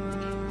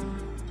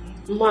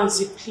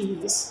 Manzi,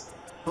 please.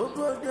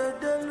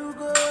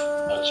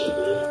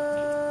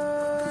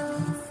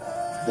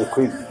 The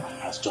queen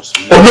has just...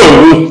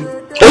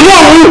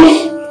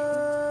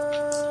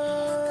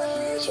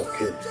 It's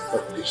okay.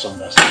 It's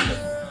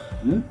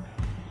understandable.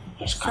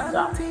 Just calm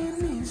down.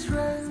 Things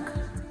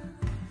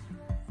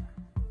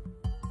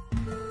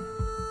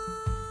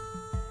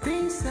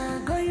are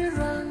going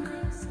wrong.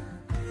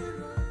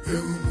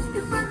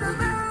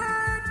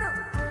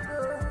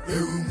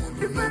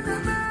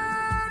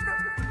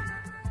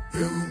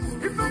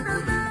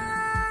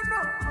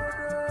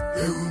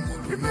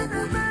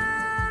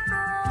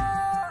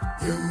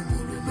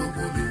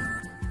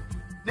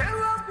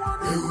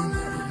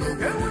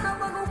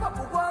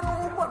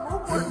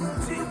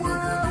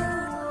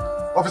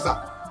 Officer,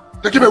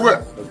 take him away.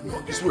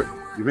 This way.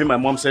 You mean my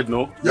mom said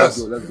no? Yes.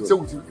 Let's go. Say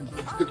we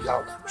take you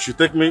out. She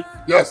take me?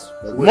 Yes.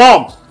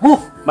 Mom!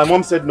 Move! My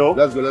mom said no.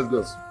 Let's go.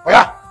 Oh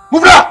yeah!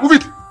 Move now! Move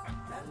it!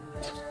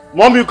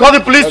 Mom, you call the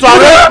police to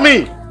arrest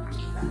me!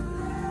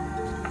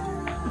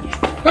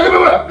 Take him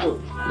away!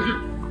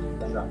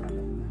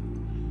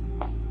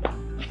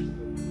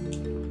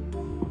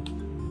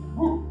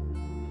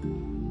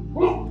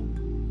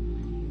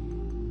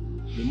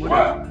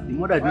 The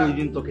mother didn't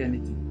even talk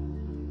anything.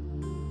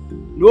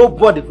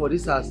 Nobody for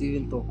this house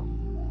even talk.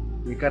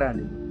 They carry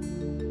on.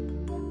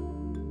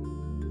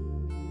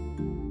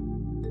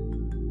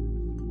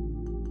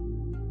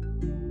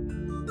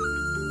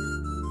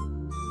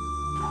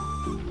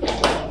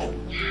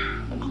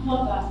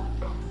 Mother,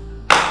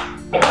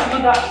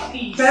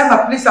 please.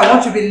 Grandma, please, I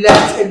want to be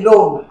left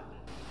alone.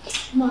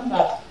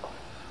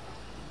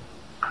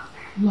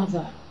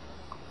 Mother,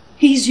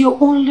 he is your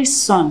only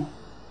son,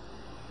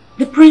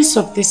 the prince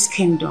of this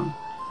kingdom.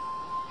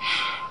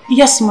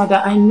 Yes,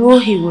 Mother, I know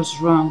he was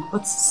wrong,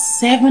 but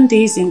 7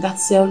 days in that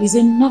cell is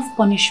enough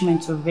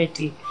punishment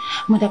already.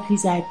 Mother,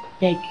 please, I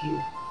beg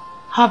you,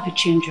 have a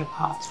change of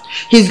heart.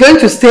 He's going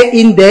to stay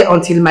in there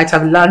until he might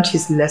have learned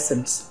his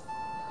lessons.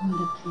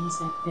 Mother, please,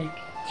 I beg you.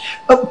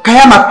 Oh,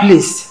 Kayama,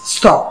 please,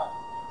 stop.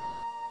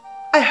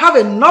 I have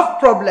enough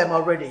problem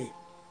already.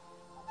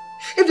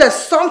 If there's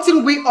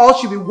something we all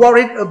should be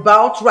worried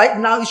about right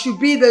now, it should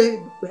be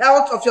the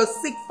health of your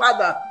sick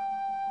father.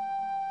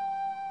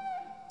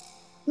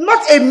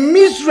 Not a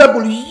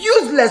miserable,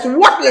 useless,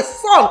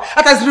 worthless son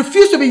that has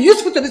refused to be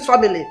useful to this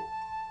family.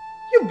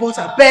 You both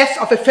are birds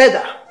of a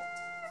feather.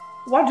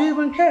 Why do you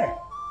even care?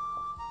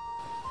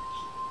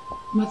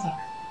 Mother,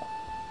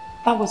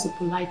 that was a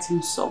polite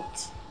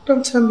insult.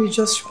 Don't tell me you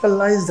just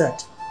realized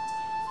that.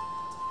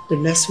 The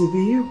next will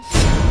be you.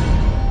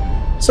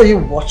 So you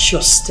watch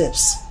your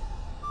steps.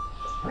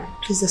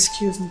 Please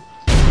excuse me.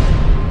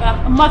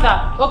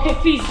 Mother, okay,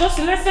 please, just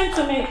listen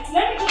to me.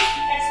 Let me just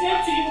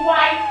explain to you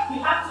why we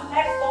have to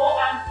let go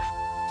and...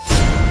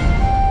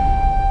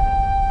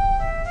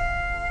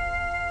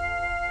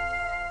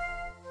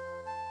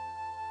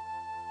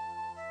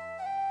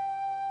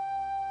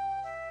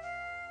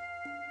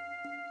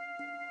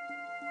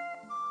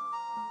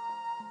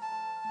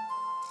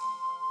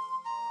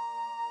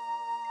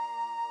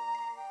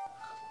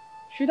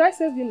 Should I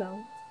save you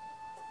now?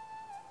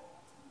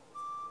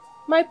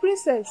 My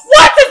princess.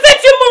 What is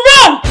it, you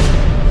moron?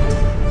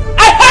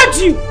 I heard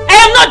you. I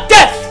am not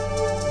deaf.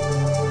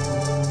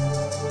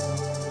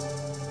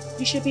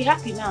 You should be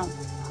happy now.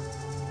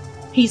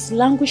 He's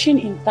languishing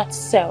in that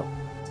cell.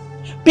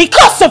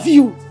 Because of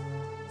you.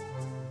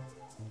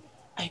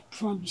 I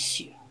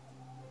promise you.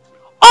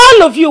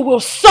 All of you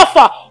will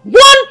suffer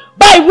one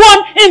by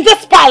one in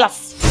this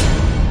palace.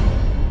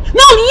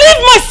 Now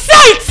leave my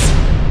sight!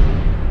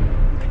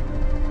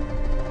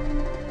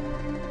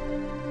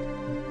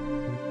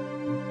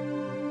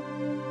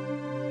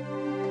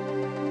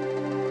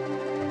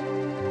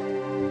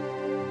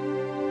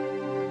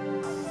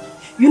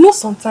 You know,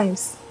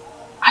 sometimes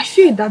I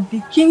feel that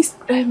the king's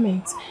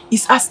ailment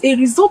is as a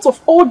result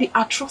of all the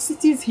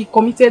atrocities he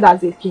committed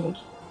as a king.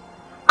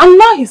 And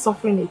now he's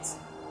suffering it.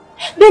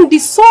 Then the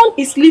son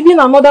is living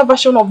another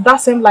version of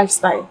that same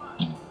lifestyle.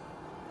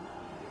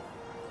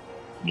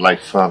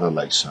 Like father,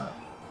 like son.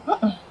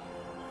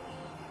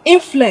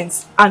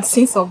 Influence and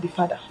sins of the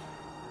father.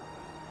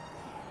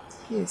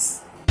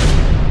 Yes.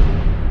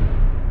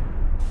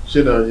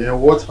 Shida, you know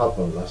what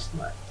happened last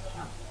night?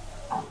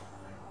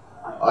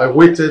 I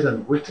waited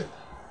and waited.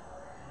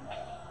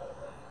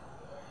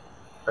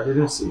 I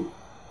didn't see you.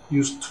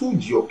 You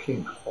stood your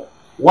king up.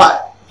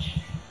 Why?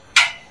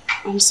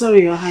 I'm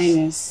sorry, Your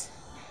Highness.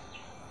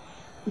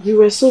 You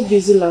were so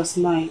busy last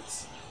night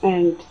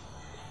and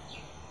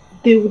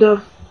they would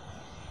have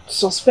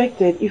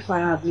suspected if I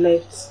had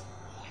left.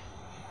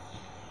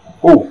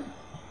 Who?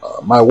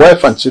 My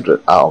wife and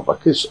children are on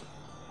vacation.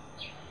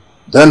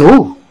 Then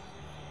who?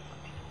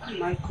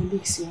 My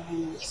colleagues, Your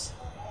Highness.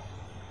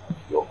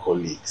 Your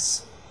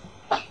colleagues.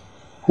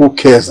 Who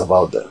cares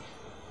about them?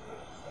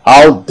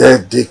 How dare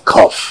they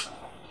cough?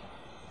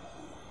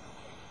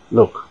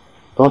 Look,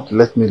 don't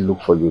let me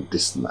look for you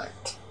this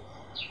night.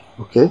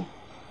 Okay?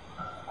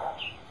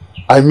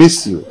 I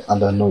miss you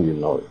and I know you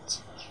know it.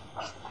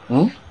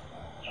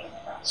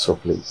 So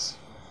please.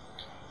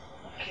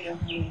 Okay, Your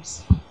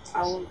Highness.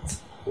 I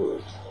won't.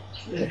 Good.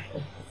 Yeah.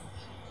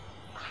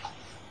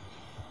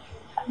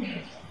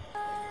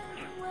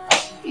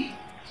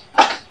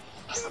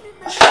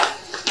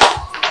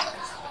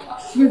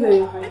 Good day,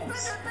 Your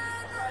Highness.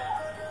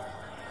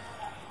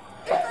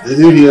 Did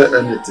you hear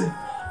anything?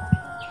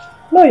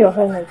 No, Your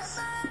Highness.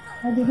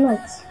 I did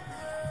not.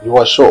 You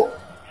are sure?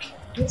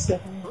 Yes, Your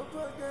Highness.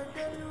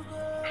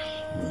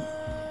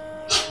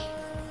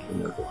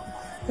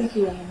 Thank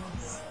you, Your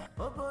Highness.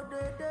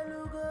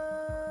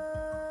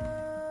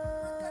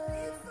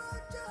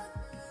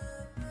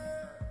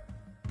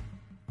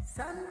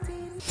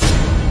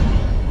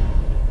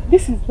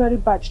 This is very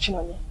bad,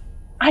 Chinonye.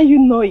 And you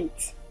know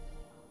it.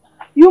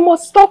 You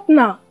must stop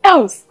now,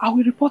 else I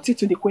will report you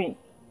to the queen.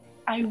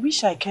 I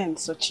wish I can,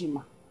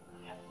 Sochima.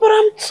 But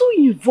I'm too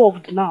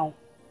involved now.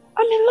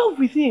 I'm in love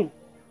with him.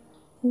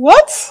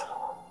 What?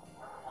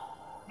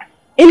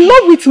 In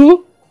love with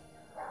who?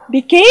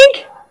 The king?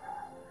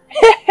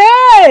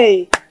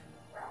 Hey!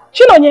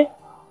 Chinonye,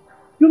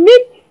 you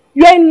mean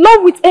you are in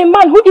love with a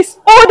man who is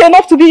old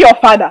enough to be your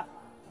father?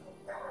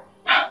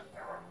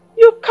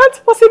 You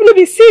can't possibly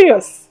be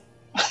serious.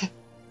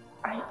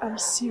 I am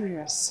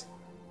serious.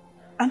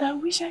 And I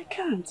wish I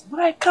can't, but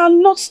I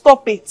cannot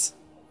stop it.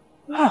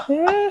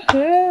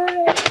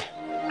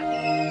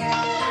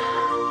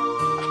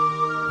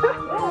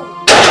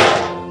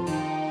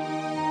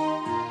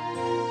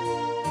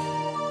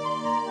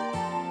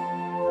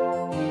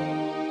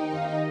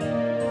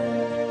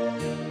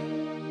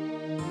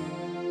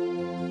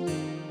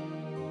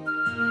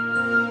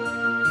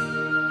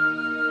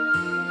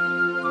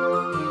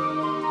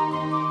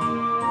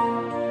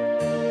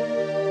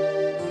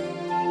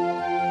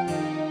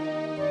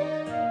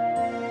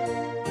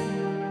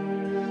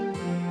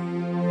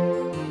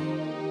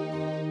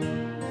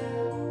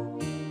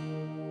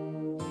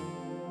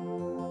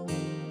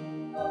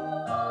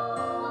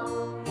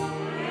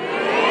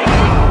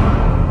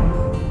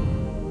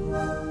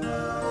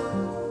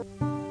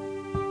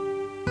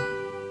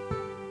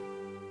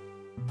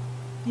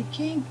 The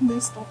king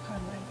messed up her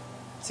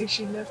life till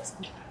she left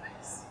the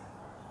palace.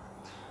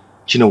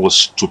 Chino was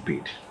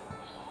stupid,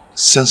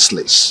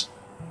 senseless,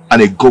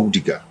 and a gold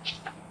digger.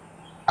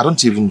 I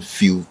don't even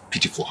feel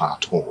pity for her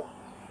at all.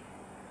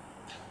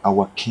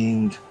 Our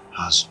king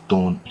has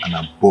done an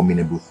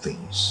abominable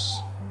things.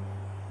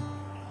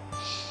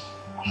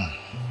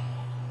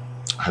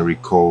 I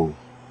recall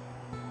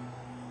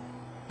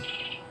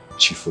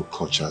Chief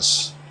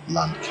Okocha's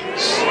land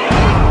case.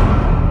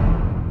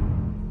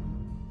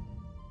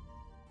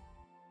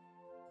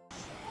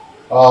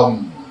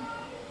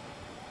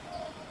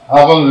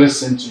 Having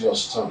listened to your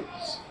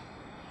stories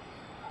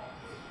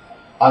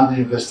and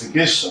the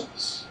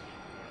investigations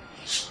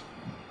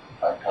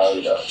I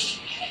carried out,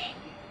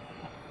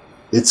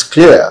 it's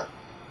clear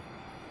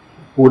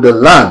who the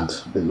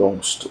land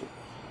belongs to.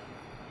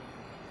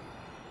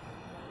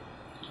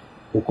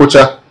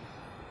 Okocha,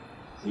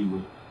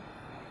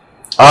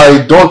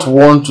 I don't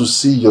want to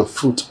see your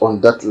foot on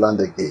that land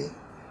again.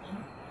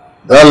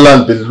 That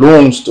land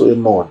belongs to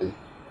Imodi.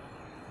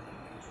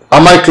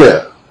 Am I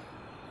clear?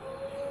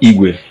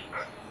 Igwe,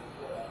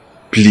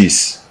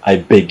 please, I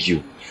beg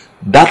you.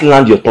 That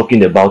land you're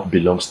talking about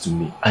belongs to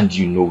me, and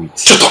you know it.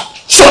 Shut up!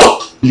 Shut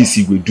up! Please,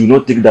 Igwe, do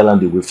not take that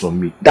land away from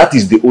me. That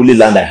is the only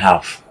land I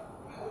have.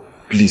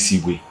 Please,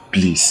 Igwe,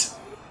 please.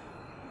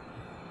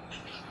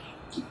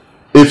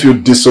 If you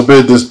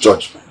disobey this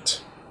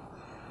judgment,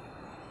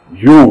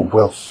 you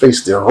will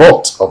face the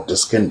wrath of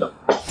this kingdom.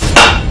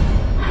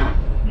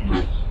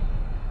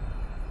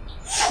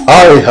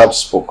 I have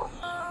spoken.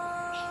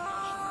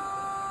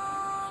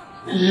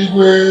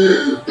 Your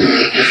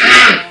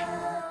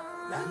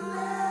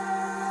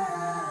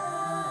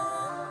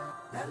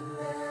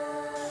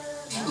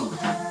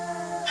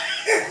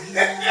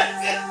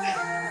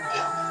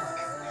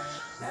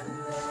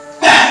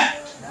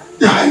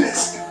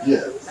Highness.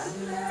 Yes.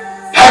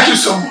 Thank you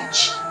so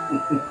much.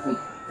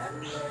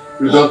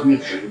 You don't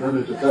need to. You don't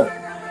need to tell.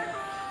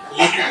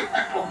 Like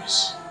I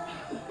promise.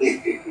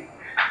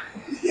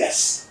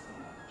 Yes.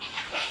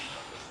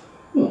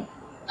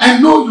 I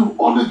know you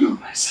already on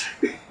my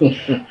side.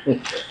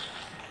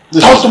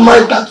 Don't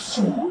mind that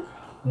fool.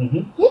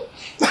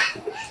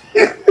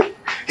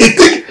 He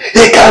think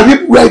he can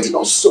reap where he did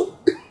not sow.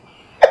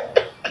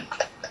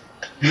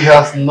 He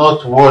has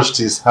not washed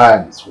his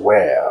hands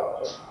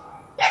well.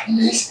 That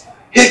means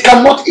he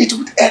cannot eat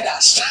with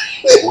others.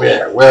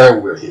 Where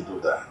will he do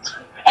that?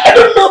 I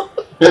don't know.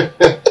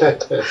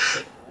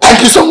 Thank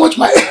you so much,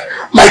 my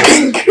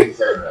king. It's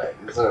alright,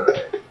 it's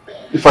alright.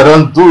 If I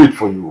don't do it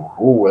for you,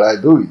 who will I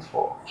do it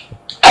for?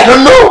 I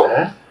don't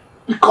know.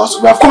 Because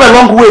we have come a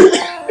long way.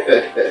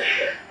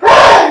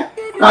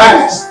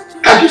 Nice.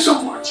 Thank you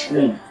so much.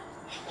 You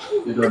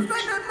don't need to.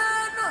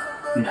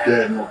 You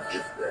dare not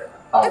get there.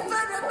 I will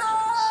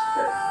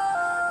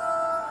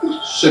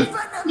not. Shame.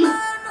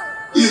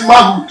 He's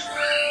manhood.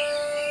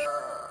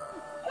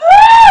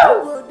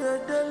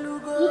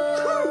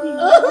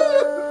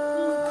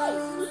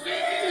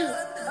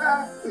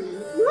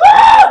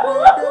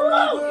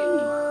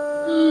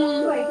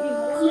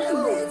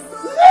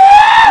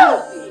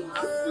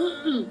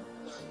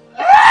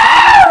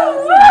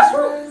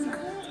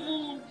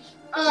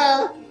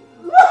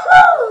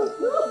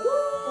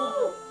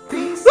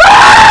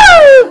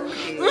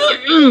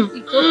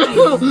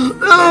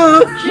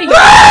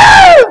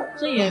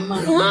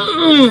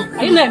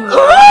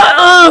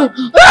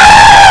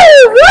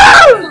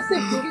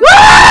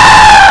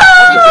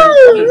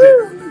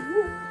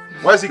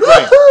 Why is he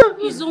crying?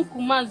 His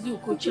uncle Mazi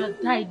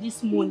Okocha died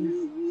this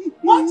morning.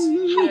 What?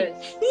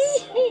 Yes.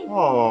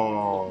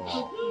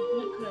 Oh.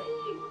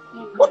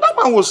 But that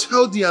man was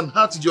healthy and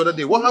hearty the other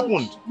day. What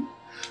happened?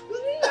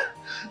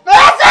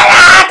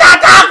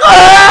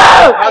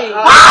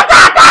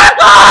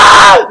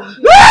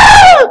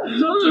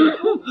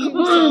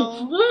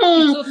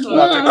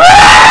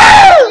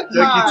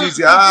 Take it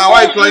easy.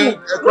 Why are you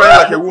crying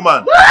like a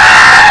woman?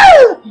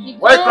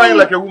 Why are you crying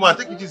like a woman?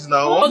 Take it easy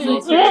now.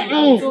 It's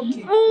okay.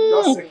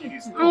 Just take it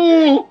easy.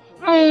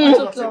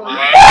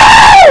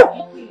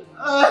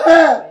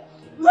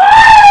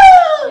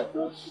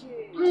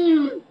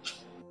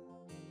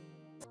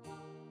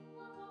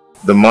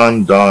 The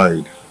man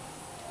died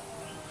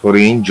for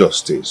the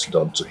injustice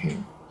done to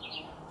him.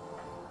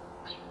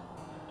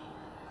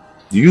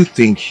 Do you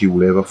think he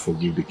will ever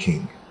forgive the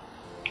king?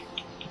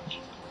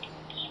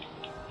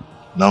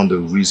 Now the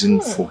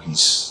reason for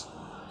his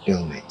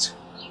illness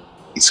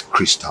is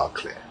crystal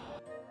clear.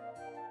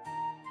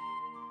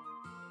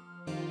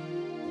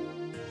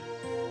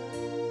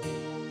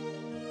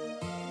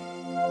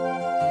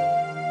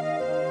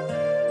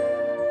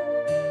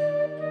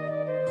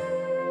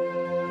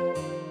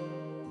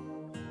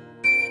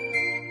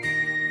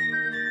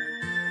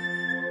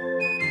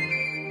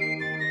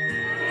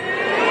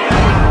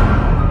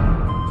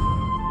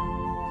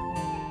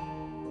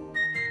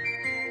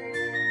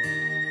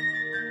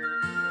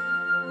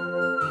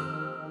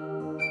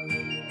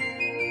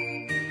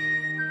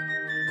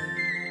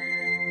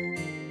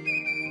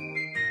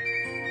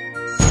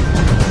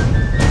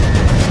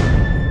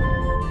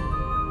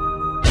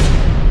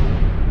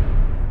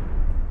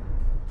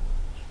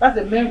 That's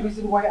the main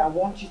reason why I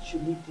want you to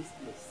leave this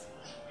place.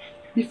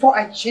 Before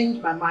I change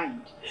my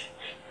mind.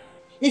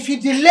 If you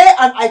delay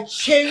and I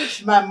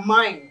change my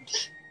mind,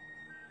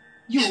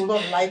 you will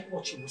not like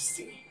what you will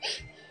see.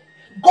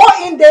 Go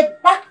in there,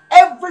 pack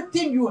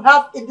everything you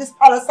have in this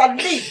palace and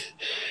leave.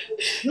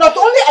 Not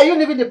only are you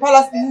leaving the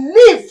palace,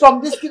 leave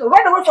from this kingdom,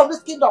 run away from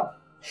this kingdom.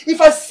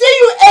 If I see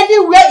you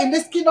anywhere in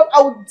this kingdom,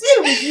 I will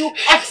deal with you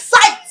at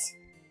sight.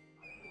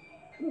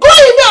 Go in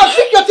there and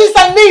pick your things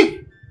and leave.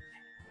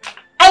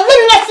 And let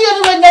me not see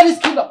anywhere near this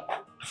kingdom.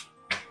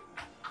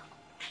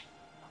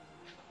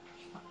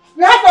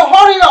 You have to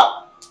hurry up.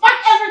 Pack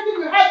everything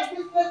you have in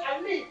this place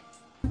and leave.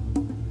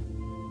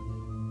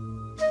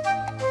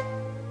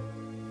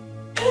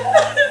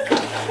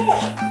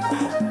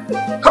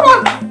 Come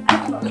on!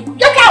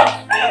 Get out!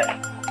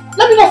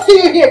 Let me not see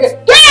you here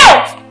again. Get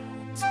out!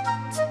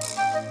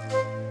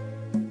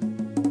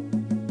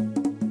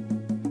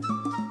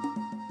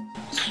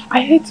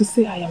 I hate to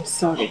say I am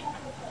sorry,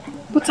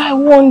 but I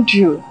warned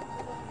you.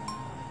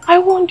 I I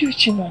warned you,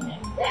 Chinonye.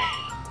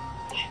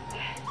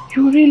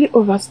 You really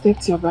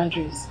overstepped your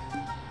boundaries.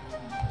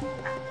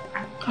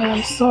 I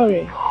am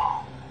sorry.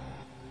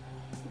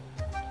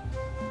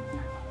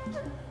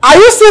 Are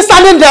you still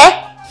standing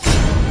there?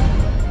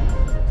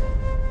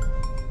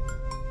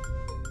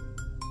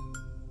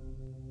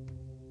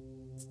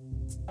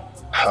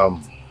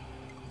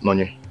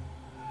 Nonye.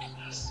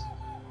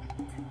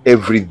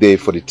 Every day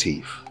for the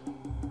thief,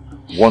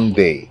 one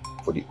day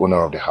for the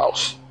owner of the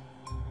house.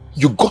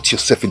 You got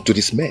yourself into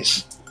this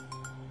mess.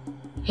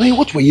 Nonye,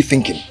 what were you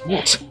thinking?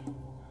 What?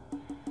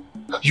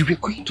 You were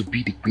going to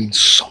be the queen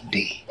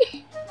someday.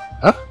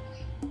 Huh?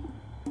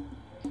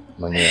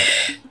 Nonye,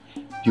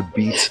 you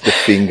beat the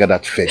finger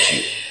that fed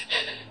you.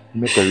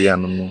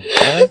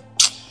 Eh?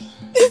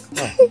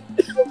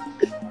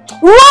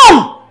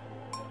 Run!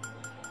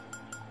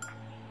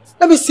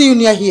 Let me see you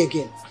near here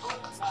again.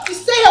 You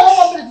stay here one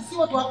more minute to see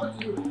what will happen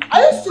to you.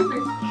 Are you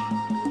stupid?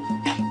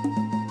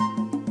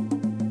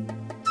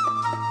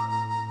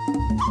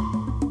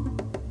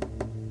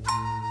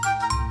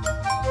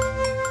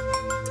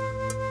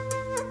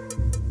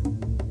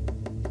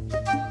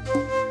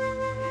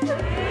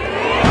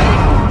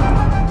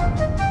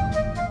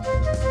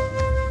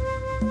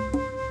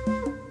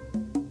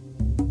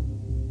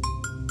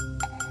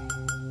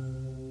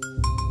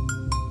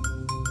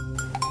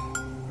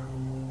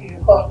 You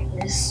hurt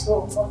me so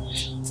much.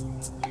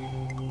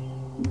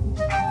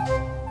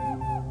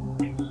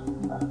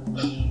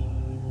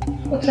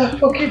 But I've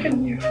forgiven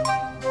you.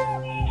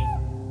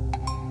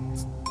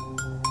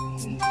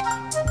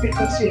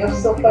 Because you have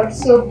suffered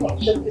so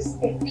much at this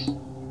age.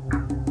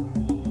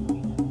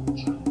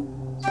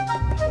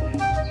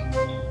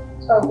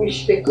 I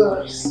wish the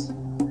gods,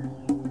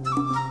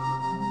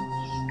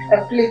 I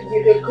plead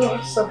with the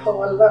gods of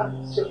our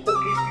land to forgive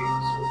you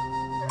too.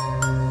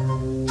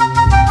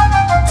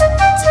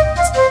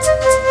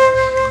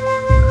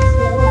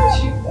 I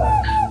want you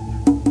back.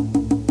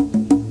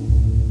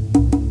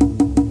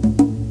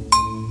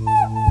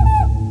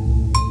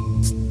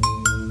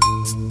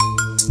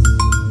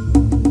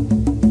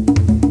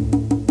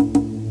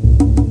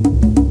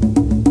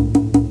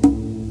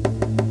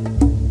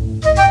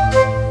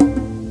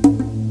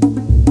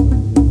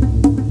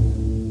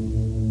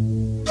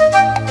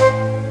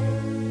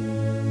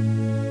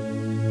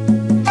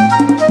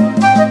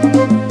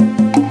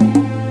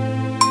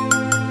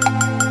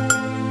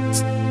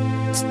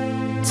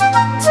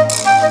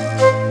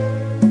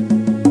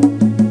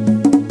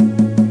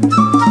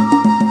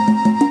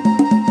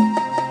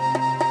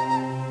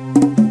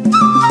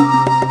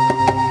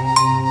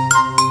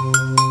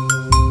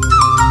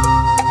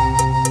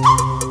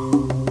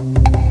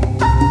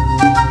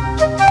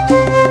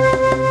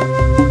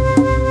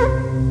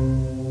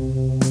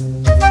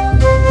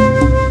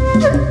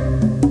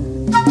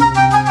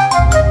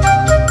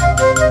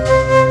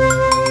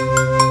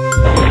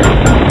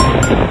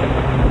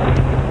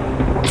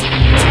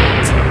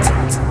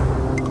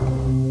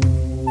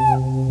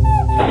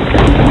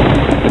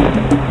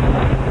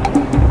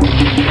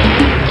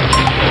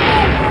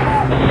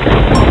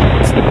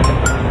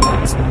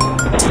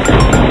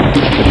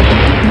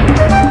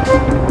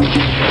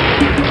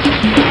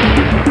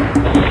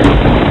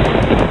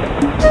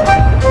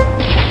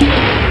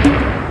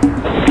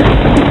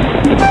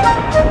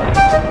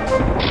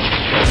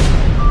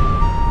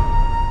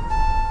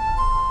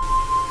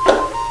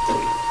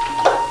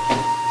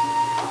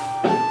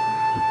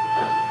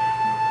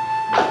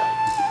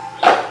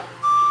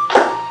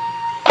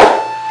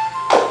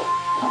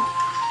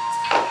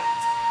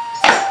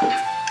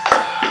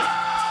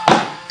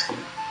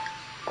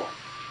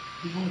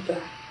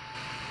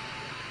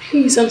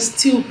 Please, I'm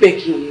still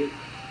begging you.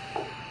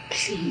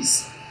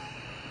 Please.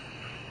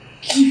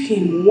 Give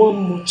him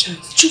one more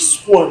chance.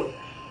 Just one.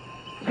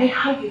 I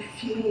have a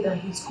feeling that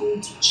he's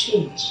going to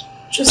change.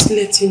 Just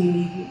let him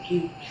live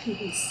again,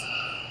 please.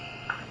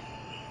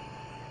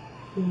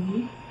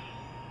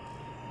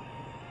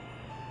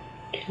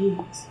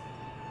 Please.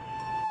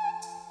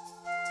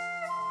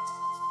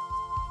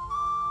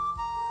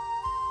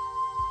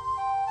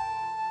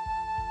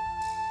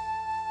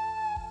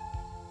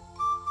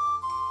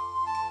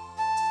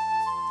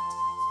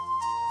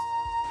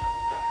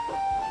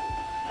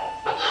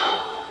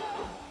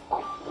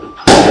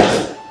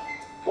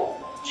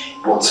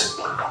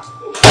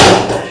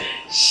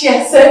 She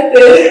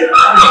accepted.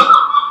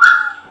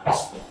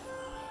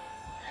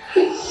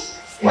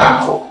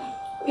 Wow.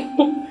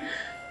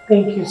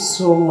 Thank you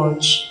so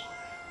much.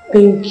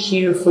 Thank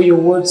you for your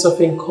words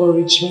of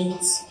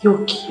encouragement,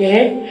 your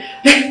care.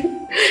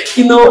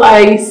 You know,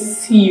 I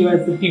see you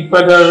as a big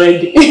brother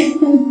already.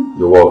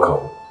 You're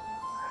welcome.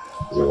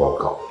 You're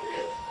welcome.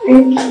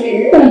 Thank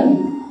you.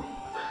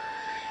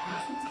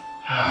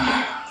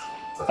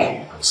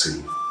 Okay, I'll see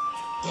you.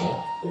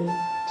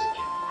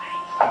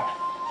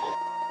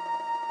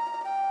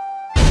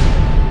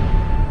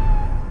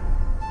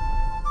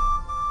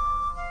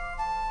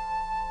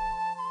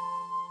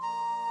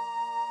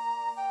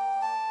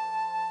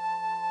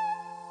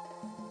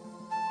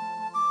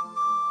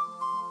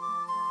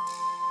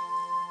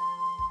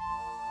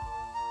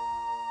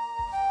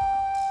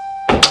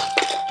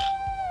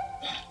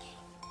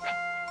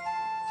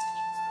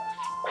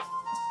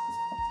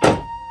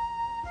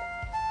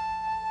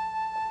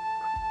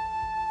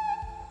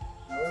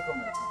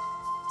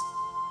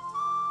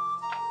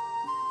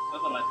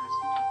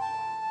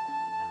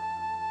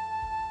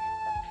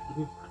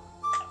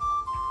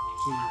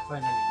 So you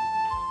finally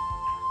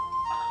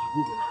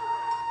Google.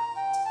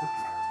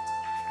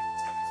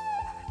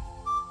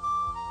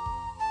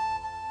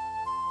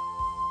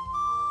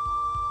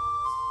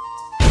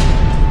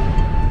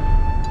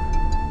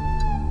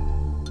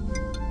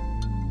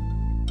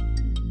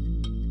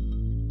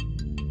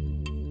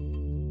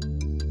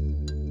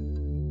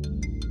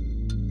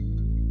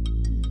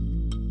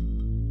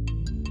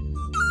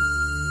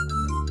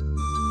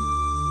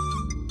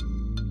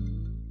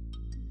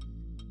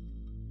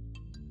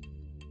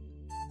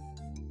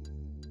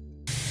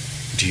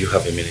 Do you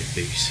have a minute,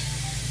 please?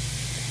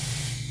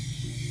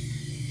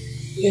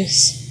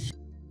 Yes.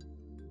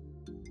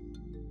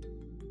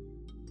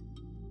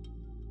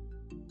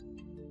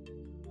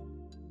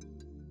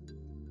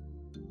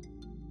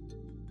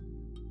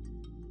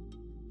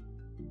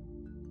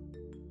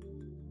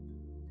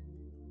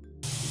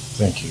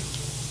 Thank you.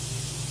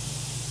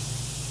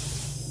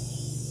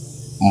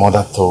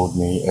 Mother told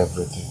me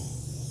everything.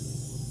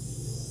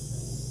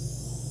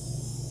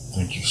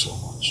 Thank you so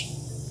much.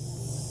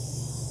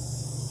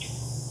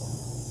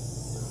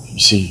 You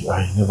see,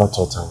 I never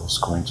thought I was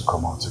going to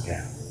come out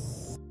again.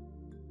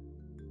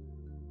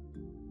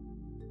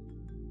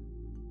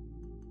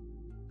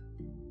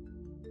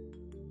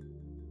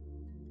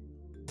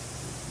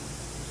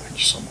 Thank you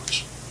so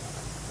much.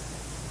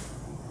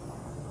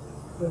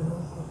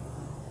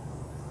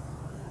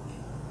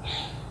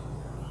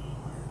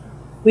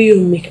 We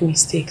all make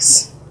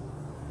mistakes,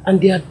 and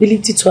the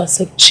ability to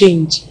accept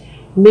change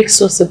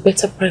makes us a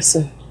better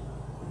person.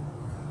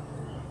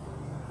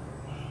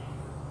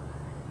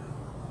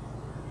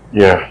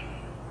 Yeah.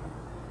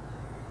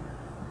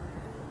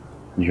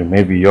 You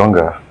may be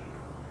younger,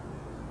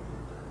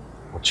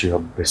 but you are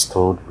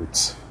bestowed with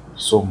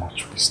so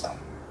much wisdom.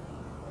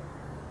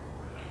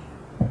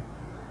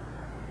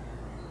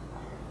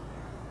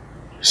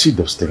 See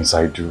those things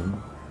I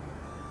do?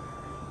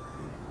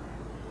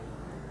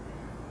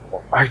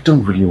 I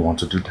don't really want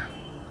to do them.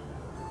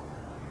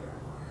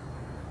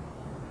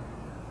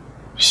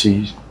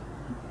 See,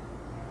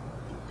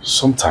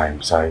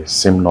 sometimes I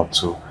seem not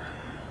to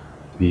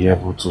be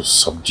able to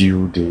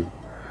subdue the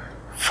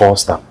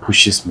force that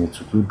pushes me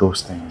to do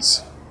those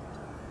things.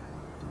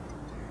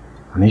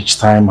 And each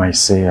time I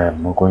say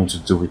I'm not going to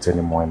do it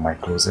anymore in my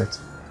closet,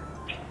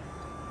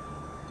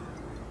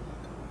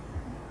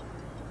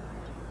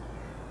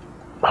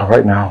 but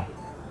right now,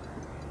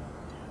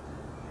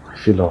 I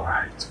feel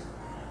alright.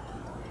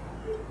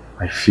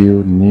 I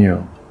feel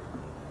new.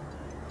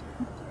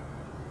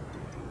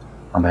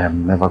 And I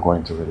am never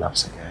going to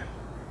relapse again.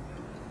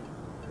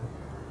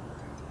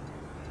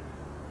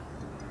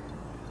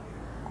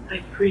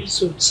 I pray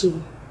so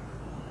too.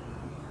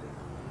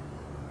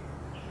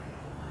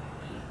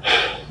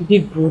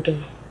 Big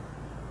brother,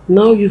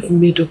 now you've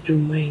made up your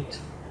mind.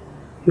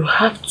 You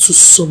have to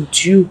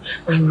subdue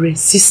and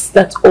resist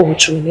that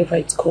urge whenever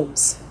it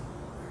comes.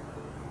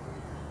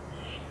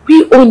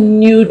 We all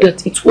knew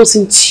that it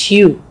wasn't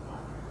you.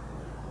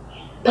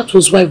 That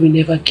was why we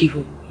never gave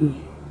up.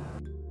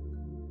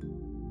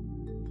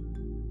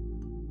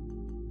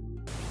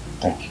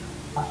 Thank you.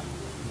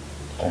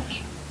 Thank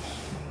you.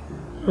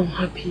 I'm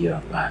happy you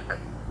are back.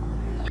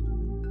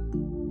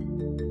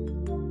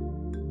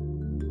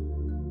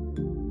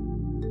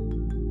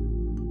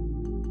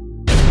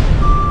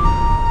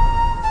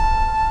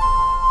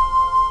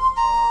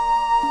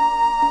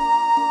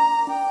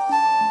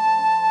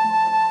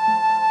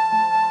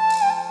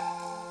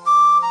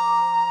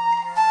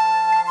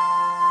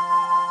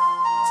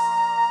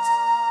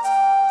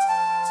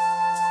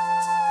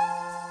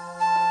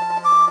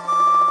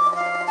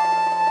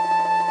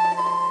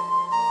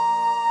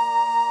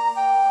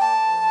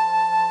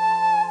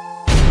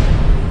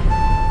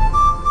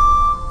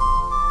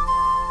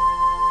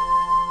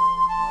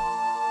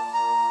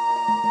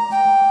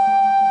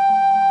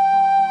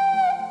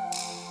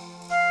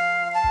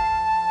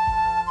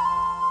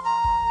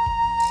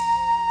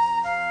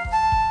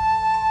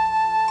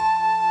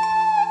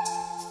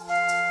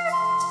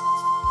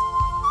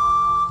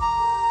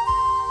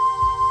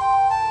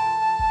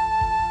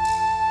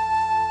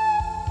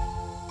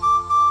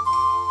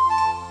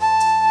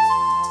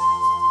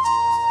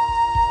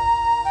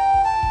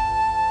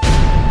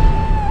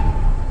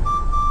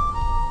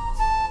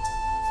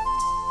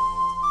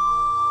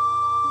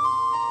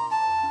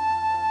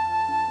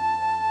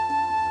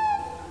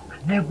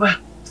 Never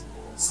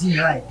see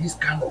her in this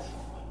kind of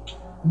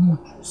mood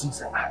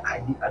since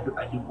I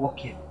did work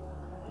here.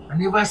 I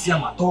never see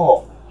him at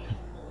all.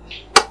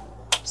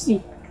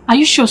 See, are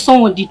you sure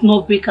someone did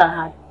not break her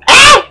heart?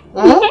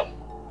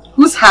 Mm-hmm.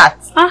 Whose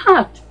heart? Her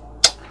heart.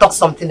 Talk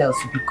something else,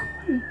 Biko.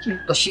 Okay.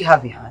 Does she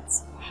have a heart?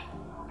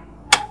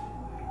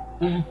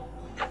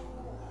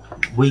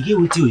 But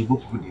again, with you,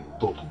 people they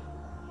talk.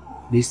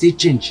 They say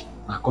change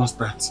and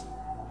constant.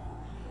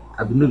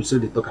 I believe so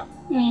they talk.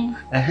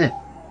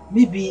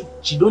 Maybe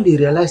she don't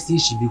realize say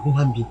she be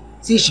human being.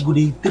 Say she go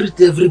dey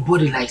treat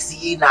everybody like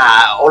say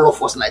all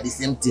of us like the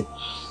same thing.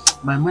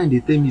 My mind they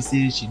tell me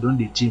say she don't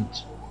dey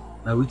change.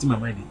 Now waiting my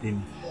mind they tell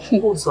me.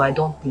 Also, I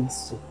don't think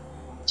so.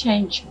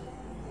 Change.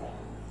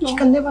 You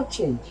can never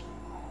change.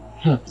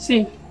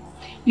 See,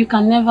 you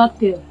can never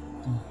tell.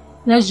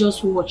 Let's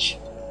just watch.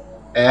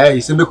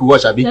 You say make we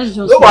watch, Abi. Let's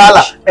just no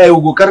watch. wahala.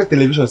 We go carry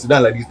television sit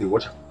down like this, they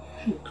watch.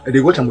 They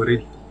watch am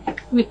already.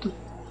 Wait.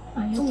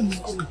 I have to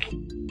go.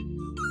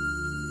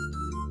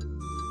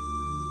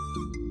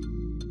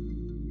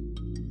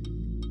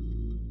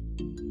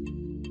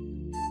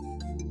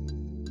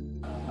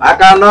 I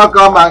cannot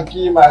come and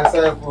kill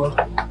myself.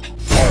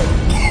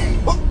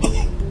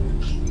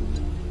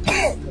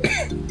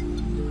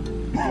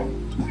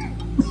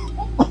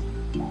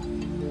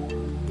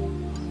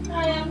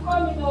 I am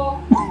coming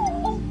home.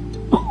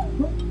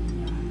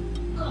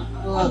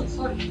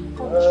 Sorry.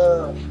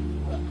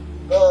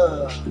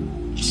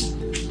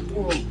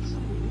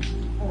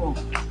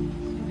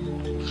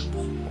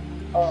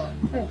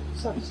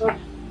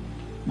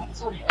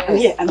 Sorry.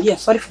 I'm here.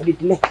 Sorry for the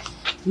delay.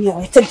 Here,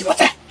 I take the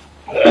water.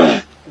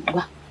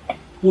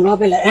 You know,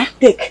 Bella, eh?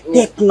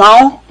 Take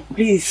now,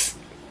 please.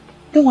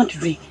 Don't want to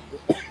drink.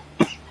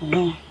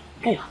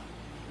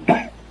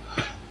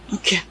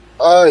 Okay.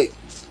 Aye.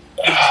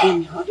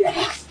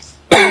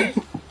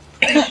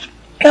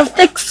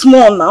 Take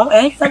small now,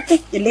 eh?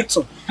 Take a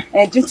little.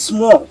 Drink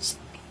small.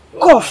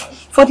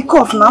 Cough. For the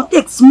cough now,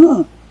 take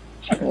small.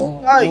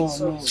 Aye.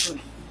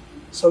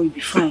 Sorry, you'll be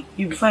fine.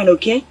 You'll be fine,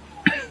 okay?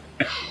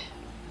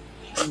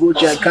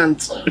 Gucci, I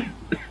can't.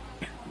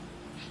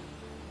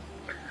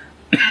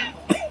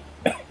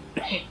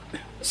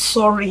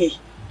 Sorry.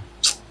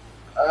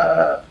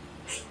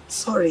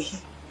 Sorry.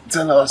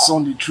 Tell our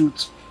son the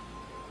truth.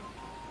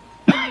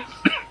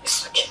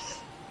 It's okay.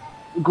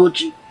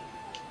 Gucci,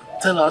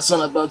 tell our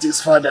son about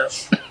his father.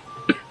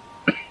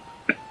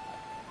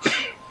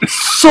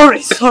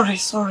 Sorry.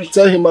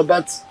 Tell him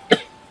about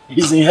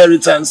his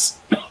inheritance.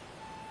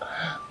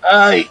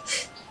 I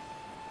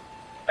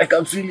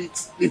can feel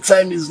it. The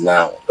time is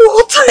now.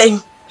 What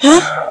time?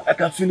 Huh? I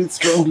can feel it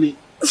strongly.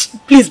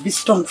 Please be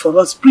strong for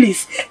us,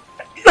 please.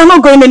 You're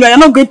not going anywhere. You're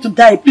not going to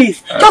die,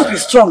 please. Just be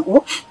strong.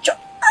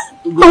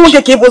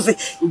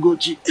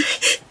 Ugochi,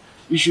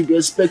 you should be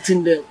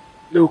expecting them.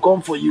 They will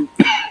come for you.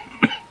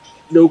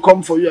 They will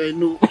come for you, I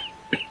know.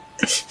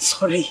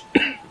 Sorry.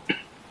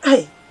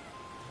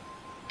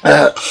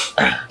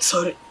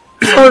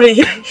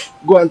 Sorry.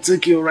 Go and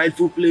take your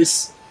rightful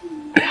place.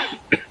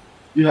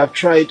 You have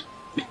tried.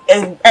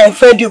 And I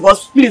afraid you, but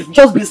please,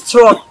 just be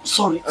strong.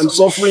 Sorry. I'm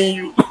suffering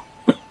you.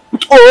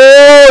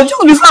 Oh,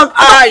 just be strong.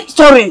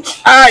 Sorry.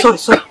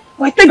 Sorry.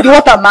 Wait, take the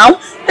water now.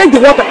 Take the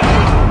water.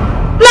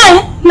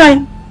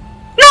 Nine.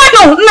 No.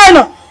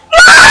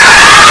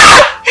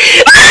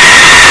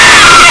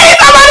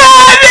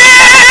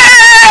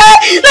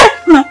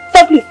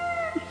 Stop, please.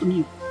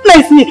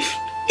 It's me.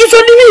 If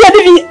you're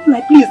leaving,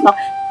 you're please now.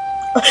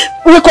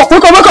 Wake up.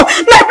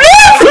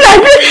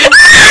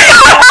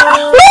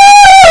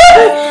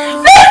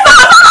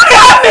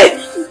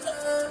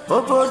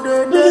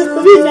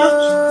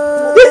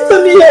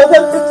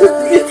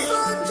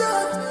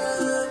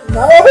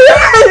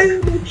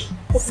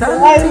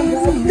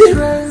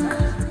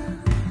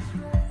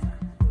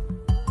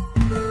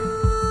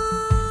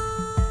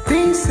 Please.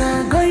 Things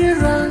are going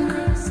wrong.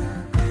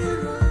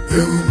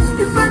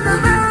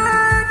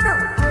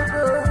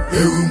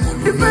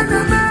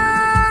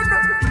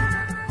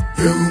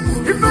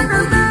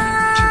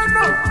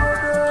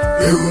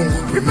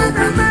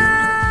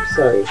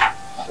 Sorry,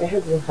 I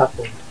heard what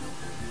happened.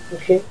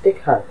 Okay,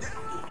 take heart.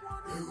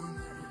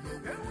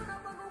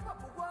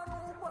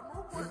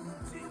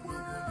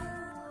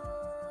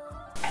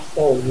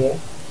 Oh yeah.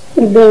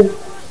 Babe.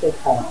 Take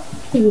heart.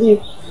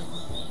 Babe.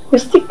 You're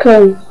still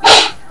crying.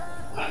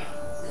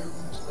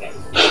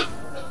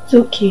 It's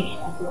okay.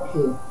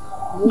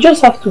 You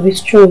just have to be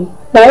strong.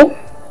 Now,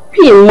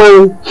 be a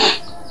man.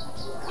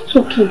 It's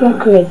okay, don't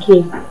cry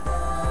again.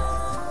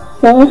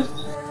 Huh?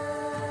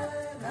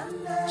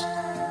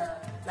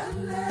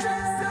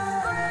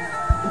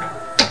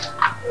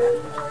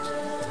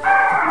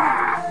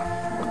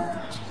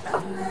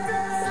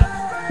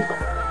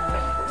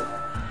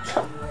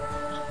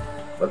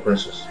 My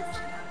princess,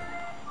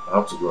 I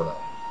have to go now.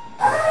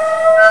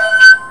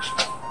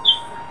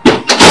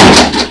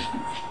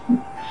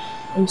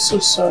 I'm so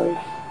sorry.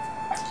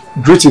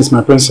 Greetings,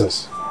 my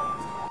princess.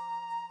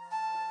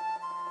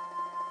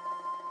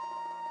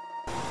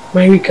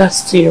 My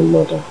regards to your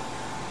mother.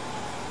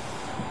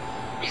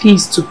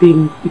 Please to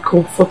be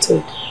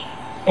comforted.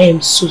 I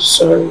am so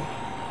sorry.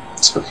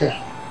 It's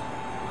okay.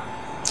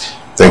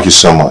 Thank you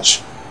so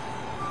much.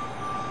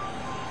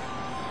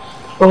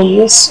 I'll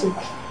miss you.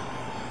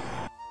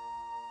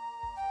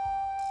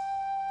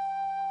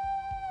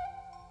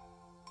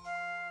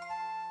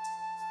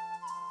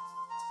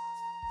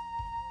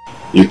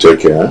 You take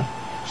care.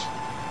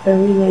 I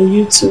mean,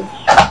 you too.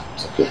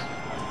 Okay.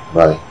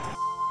 Bye.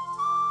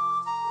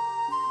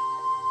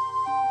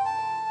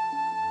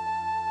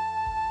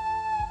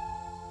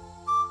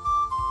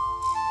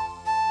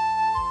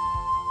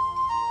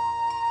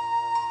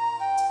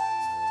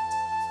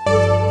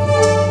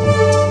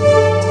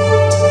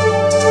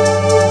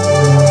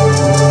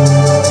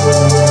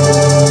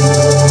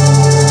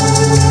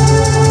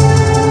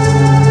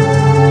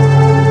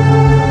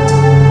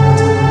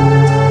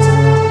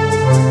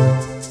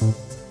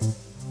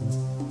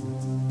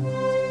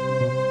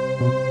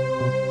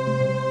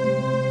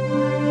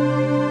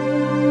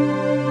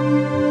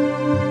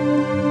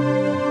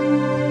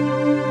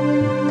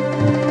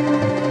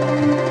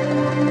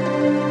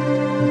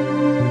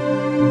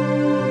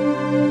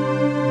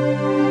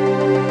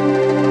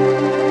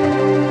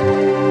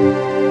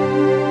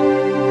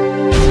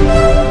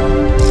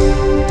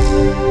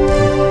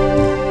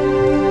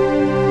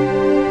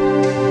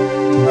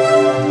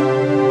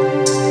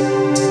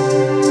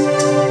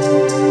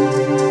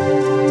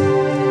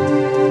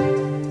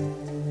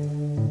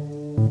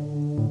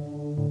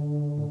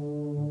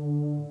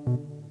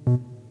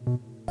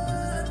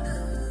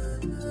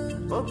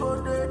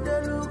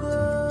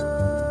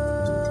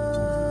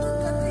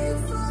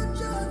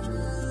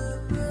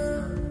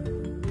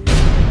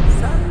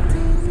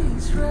 Something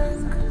is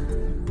wrong.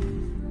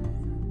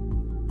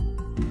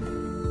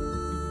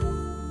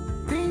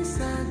 Things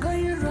are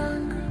going wrong.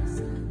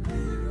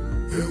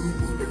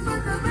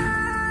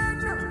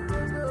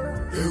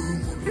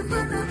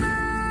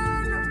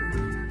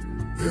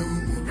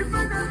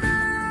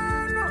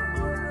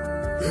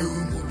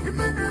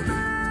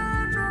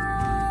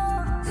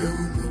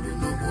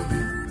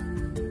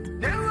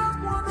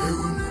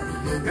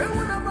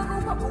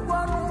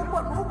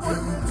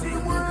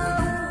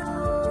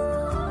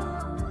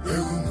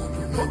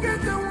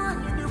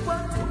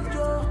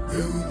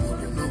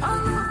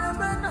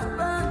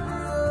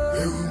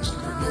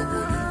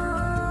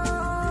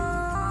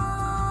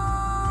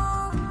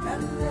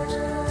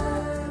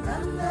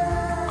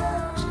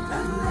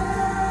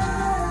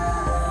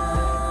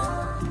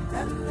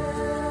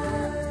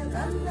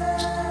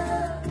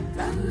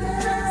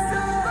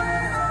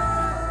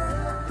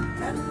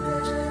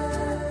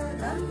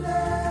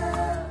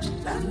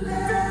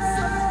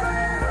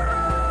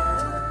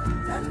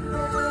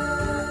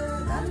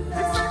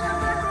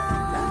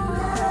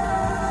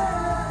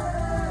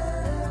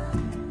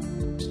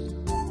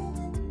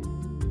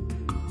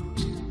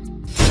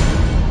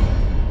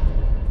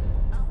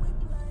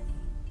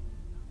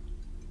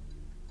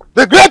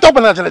 The great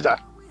opener,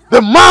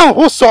 the man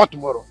who saw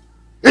tomorrow.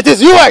 It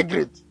is you I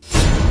greet.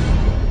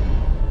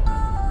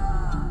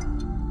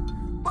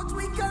 But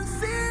we can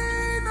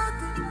see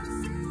nothing.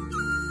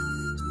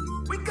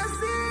 We can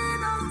see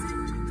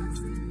nothing.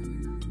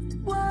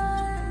 Why?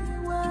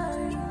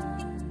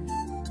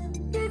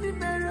 In the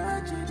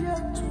marriage,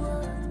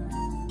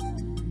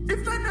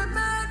 if I the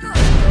man,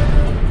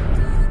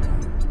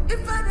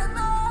 if I the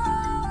man.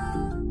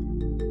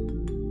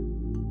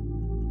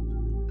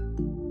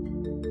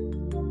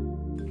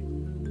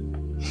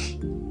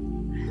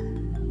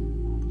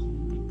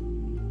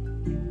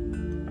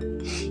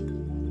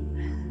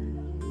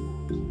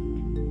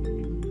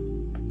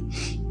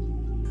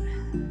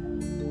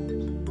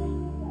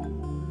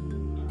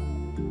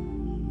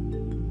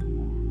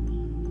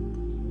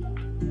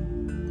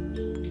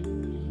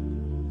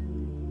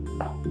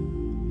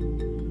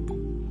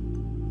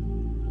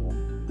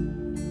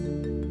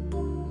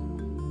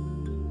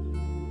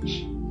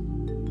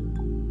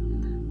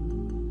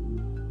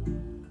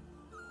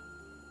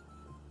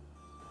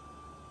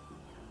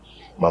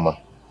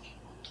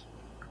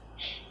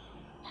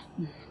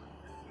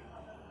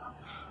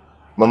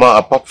 Mama,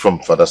 apart from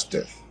father's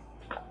death,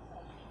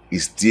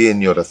 is there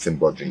any other thing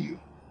bothering you?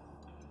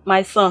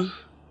 My son,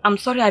 I'm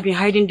sorry I've been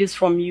hiding this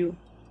from you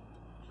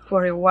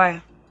for a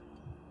while.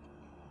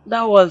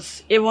 That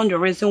was even the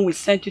reason we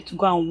sent you to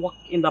go and work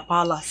in the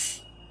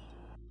palace.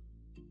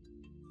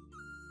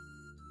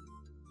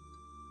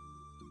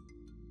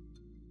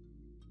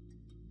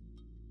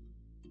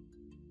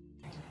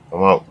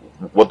 Mama,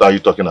 what are you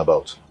talking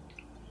about?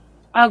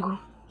 Agu,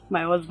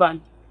 my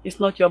husband, is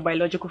not your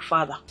biological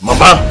father.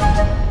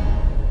 Mama!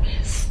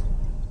 Yes.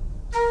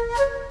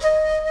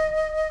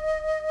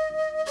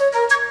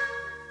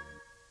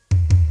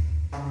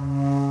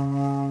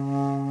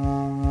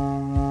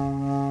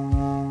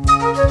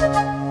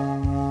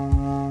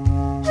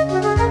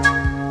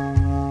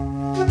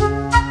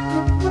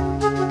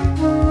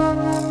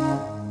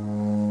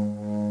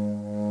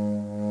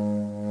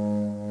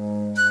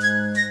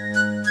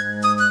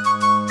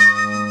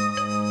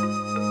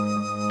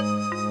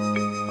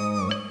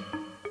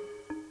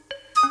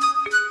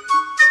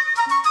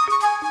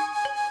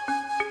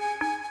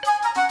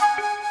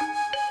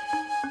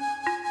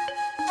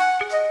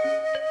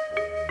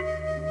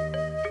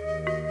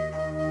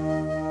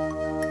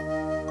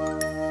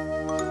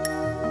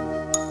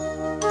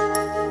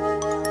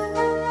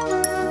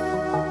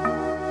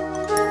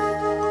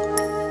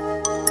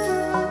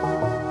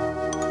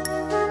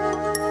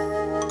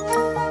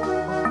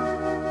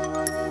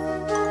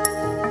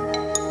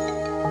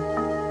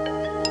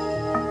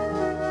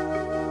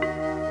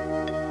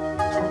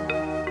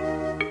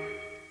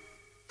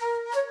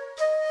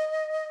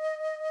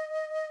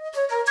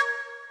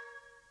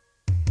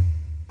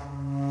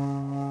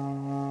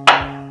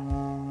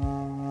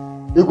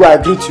 Igwe, I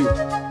greet you.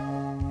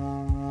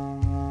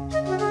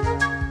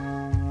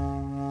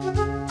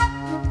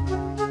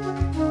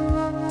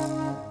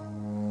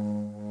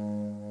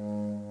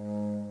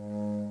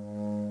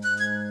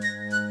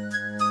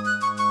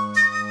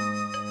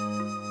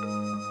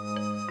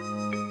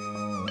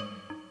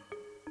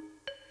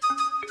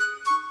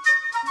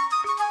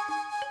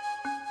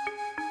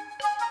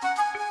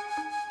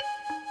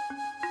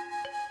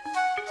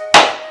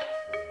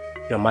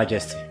 Your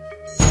Majesty.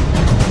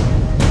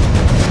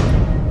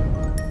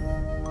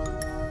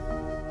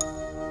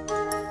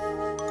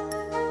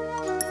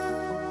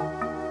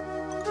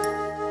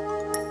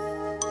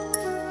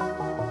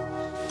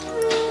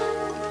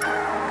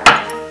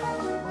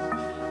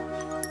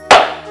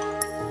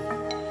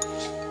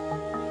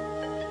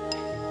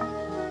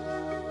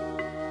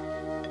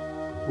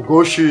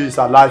 Ugoshi is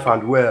alive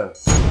and well.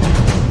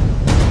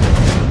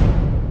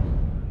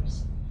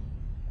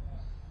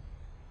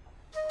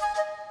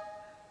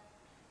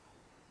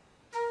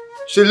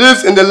 She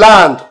lives in the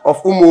land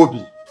of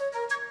Umobi.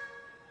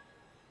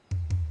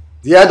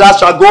 The elders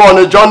shall go on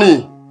a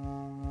journey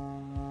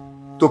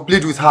to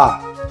plead with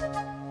her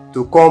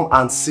to come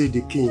and see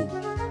the king,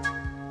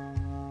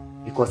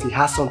 because he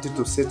has something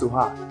to say to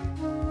her.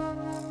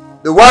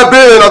 The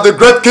well-being of the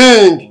great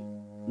king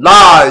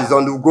lies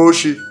on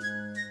Ugoshi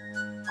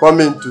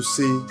coming to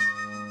see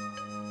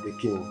the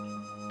king.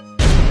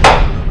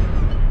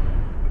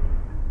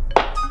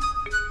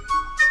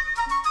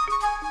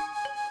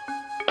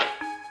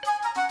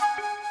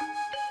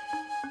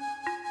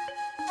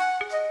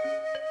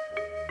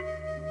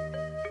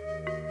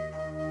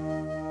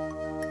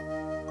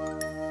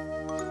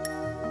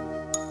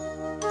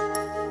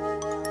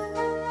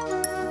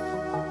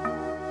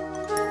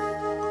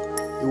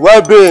 The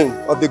well-being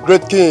of the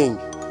great king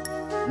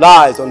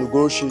lies on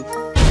Ugoshi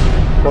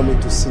coming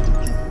to see the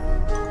king.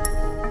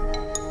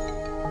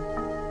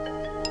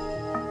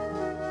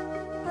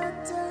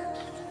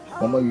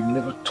 Mama, you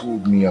never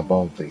told me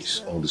about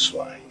this all this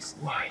while.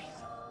 Why?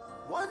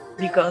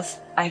 Because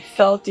I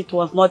felt it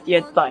was not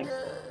yet time.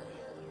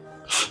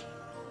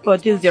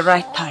 But this is the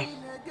right time.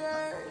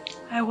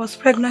 I was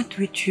pregnant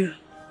with you.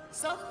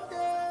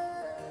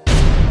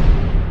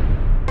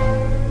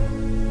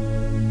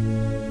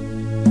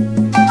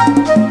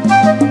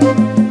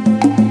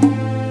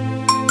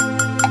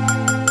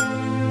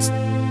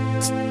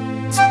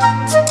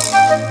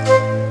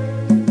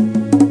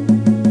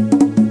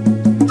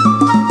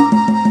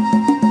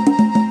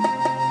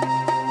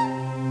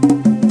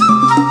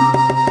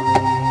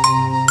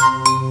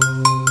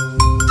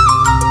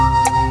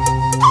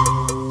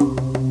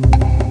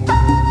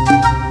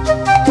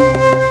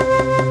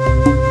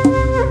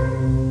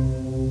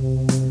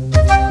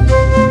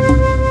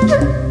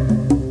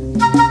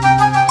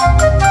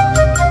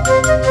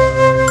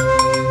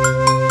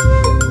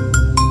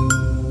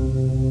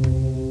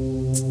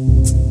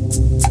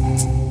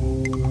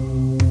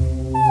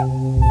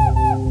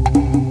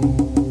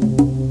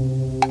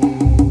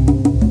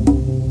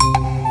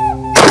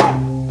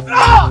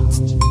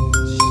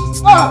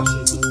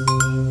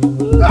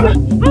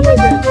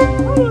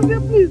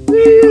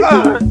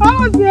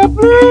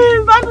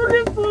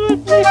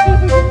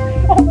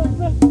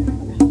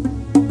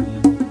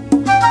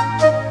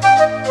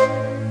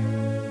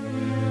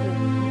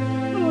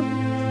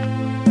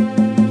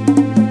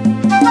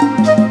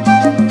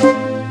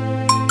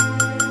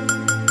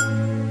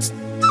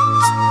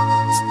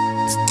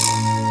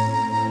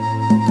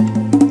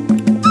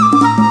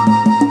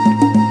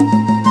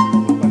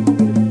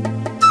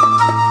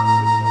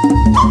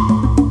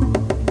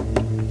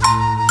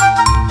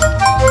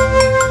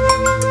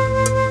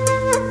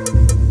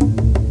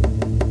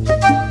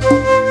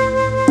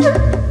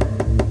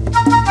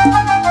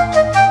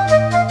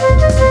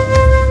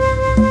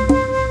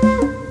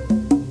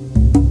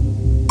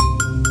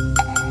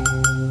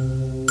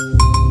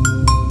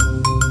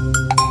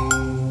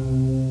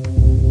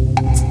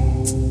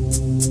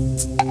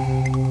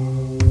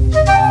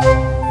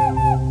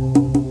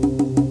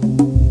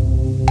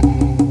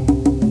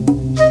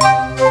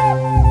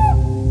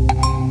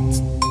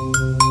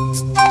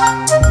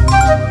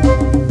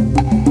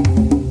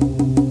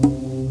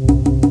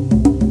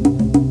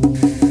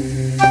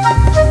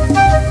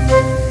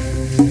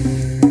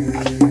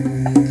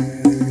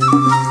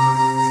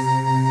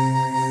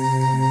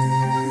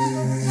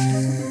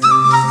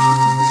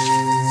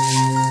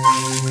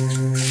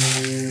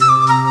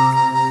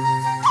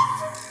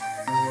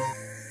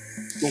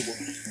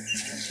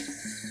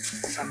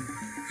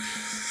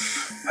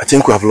 I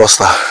think we have lost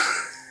her.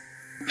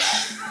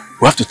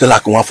 We have to tell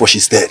Akunwafo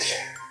she's dead,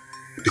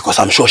 because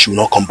I'm sure she will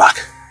not come back.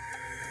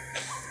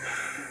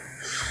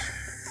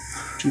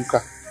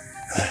 Chuka,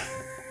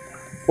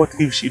 what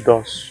if she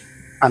does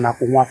and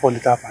Akunwafo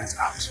later finds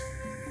out?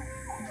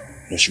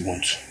 No, she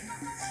won't.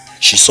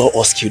 She saw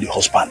us kill the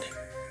husband.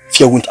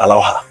 Fear won't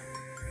allow her.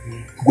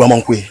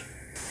 Guamankwe,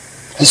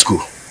 let's go.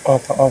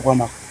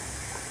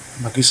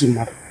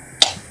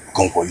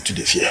 Come for you to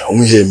the fear.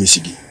 Only here,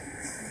 Missigi.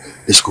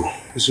 Let's go.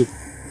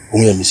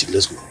 Only here, Missigi.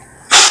 Let's go.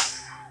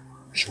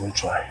 She won't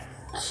try.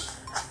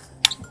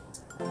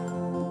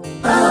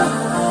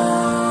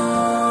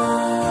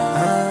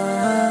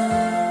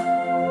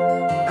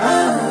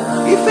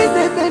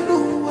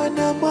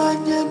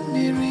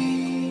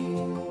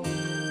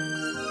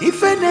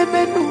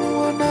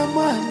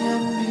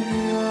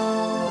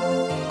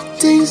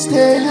 Things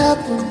they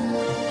happen.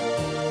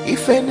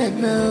 If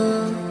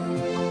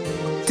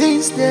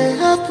things they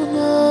happen.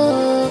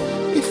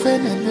 If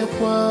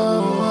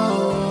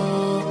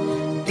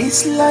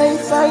this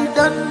life I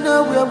don't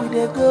know where we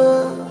they go.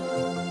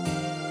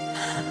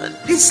 And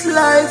this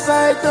life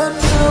I don't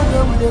know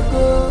where we they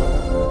go.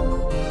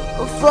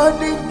 For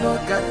the no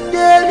can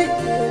daily.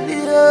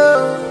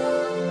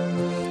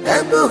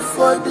 Ever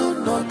for the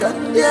no can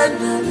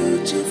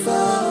daily.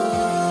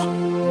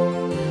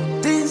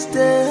 Things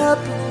they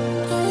happen.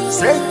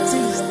 Strange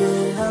things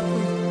they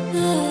happen.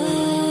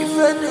 If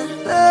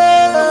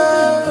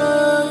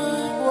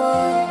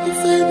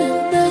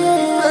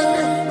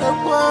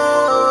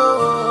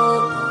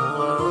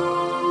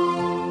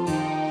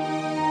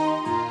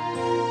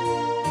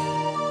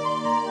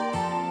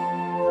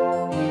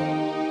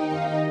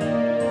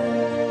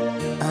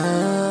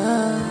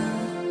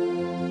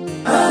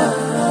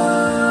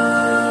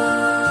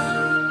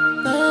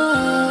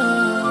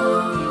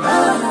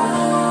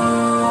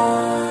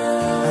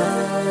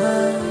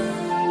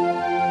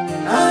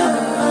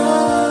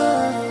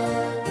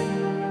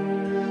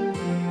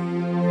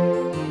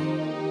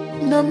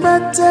No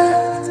matter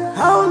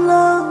how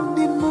long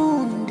the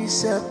moon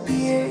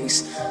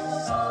disappears,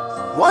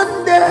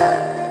 one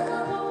day,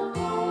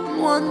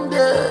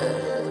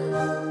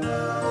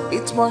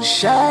 it must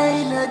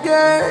shine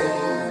again.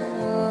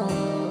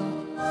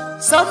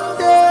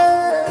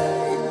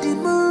 Someday, the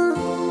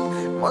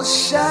moon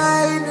must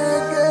shine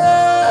again.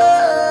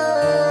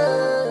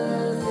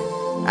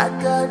 I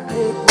can't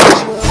break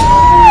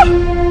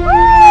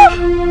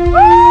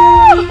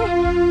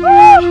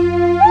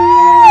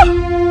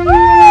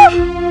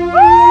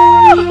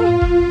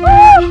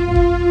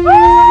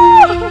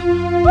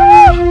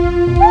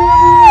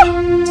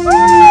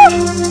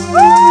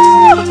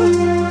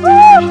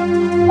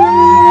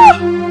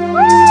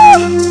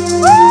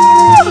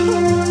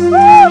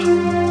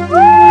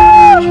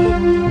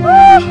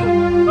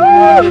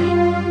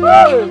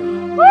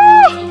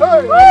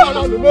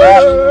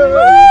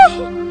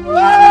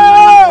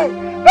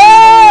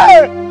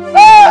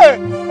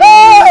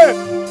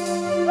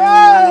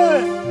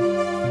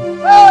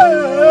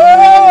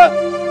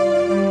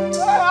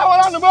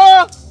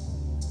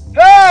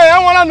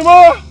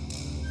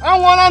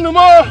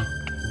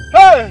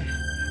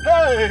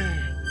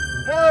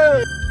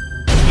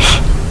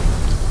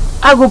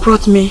Ago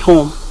brought me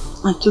home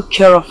and took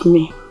care of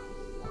me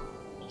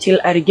till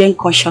I regained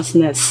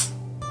consciousness.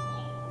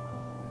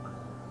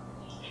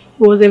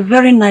 He was a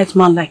very nice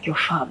man like your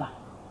father.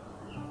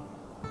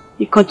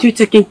 He continued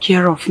taking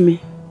care of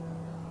me.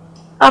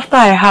 After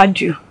I had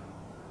you,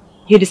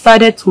 he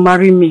decided to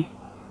marry me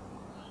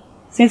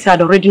since he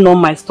had already known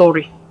my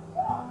story.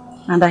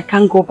 And I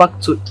can't go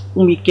back to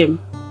Umikem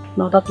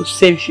in order to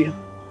save you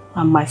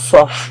and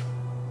myself.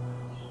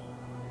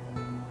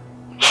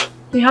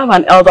 We have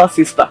an elder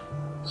sister,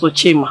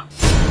 Sochima.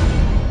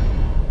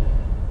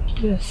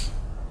 Yes.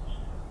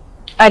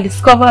 I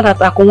discovered that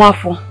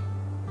Akunwafo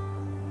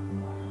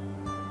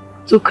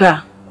took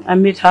her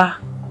and made her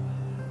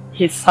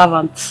his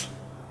servant.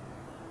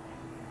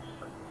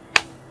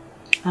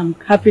 I'm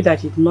happy that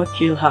he did not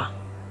kill her.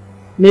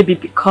 Maybe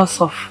because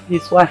of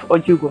his wife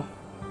Ojugo.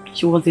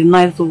 She was a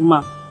nice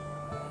woman.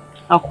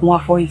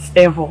 Akunwafo is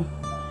evil.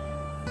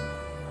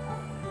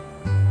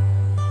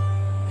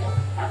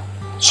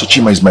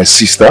 Sochima is my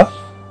sister?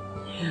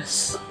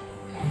 Yes.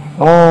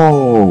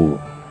 Oh.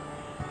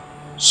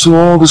 So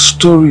all the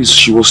stories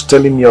she was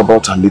telling me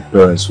about her late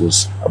parents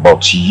was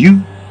about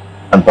you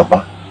and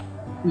Papa?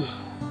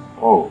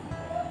 Oh.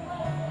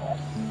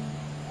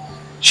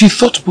 She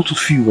thought both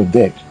of you were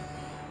dead?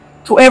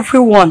 To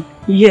everyone,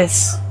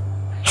 yes.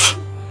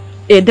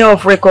 A day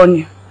of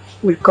reckoning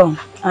will come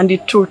and the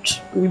truth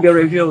will be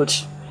revealed.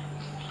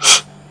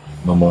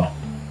 Mama,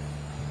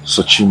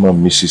 Sochima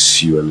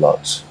misses you a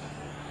lot.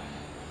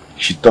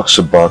 She talks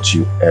about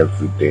you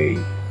every day.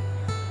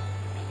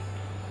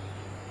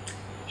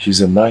 She's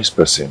a nice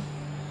person,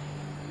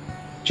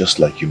 just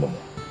like you, Mama.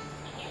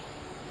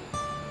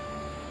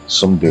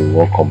 Someday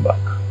we'll all come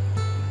back.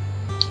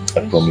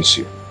 I promise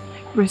you.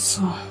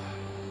 So.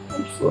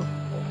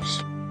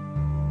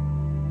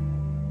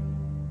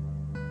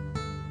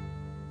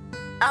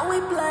 Are we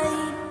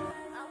blind?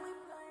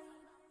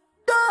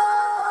 No,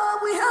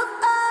 we have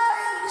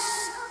eyes.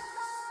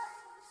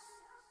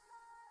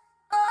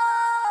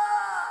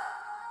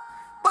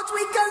 But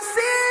we can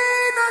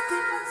see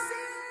nothing.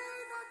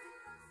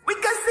 We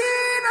can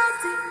see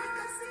nothing.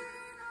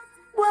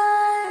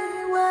 Why?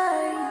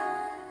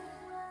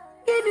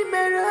 In the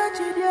mirror,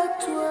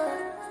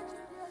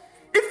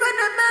 if I'm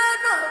the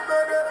man of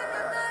brother,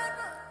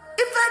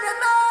 if I'm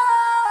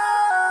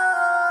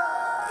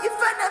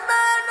the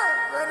man of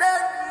brother,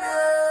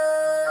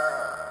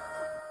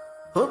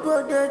 oh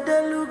brother, the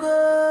lugo,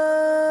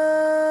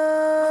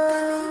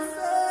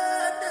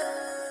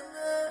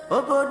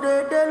 oh brother,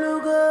 the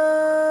lugo,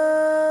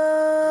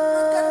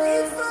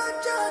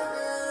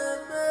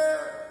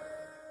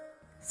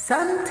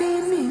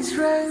 something is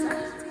wrong.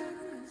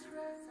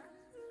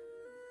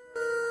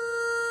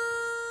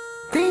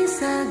 Things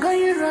are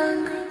going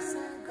wrong.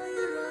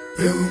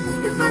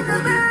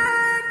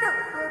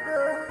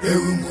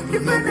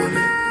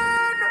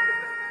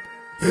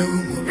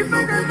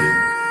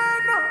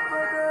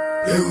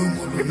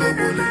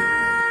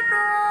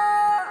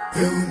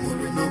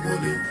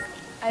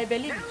 I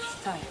believe it's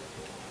time.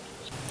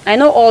 I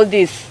know all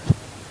these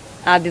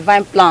are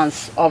divine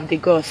plans of the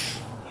gods.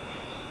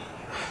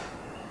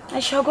 I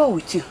shall go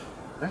with you.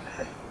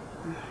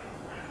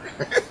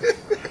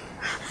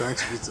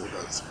 Thanks be to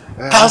God.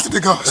 Thanks to the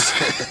gods.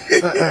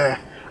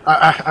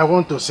 I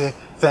want to say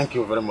thank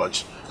you very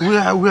much. We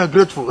are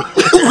grateful.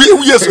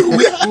 we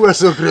are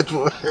so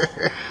grateful.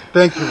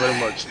 Thank you very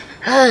much.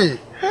 Hey.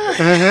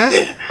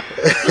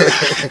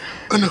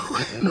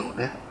 No.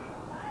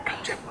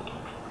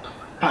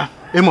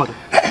 Emod,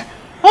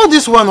 all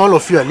this one, all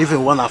of you are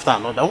living one after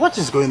another. What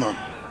is going on?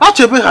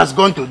 Achebe has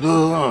gone to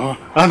do,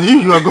 and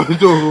you are going to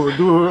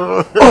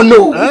do. Oh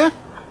no!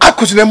 I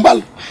could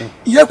remember.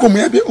 You come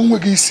here, be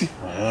unwegisi.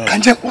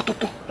 Kanje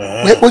ototo.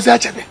 We both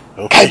Achebe.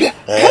 Okay.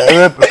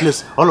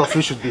 Please, all of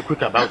you should be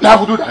quick about it. Now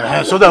we do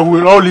that. So that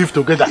we will all live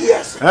together.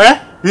 Yes.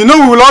 You know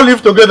we will all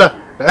live together.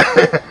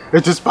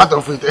 It is part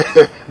of it.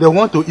 They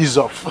want to ease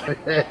off.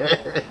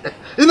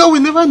 You know, we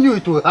never knew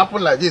it would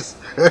happen like this.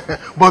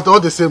 But all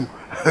the same,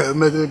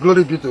 may the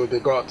glory be to the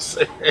gods.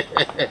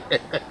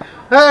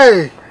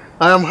 Hey,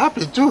 I am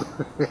happy too.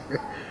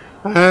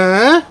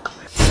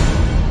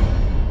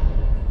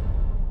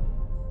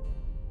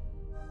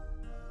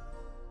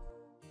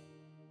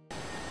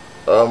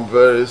 I'm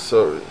very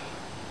sorry.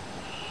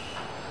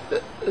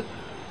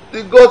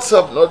 The gods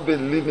have not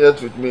been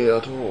lenient with me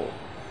at all.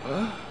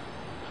 Huh?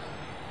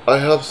 I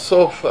have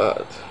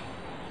suffered.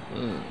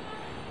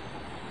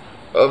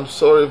 I'm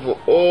sorry for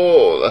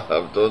all I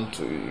have done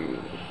to you.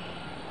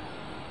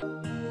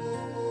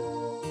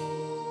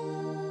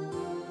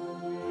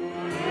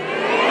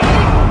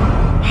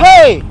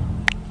 Hey!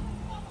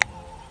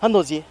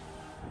 Anozie,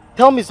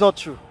 tell me it's not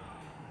true.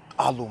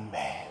 Hello,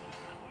 man.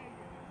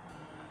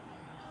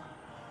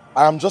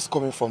 I am just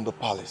coming from the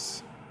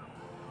palace.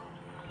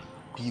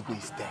 The Igwe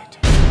is dead.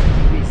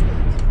 Igwe is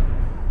dead.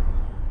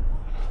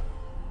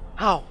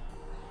 How?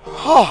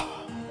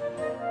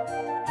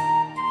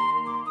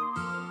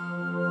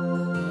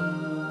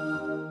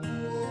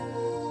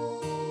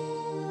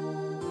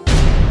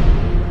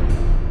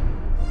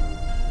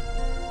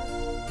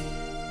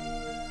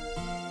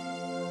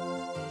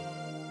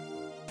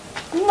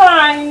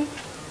 Nine.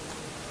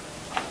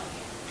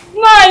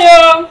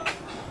 Nine.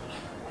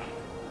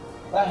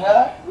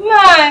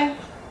 Nine.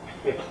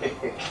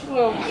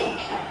 Look,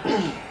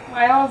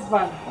 my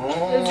husband.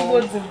 Let's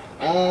go to.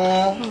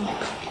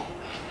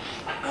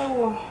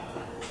 Oh,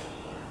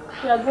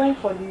 we are going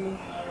for the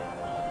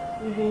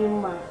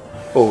evening mass.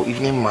 Oh,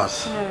 evening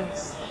mass.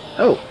 Yes.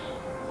 Oh.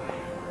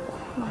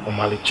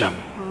 Omali Jam.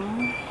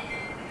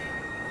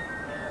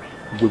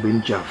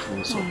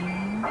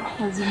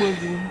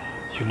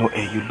 You know,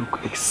 you look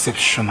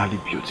exceptionally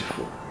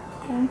beautiful.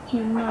 Thank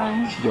you,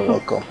 man. You're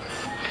welcome.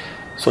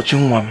 So,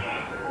 Chingwam,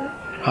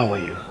 how are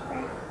you?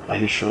 Are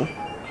you sure?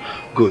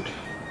 Good.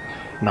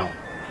 Now,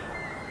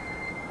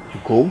 you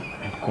go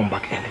and come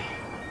back early.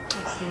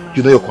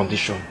 You know your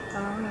condition.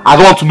 I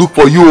don't want to look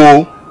for you,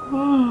 oh.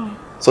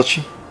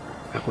 Sochi,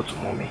 I go to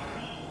mommy.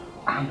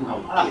 I'm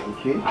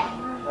okay?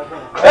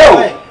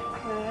 Hey!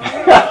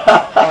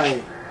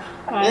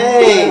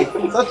 Hey!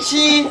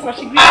 Sochi!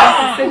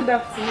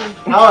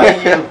 How are you?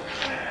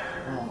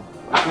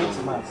 Going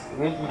to mass.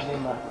 Going to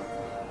evening mass.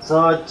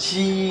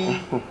 Sochi!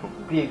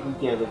 Be a good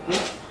girl, okay?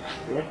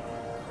 Yeah?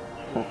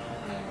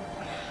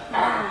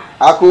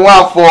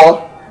 Akuwafo!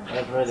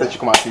 Said you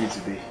come and see me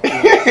today. I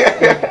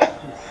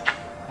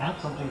have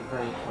something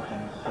very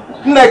important to talk to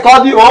you. Nne,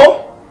 call you, oh!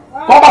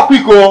 Come back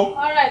quick, oh!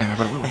 Alright.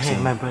 Hey,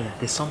 my brother,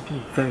 there's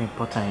something very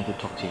important I need to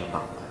talk to you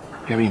about.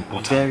 Very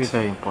important? Very,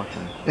 very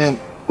important.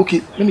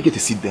 Okay, let me get a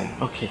seat then.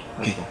 Okay.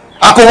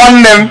 Uncle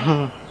one name!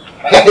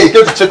 Hey, you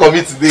came to check on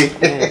me today.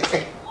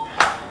 Yes.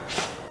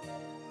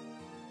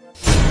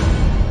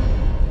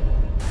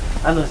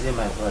 I know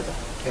my brother.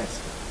 Yes.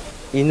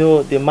 You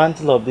know, the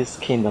mantle of this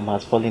kingdom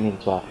has fallen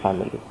into our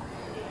family.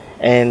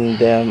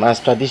 And as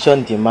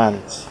tradition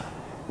demands,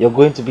 you're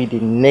going to be the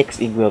next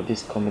Igwe of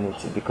this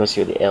community because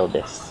you're the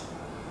eldest.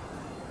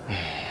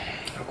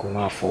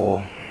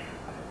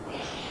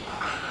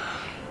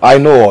 I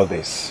know all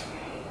this.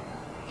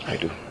 I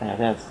do. Yeah,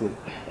 that's good.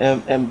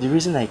 The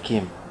reason I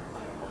came,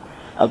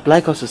 I'd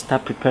like us to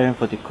start preparing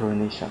for the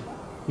coronation.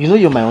 You know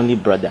you're my only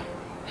brother.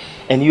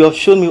 And you have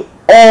shown me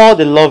all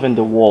the love in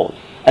the world.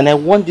 And I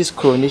want this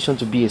coronation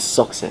to be a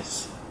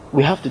success.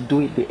 We have to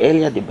do it the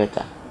earlier the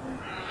better.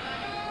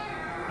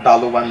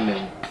 Dalowan,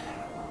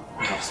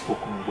 you have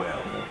spoken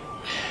well.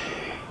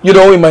 You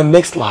know, in my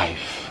next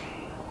life,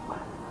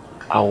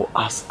 I will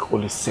ask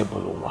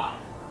Olisebolowa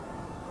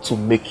to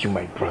make you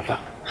my brother.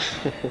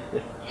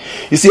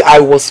 You see, I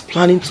was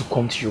planning to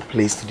come to your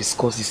place to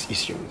discuss this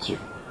issue with you.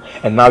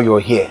 And now you're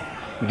here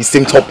with the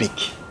same topic.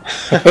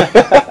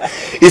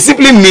 It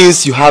simply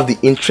means you have the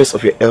interest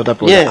of your elder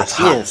brother at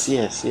heart.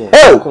 Yes,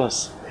 oh! Of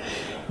course.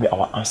 May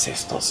our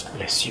ancestors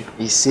bless you.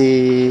 You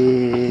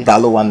see,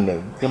 Dalowan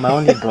name. You're my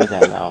only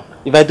brother now.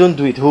 If I don't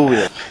do it, who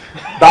will?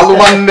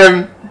 Dalowan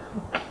name.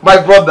 My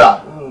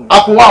brother.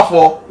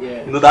 Akuwafo.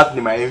 Yeah. You know that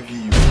name, I envy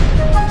you.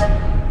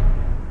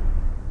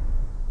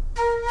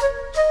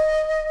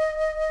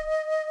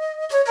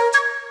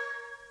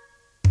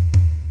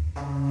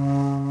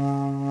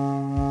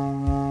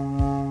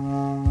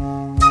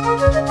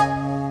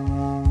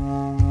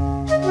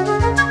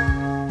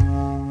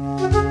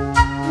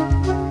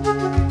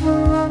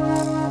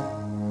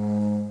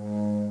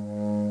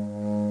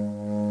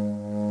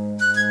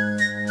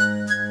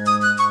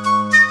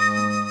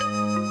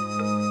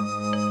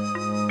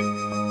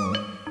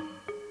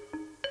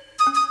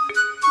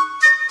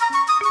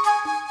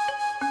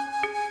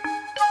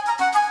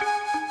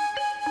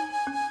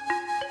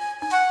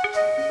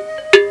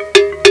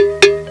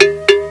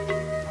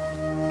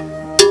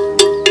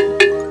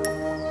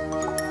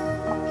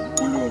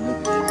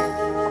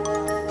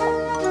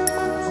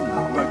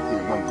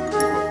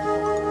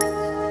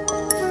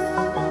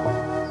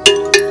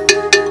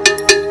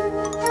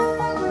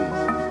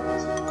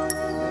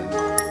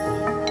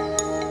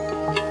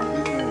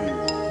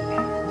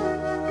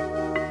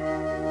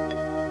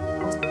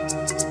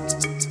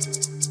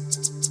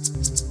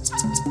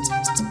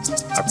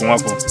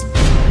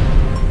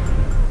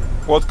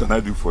 What can I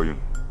do for you?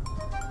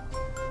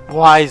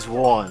 Wise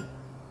one,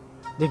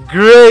 the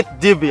great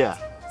Dibia,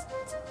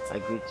 I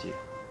greet you.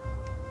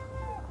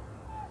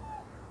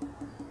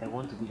 I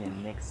want to be the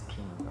next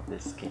king of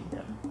this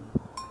kingdom.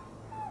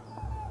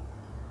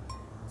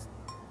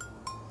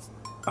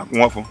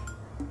 Akunwafo,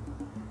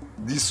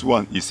 this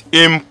one is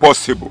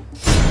impossible.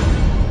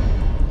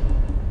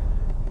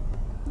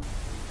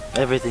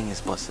 Everything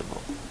is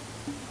possible.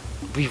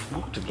 We've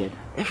worked together.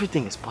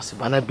 Everything is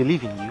possible, and I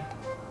believe in you.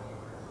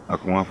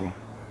 Akunwafo,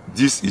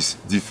 this is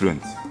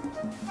different.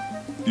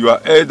 Your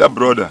elder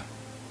brother,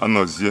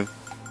 Anozie,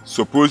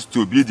 supposed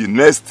to be the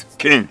next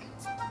king,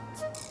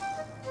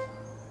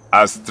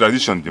 as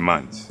tradition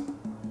demands.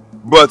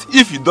 But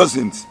if he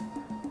doesn't,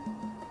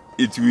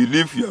 it will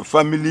leave your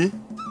family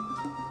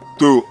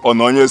to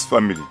Ononye's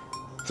family.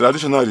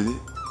 Traditionally,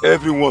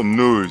 everyone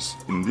knows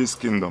in this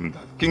kingdom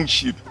that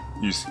kingship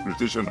is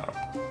rotational.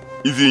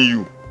 Even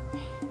you.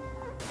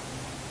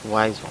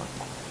 Wise one.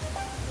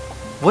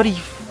 What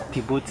if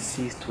the boat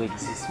ceased to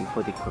exist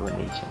before the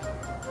coronation?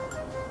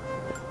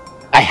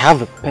 I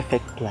have a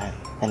perfect plan,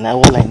 and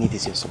all I need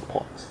is your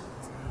support.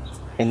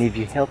 And if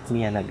you help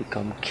me and I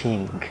become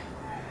king,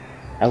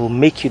 I will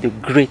make you the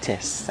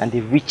greatest and the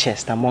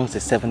richest amongst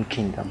the 7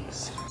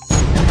 kingdoms.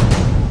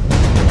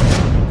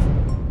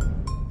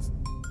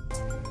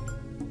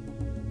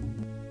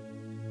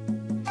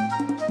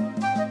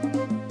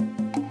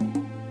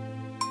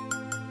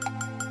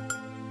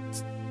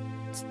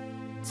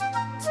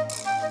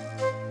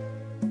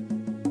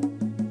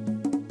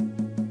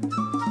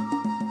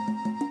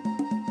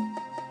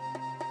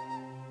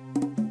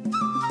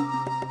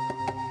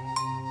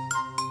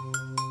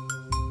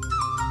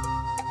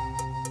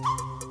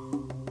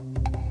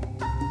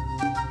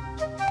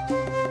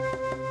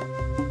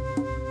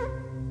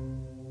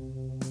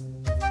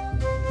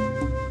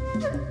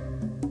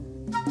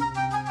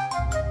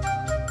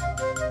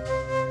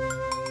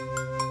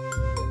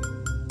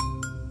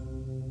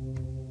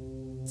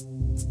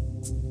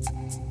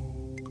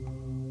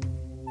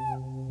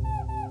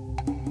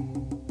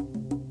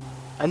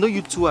 I know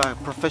you two are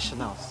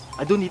professionals.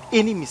 I don't need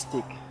any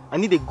mistake. I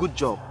need a good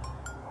job.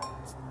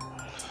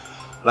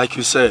 Like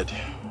you said,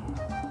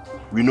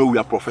 we know we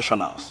are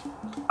professionals,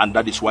 and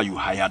that is why you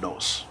hired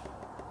us.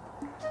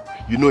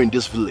 You know, in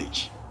this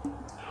village,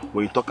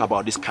 when you talk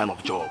about this kind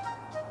of job,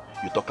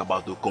 you talk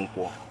about the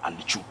Okonkwo and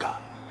the Chuka.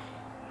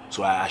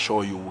 So I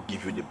assure you we'll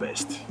give you the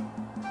best.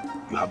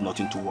 You have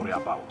nothing to worry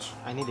about.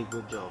 I need a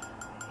good job.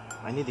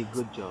 I need a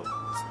good job.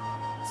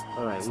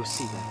 Alright, we'll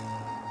see then.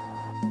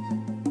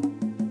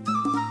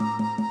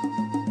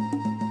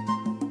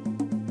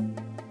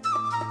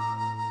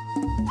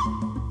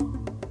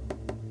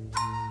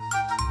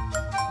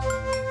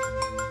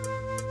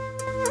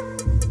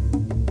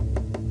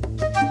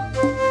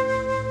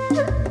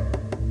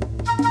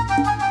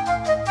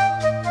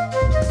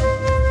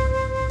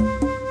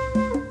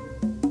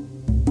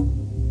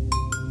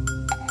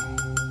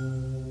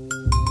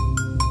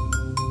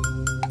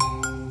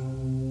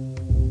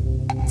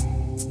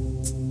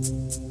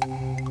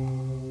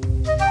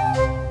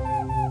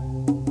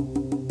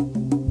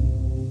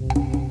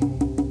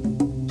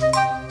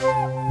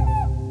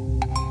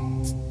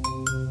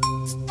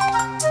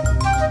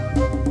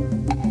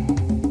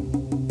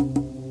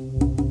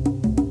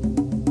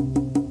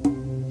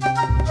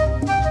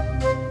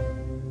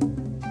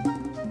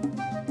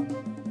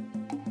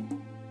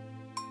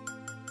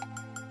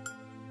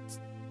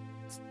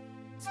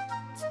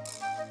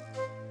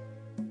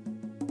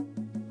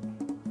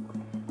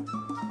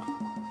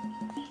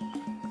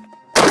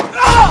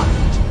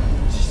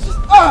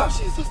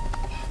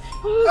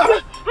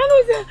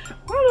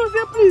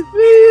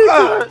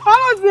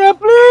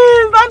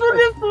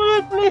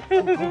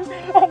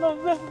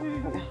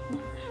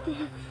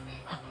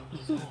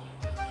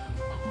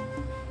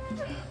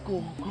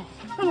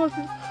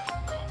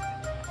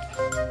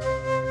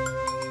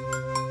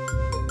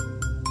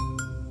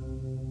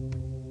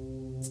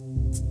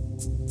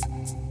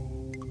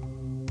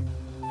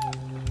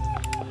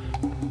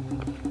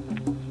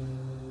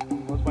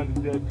 Husband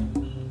is dead.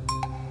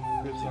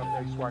 This is our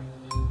ex-wife.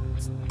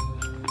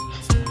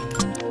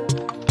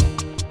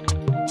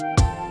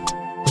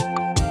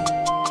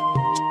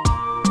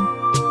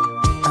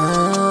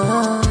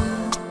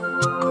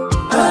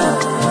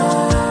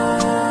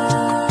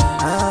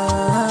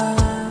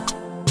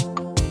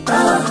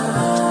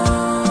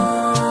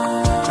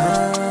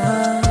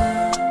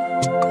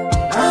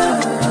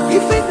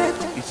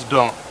 It's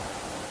done.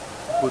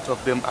 Both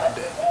of them are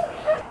dead.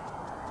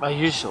 Are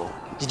you sure?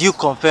 Did you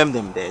confirm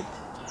them dead?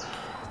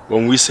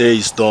 When we say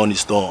it's done,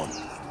 it's done.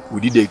 We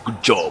did a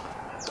good job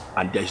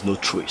and there is no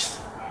trace.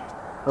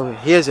 Okay,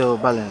 here's your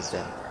balance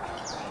then.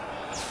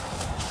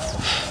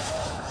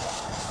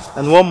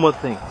 And one more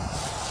thing.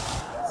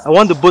 I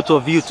want the both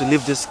of you to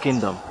leave this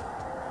kingdom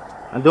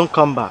and don't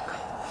come back.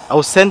 I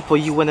will send for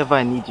you whenever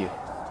I need you.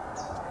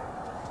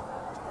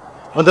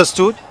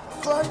 Understood?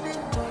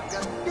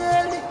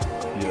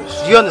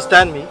 Yes. Do you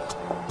understand me?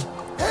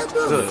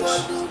 Good.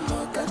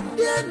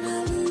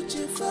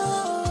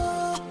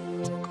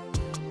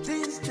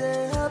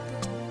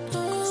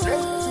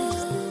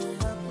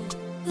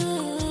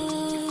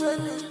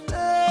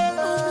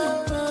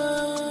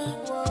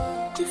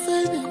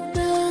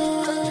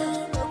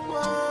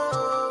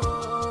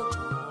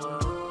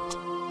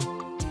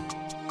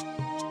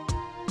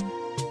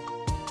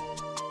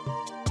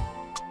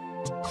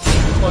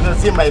 gonna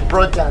see my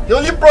brother, the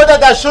only brother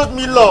that showed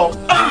me love.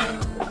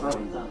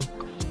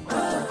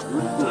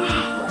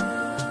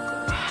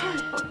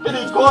 May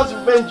the gods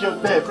revenge your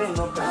death.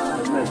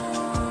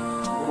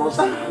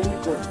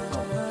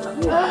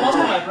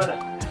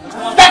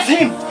 That's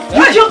him!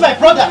 You killed my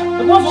brother!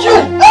 You!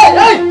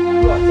 Hey!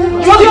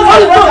 You killed my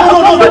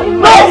brother!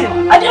 No!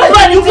 I didn't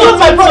know you killed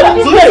my brother!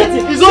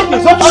 It's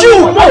okay! You!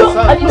 No!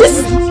 This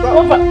is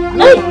over!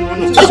 You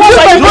killed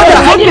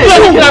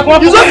my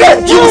brother! It's okay!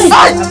 You!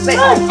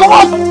 Come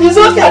on! It's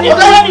okay! I didn't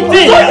do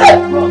anything!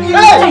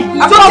 Hey!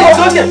 It's okay! It's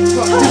okay!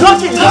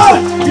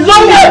 It's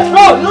okay!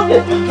 No!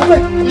 It's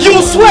okay! You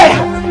swear!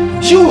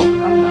 You!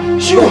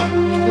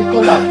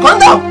 Calm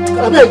down!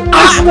 Calm down!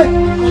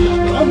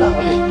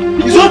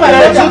 It's okay,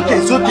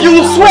 it's okay.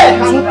 You swear!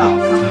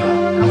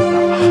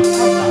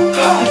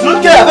 It's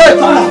okay,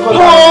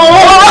 come on!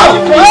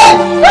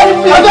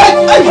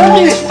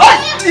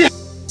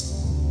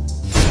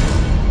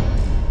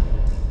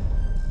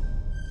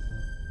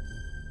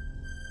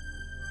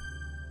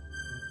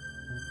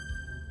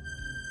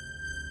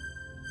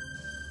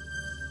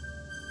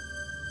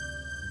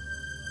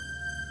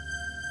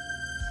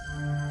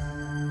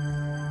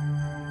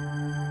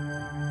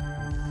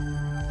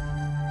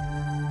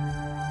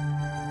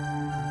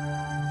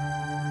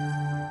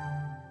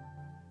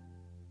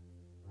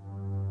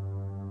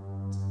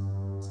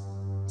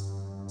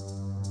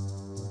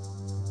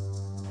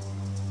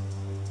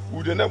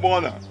 Udene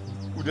bona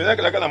udene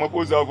kala kana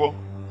mapoza afọ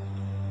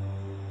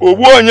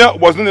ogbu onye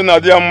ụbọchị ndị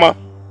na-adị ya mma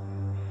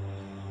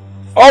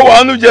ọwa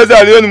anụ ji eze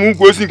ala enu m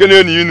nkwu osi nke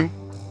na-enu inu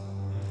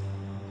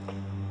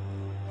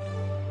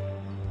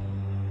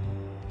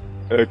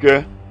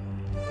Eke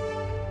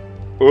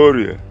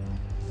Orie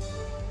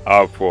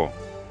Afọ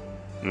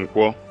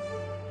Nkwọ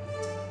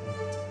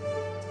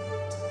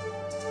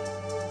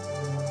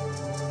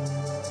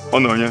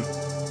Ononye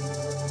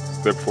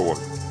step forward.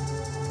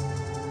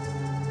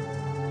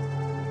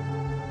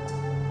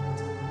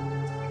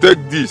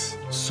 Take this,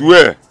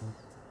 swear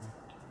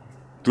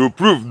to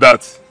prove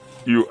that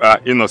you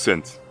are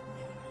innocent.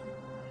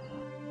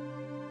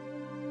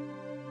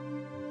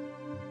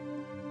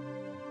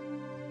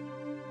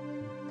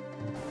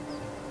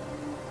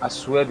 I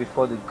swear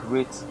before the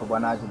great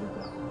Obanaji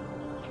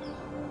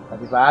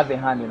that if I have a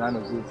hand in none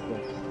of these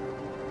things,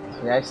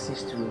 may I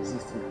cease to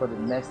exist before the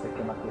next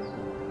Ekemaka is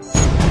born.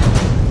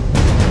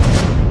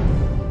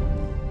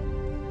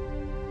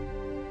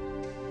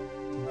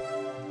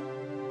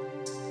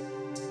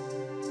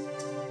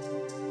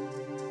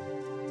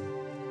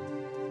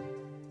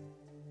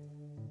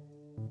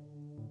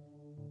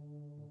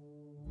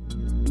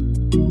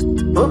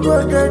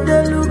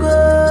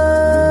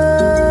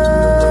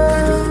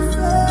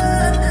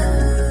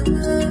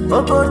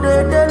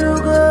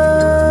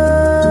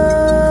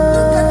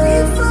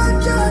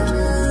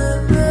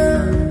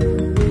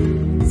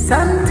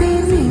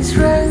 Something is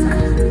wrong.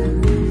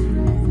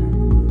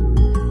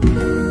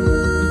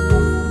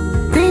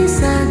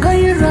 Things are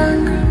going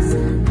wrong.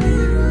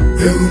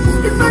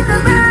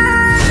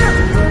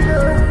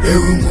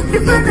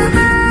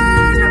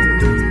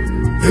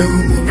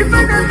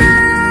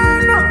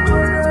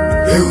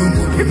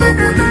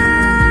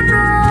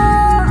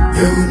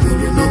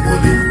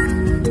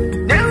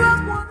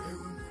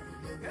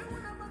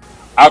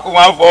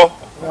 Akumafo.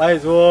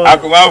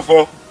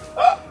 Akumafo.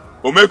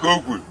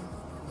 Omeko,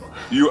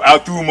 you are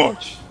too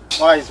much.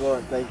 Wise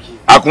one, thank you.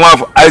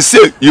 Akumafo, I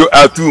say you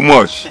are too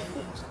much.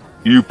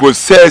 You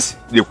possess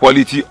the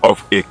quality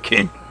of a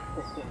king,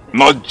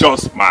 not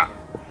just man.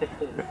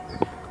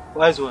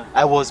 Wise one,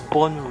 I was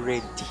born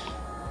ready.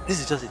 This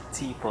is just a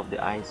tip of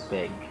the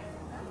iceberg.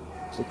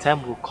 The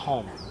time will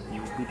come,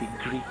 you will be the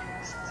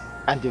greatest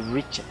and the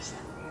richest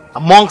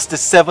amongst the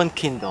 7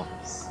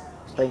 kingdoms.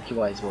 Thank you,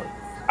 wise one.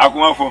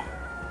 Akumafo.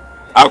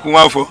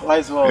 Akumafo.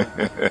 Wise one.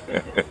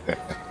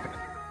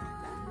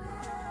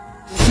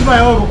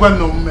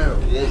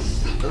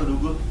 Yes,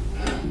 Odugo.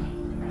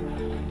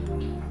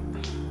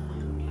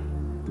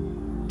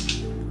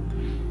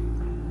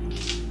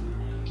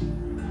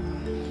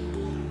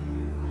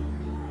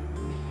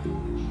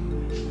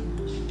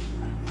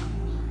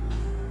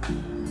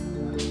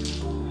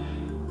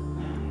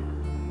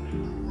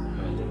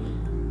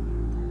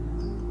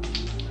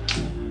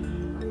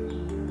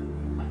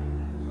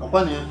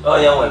 Oh,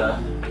 yeah, well,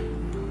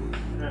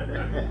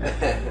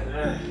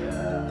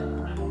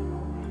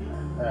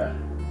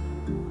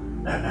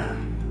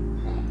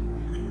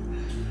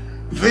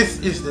 This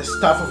is the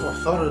staff of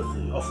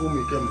authority of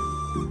Umikem.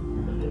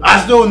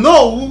 As though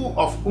know who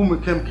of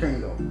Umikem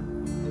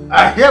Kingdom,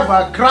 I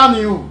hereby crown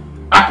you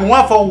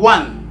Akunwafo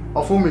one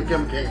of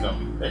Umikem Kingdom.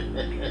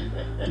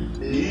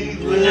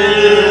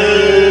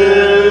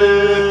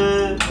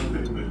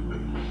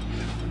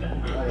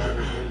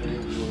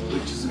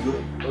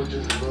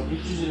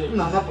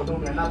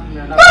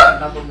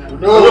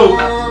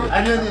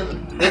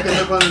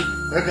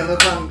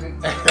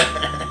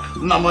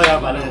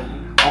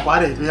 My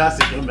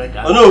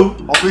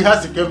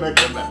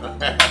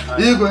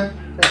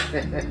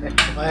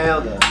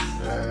elders,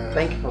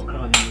 thank you for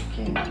crowning me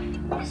king.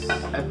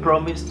 I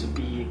promise to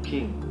be a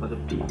king for the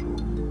people,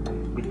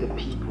 with the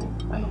people,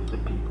 and of the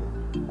people.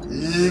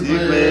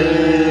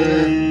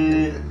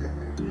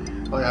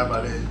 Oh yeah,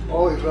 buddy.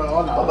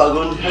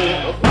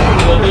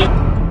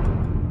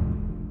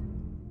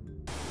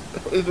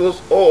 It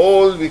was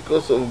all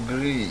because of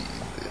greed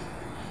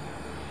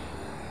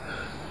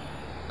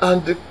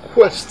and the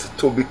quest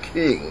to be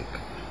king.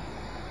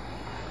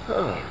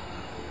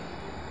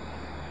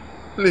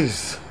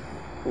 Please,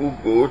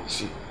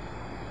 Ugochi,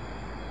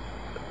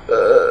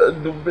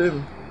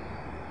 Dubem,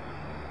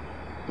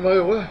 my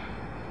wife,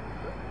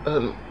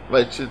 and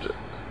my children,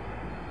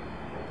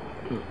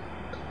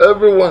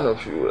 every one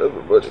of you,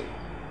 everybody,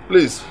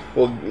 please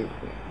forgive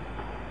me.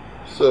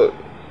 Sorry,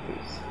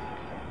 please.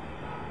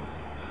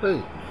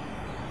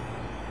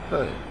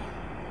 Hey.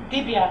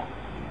 Dibia.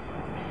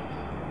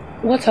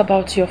 What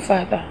about your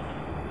father,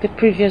 the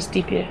previous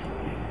Dibia?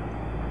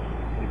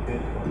 He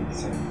paid for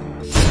himself.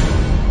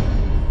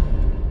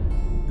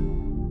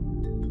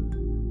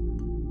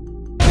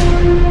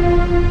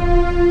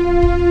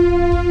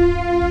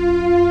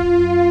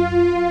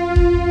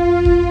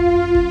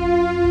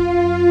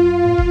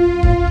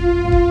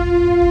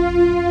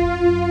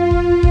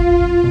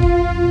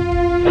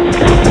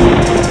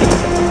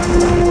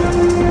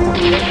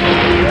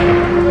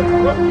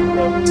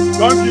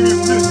 Don't give me,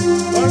 please.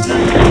 Don't give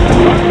me.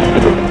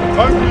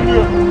 Don't give me.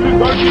 Please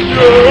don't give me.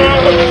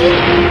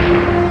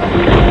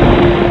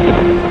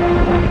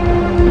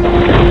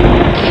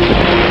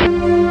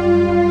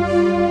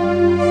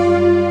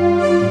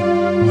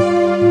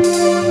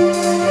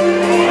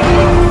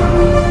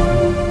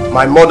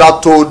 My mother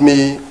told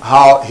me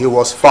how he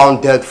was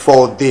found dead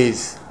 4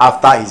 days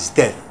after his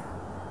death.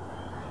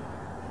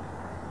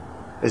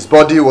 His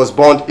body was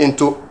burned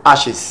into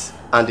ashes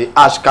and the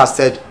ash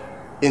casted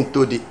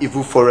into the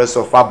evil forest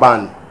of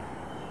Aban,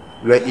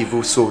 where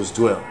evil souls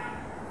dwell.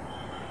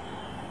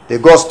 The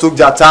gods took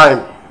their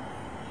time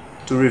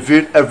to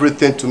reveal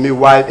everything to me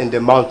while in the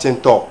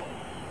mountain top.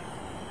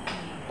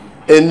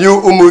 A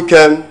new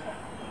Umukem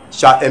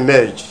shall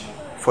emerge,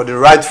 for the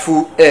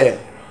rightful heir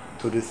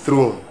to the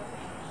throne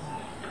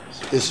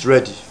is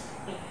ready.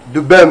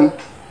 Dubem,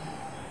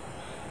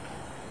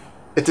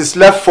 it is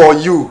left for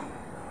you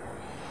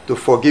to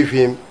forgive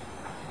him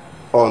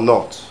or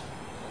not,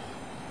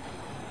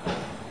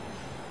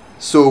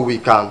 so we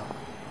can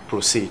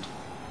proceed.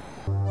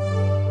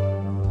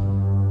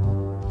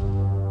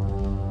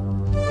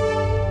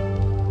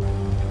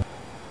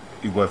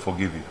 Igwe, I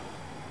forgive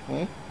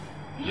you.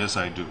 Yes,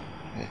 I do.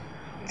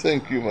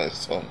 Thank you, my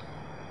son.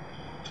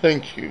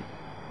 Thank you.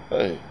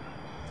 Hey.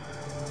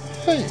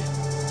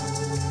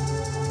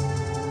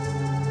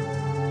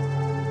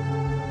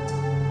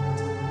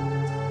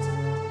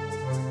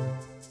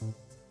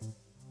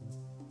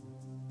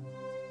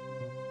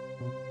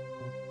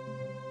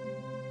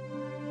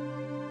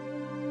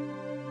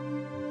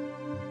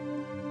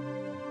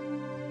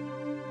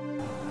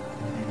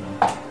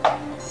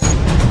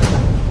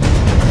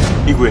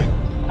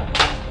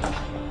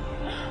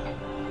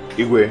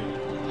 Igwe.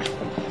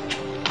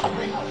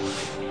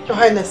 Your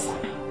Highness.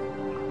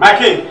 My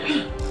king.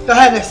 Your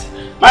Highness.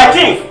 My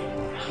king.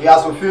 He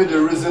has fulfilled the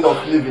reason of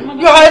living.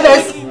 Your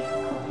Highness.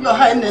 Your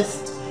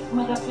Highness.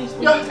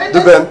 Your Highness.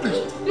 Dubem.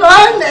 Your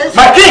Highness.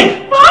 My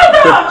king.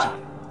 Father.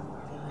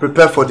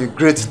 Prepare for the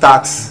great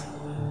task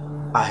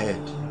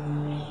ahead.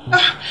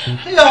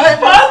 Your Highness.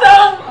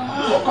 Father.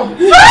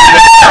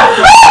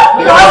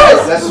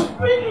 Let's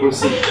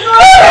proceed.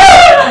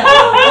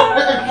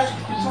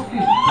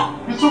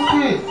 It's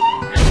okay.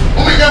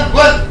 Oh my God,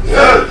 what?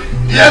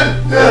 Yeah,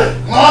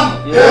 come on.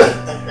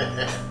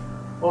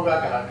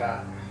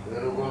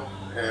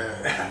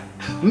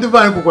 Ndị be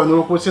anyị kwukwa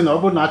n'okwu sị na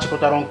ọ bụrụ na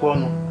achịkọtara nkụ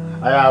ọnụ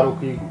anyị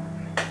arụkọ igwu.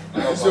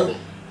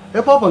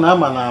 Ebe ọ bụ na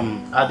ama na m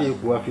adịghị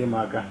ekwu afọ ime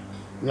aka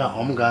ya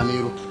ọ m gaa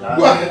n'iru.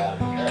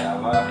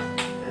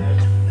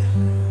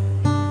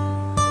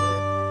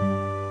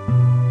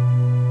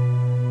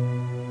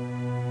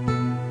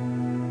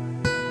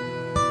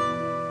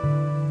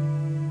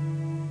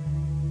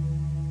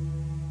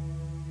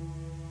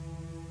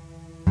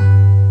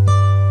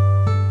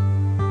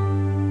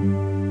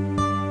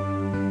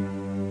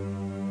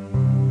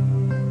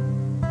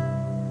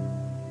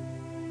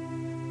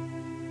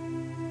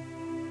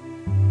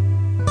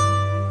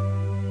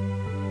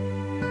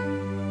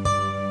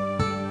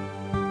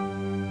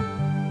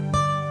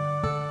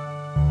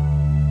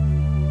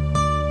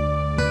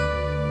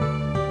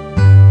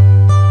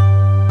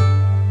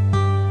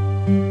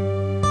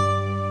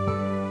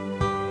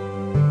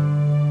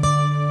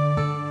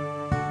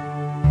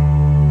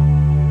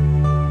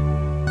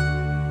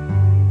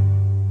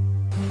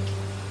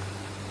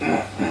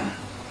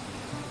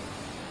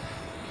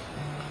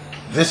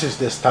 This is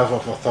the staff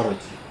of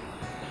authority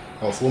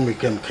of whom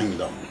became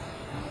kingdom.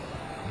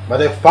 But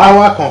the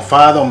power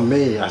conferred on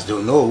me as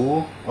the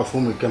know of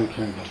whom became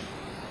kingdom,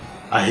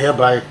 I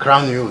hereby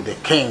crown you the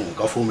king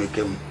of whom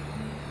became.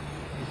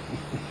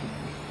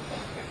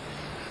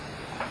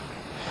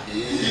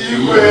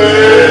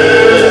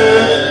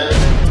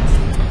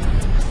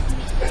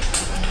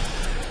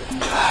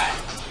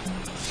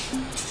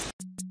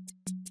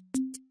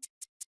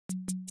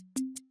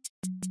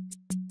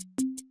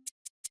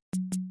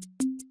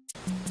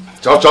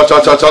 Ciao, ciao,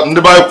 ciao, ciao, ciao.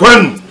 Ndibai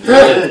Kwen.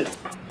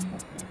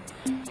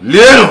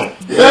 Lieno.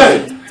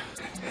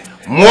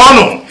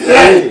 Mono.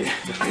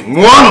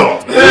 Mono.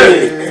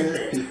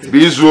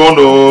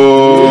 Bizuono.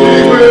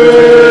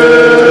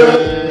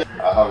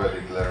 I have a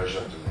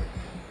declaration to make.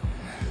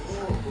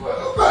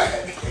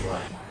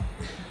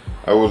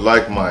 I would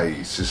like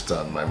my sister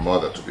and my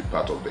mother to be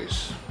part of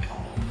this.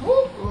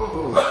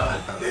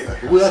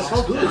 Well, that's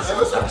so good.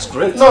 That's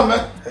great. No,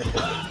 man.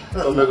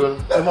 Oh my God.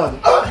 Come on.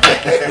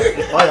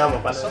 I am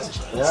a pastor.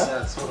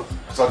 Yeah?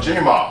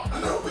 Sajima.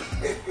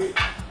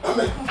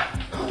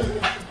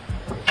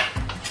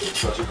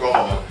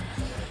 Sajima.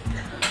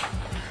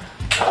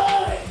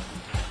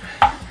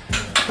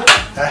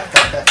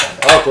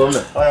 Oh, come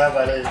on. Oh, yeah,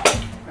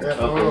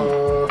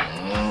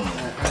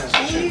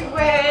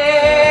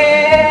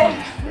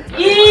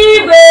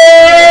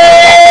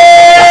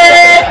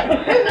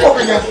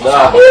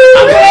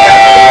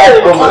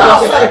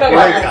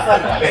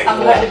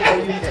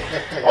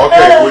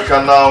 Okay, we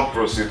can now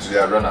proceed to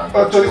the arena and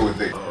continue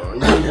with it.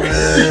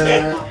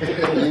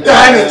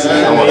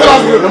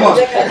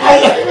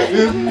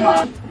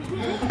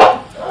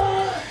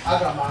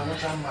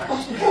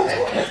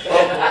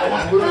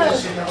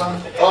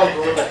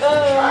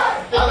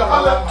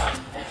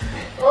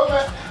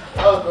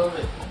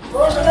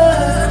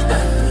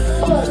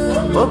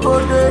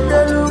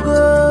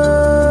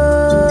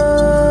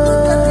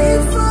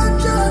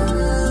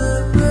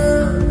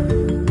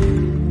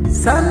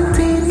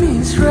 Something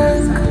is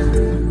wrong.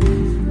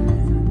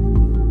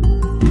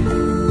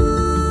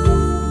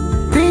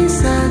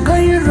 Things are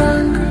going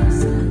wrong.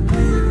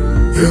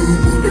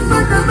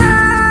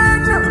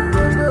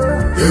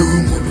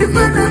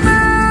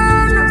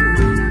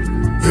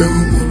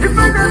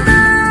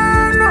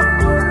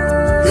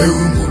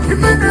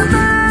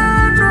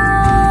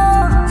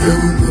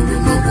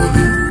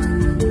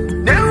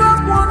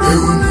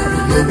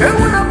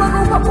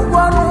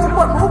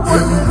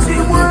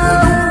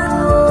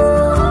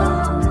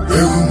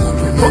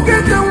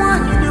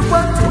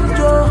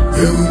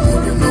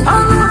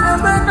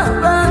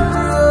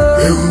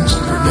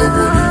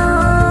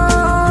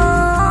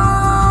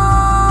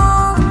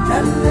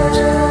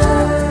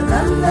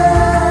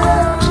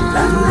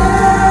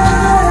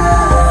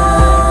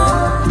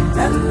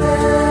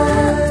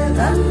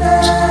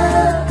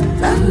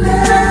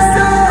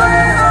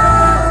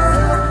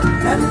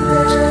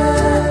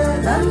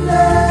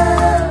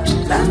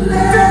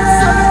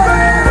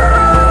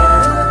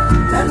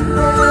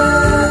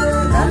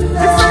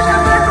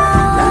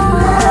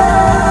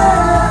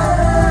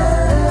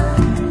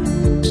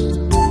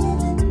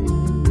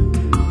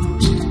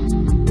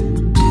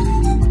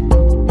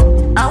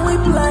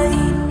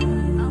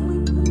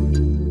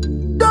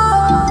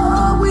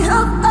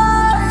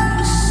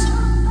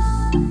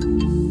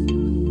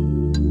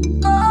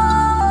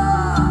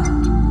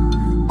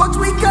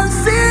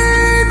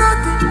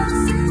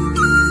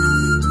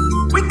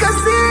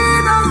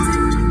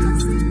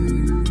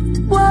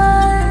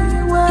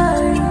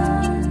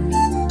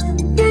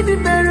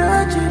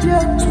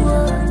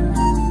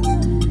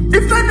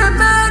 If I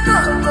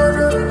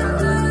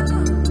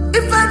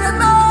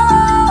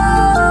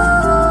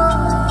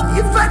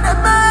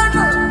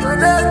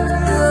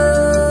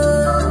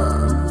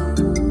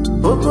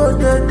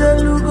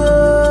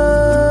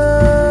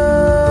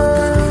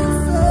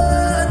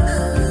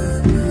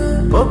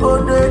Obo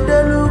de